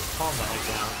 Chris, calm the heck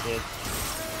down, kid.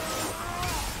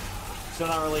 Still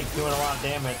not really doing a lot of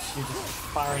damage. You're just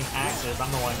firing axes.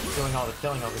 I'm the one doing all the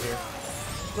killing over here.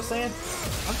 Just saying.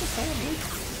 I'm just saying,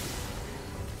 dude.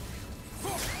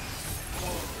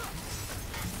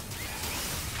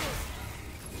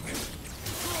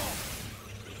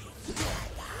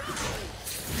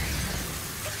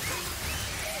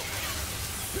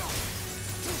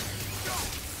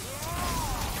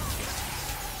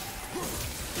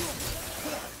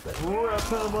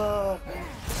 Come on!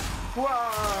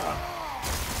 Wow!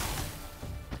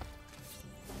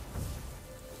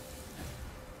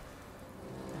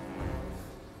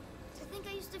 I think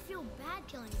I used to feel bad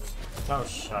killing you. Oh,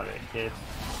 shut it, kid.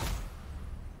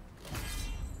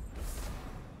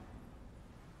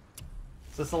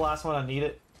 Is this the last one I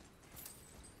needed?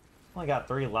 Only got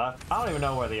 3 left. I don't even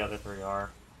know where the other 3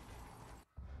 are.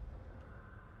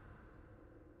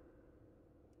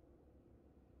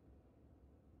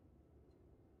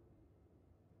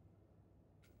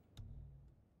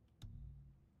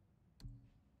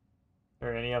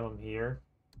 Are any of them here?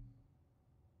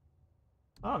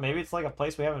 Oh, maybe it's like a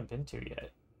place we haven't been to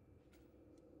yet.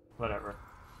 Whatever.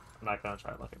 I'm not gonna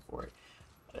try looking for it.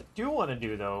 What I do want to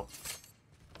do, though,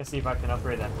 is see if I can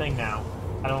upgrade that thing now.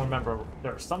 I don't remember.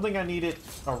 There was something I needed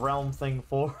a realm thing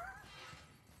for.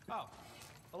 Oh,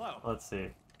 hello. Let's see.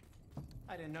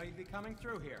 I didn't know you'd be coming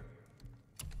through here.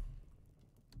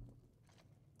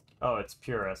 Oh, it's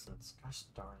pure essence. Gosh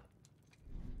darn it.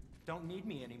 Don't need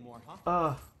me anymore,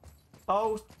 huh?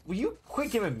 Oh, will you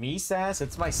quit giving me sass?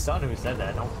 It's my son who said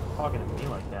that. Don't talking to me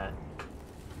like that.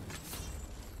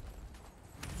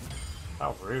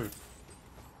 How rude.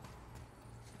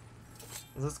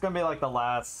 Is this gonna be like the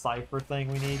last cipher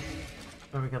thing we need?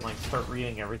 Where we can like start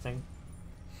reading everything?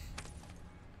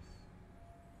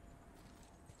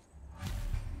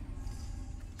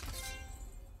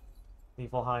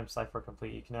 Niflheim cipher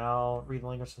complete. You can now read the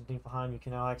language of Niflheim. You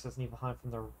can now access Niflheim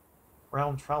from the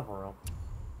realm travel room.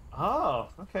 Oh,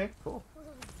 okay, cool.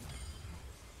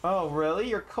 Oh, really?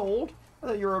 You're cold? I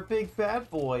thought you were a big bad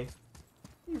boy.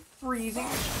 You're freezing.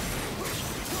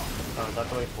 Oh, is that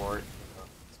the way forward?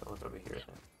 Let's go look over here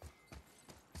then.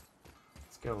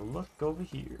 Let's go look over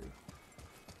here.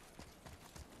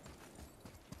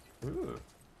 Ooh.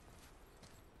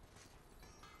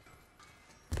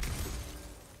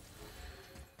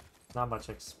 Not much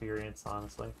experience,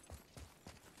 honestly.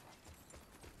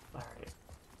 Alright.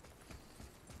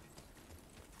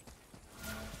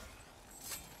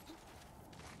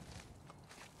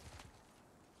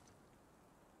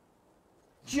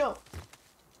 Jump!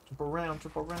 Jump around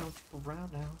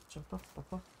now. Jump up,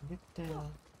 and get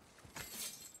down.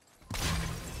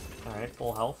 Alright,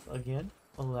 full health again.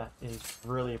 Well, that is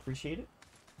really appreciated.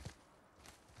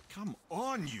 Come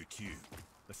on, you two.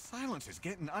 The silence is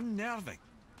getting unnerving.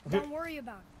 Don't worry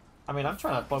about it. I mean, I'm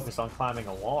trying to focus on climbing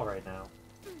a wall right now.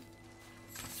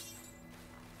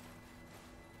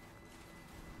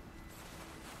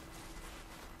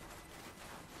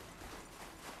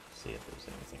 See if there's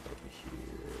anything over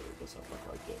here. Doesn't look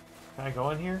like it. Can I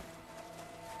go in here?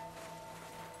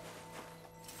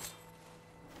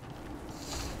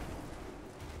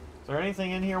 Is there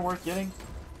anything in here worth getting?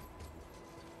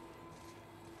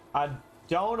 I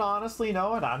don't honestly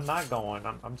know it. I'm not going.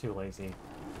 I'm too lazy.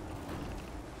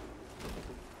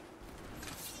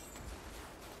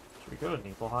 Should we go to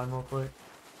Niflheim real quick?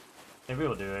 Maybe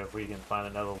we'll do it if we can find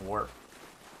another warp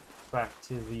back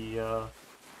to the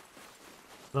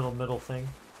little middle thing.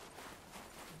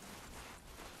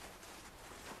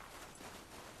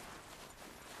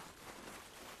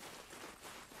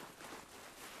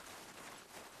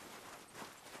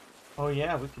 Oh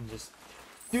yeah, we can just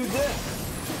do this!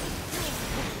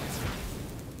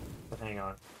 But hang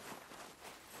on.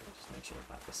 Just make sure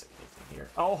I'm not missing anything here.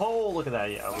 Oh, look at that.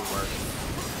 Yeah, we were.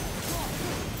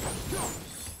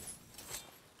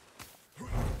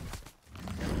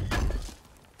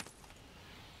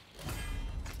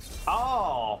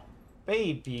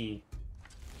 baby.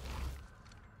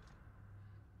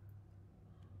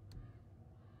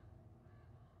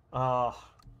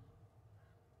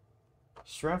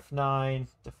 Strength 9,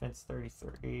 defense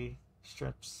 33,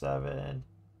 strength 7,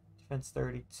 defense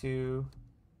 32.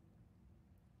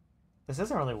 This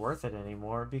isn't really worth it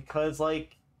anymore because,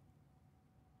 like,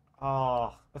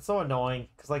 oh, it's so annoying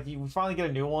because, like, we finally get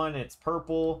a new one. It's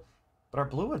purple, but our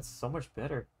blue one's so much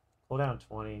better. Cooldown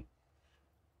 20.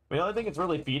 The only thing it's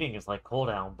really beating is, like,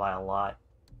 cooldown by a lot.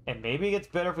 And maybe it gets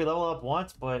better if we level up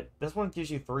once, but this one gives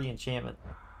you 3 enchantment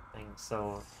things,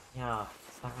 so yeah,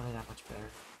 it's not really that much better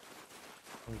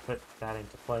when you put that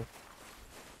into play.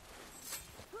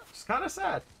 It's kind of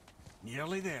sad.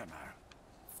 Nearly there now.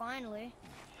 Finally.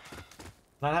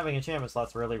 Not having enchantment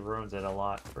slots really ruins it a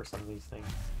lot for some of these things.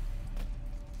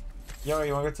 Yo,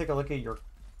 you want to go take a look at your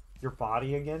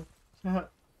body again? Can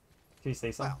you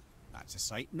say something? Well, that's a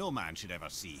sight no man should ever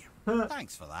see.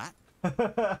 Thanks for that.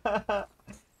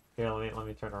 Here, let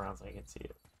me turn around so I can see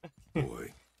it.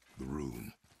 Boy, the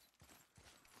rune.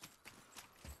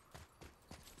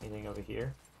 Anything over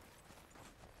here?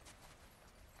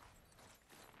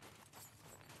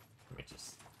 Let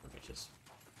me just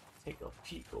take a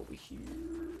peek over here.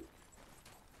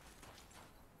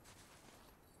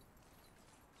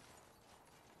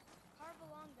 Carve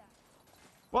along that.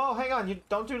 Whoa, hang on, you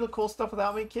don't do the cool stuff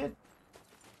without me, kid?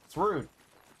 It's rude.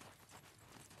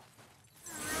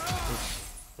 Oops,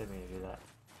 didn't mean to do that.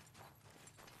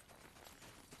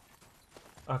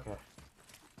 Okay.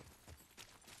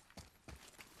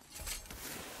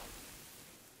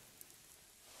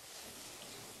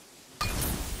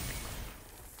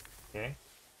 Okay.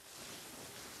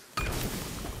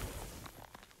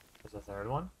 There's a third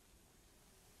one.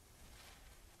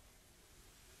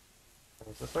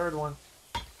 There's the third one.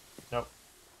 Nope.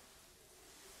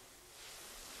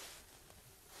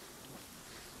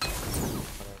 Right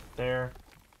there.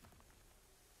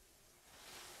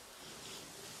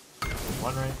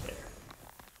 One right there.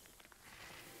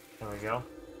 There we go.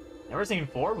 Never seen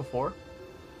 4 before.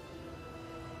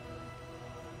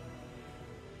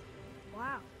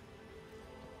 Wow.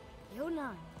 Yo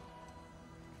 9.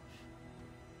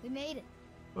 We made it.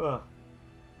 Ugh.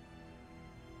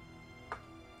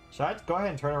 Should I go ahead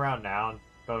and turn around now and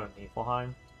go to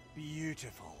Niflheim?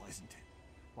 Beautiful, isn't it?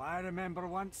 Well, I remember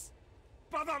once.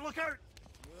 Brother, look out!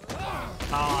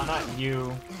 Oh, not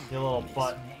you, you little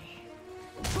butt.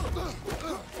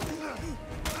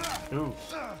 Ooh.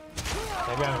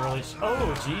 Maybe I really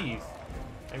oh, jeez.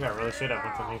 Maybe I really should have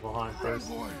went to Niflheim first.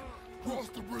 Boy, cross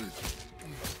the bridge.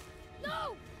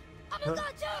 No! I'm a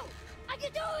god too! I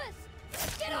can do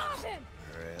this! Get off him!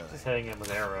 Just hitting him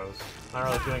with arrows. Not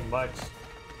really doing much.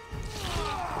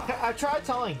 I tried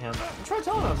telling him.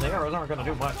 The arrows aren't gonna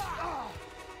do much.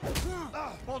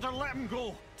 Baldur, let him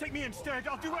go. Take me instead.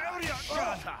 I'll do whatever you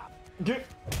got. Get.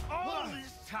 All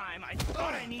this time, I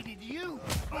thought I needed you.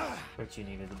 But you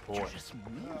needed the boy. Just me.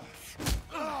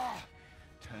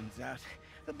 Turns out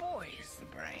the boy is the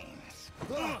brains.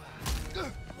 Oh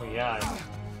yeah.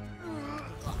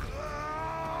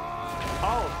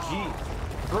 Oh gee.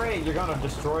 Great, you're gonna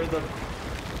destroy the.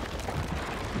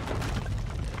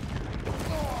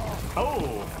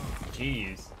 Oh,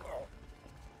 jeez.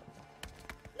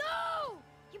 No!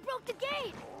 You broke the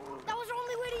gate! That was our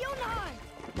only way to Jotunheim!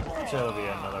 I'm sure there'll be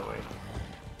another way.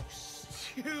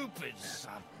 Stupid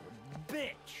son of a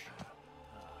bitch.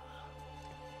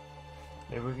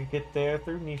 Maybe we could get there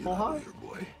through Niflheim? Here,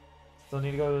 boy. Still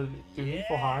need to go through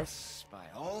Niflheim. Yes, by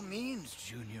all means,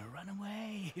 Junior, run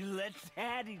away. Let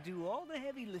Daddy do all the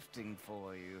heavy lifting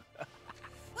for you.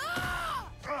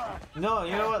 No,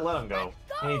 you know what? Let him go.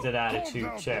 He needs an attitude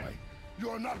Calm down, check. boy. You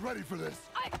are not ready for this.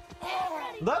 I am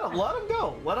ready! Let him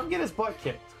go. Let him get his butt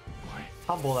kicked.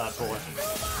 Humble that boy.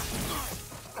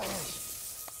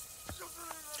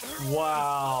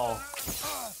 Wow.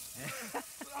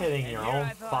 Hitting your And here own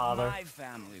I thought father. my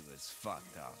family was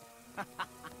fucked up.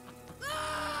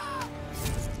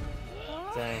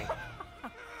 Dang.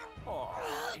 Oh,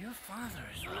 your father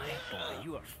is right, boy.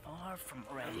 You are far from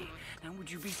ready. Now, would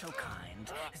you be so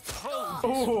kind as to hold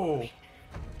this for Ooh. me?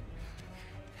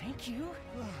 Thank you.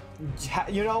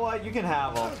 You know what? You can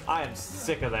have him. I am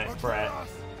sick of that, Brett.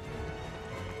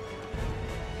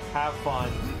 Have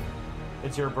fun.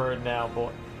 It's your bird now,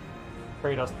 boy.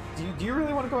 Kratos, do you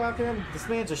really want to go after him? This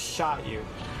man just shot you.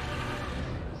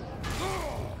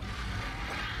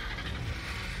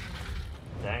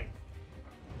 Dang.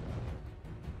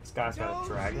 This guy's got a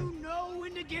dragon. You know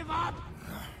when to give up.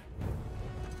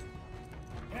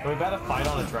 If we better fight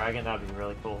on a dragon, that'd be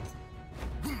really cool.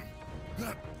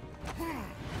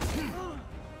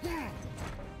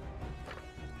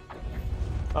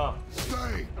 Oh,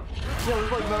 Yeah,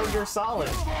 it's like Metal Gear Solid.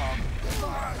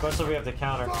 Especially if we have to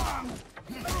counter.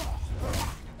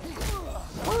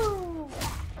 Woo!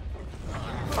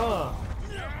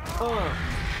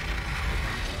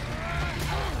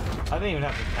 I didn't even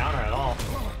have to counter at all.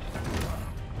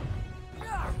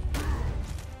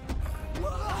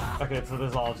 Okay, so this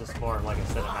is all just more like a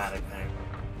cinematic thing.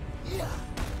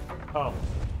 Oh.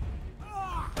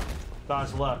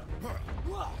 Dodge left.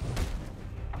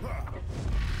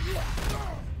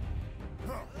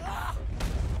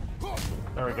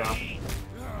 There we go.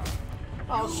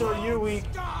 I'll show you weak.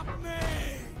 I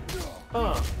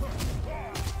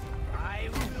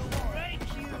will break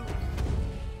you.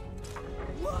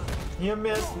 You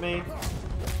missed me.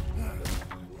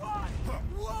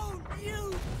 Won't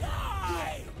you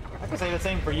die? I can say the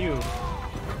same for you.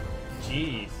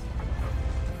 Jeez.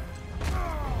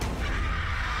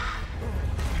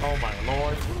 Oh my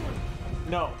lord.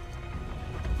 No.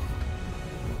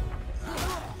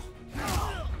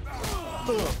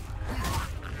 Ugh.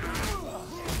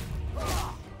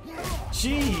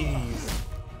 Jeez.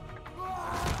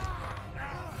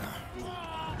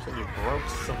 So you broke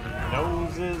some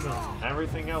noses and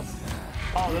everything else.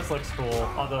 Oh, this looks cool.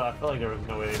 Although I feel like there was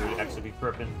no way they would actually be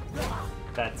gripping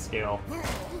that scale.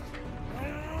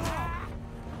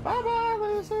 Bye bye,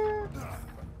 loser.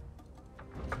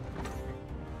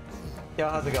 Yo,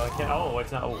 how's it going? Oh,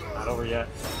 it's not. Oh, not over yet.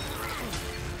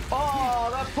 Oh,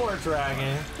 that poor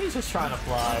dragon. He's just trying to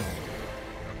fly.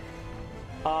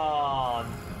 Oh.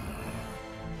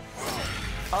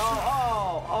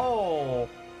 Oh.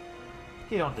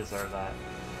 He don't deserve that.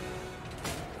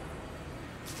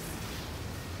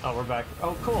 Oh, we're back.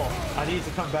 Oh, cool. I need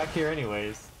to come back here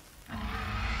anyways.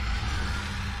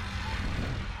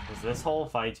 Is this whole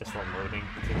fight just unloading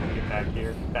to get back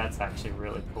here? That's actually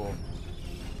really cool.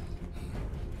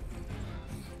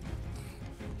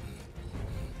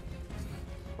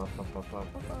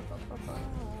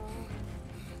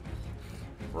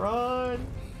 Run!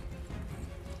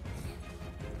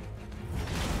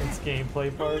 It's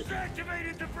gameplay part. Who's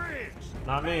activated the bridge?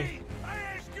 Not me. Hey, I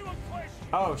asked you a question.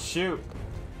 Oh shoot!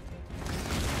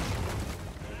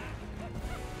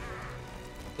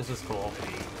 This is cool.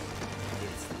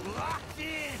 It's locked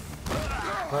in.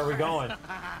 Where are we going?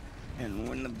 And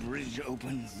when the bridge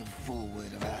opens, the full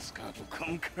weight of Ascot will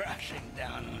come crashing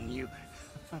down on you.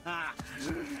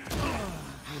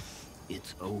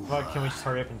 It's over. But can we just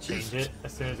hurry up and change it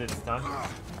as soon as it's done?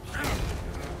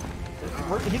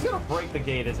 He's gonna break the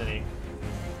gate, isn't he?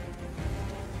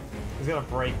 He's gonna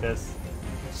break this.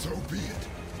 So be it.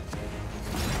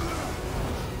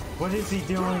 What is he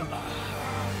doing?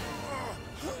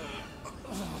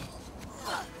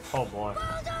 Oh boy.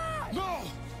 No!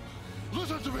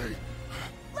 Listen to me!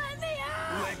 Let me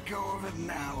out! Let go of it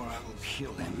now or I will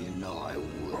kill him. You know I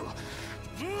will.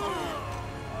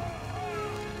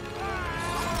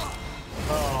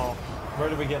 Oh, where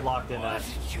did we get locked in at?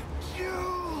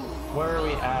 Where are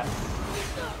we at?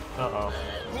 Uh-oh.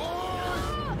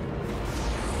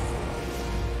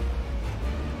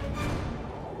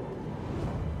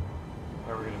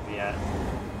 Where are we gonna be at?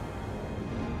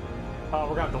 Oh,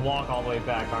 we're gonna have to walk all the way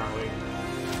back, aren't we?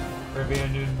 We're gonna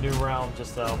be in a new realm,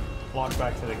 just walk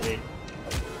back to the gate.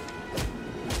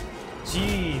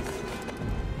 Jeez.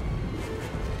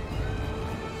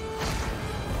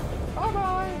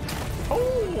 Bye-bye.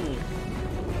 Oh!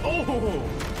 Oh!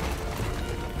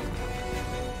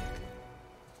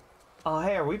 Oh,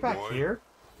 hey, are we back Boy. here?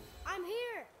 I'm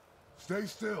here. Stay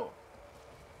still.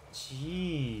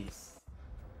 Jeez.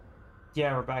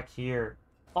 Yeah, we're back here.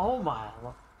 Oh my.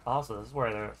 Also, this is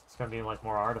where there's gonna be like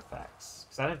more artifacts.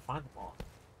 Because I didn't find them all.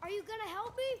 Are you gonna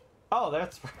help me? Oh,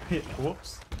 that's right.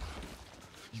 Whoops.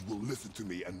 You will listen to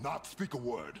me and not speak a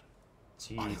word.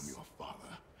 I am Jeez. your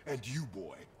father, and you,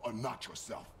 boy, are not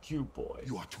yourself. You boy.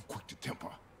 You are too quick to temper.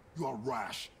 You are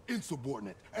rash,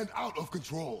 insubordinate, and out of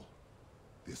control.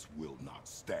 This will not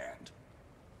stand.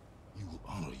 You will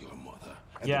honor your mother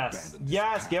and Yes. abandon this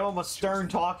Yes, path give him a stern chosen.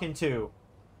 talking to.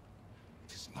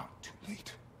 It is not too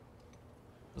late.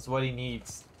 That's what he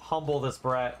needs. Humble this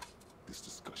brat. This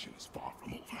discussion is far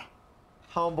from over.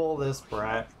 Humble this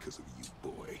brat. Because of you,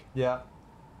 boy. Yeah.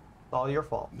 It's all your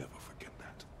fault. Never forget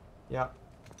that. Yeah.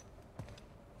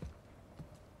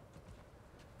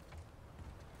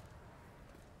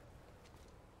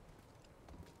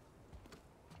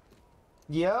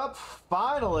 Yep,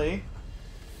 finally.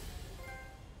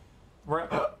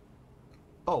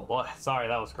 Oh boy, sorry,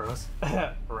 that was gross.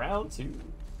 Round 2.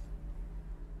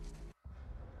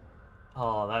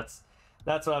 Oh, that's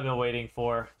what I've been waiting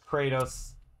for.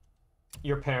 Kratos,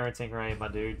 you're parenting right, my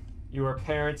dude. You are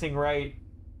parenting right.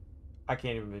 I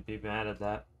can't even be mad at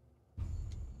that.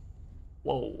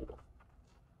 Whoa.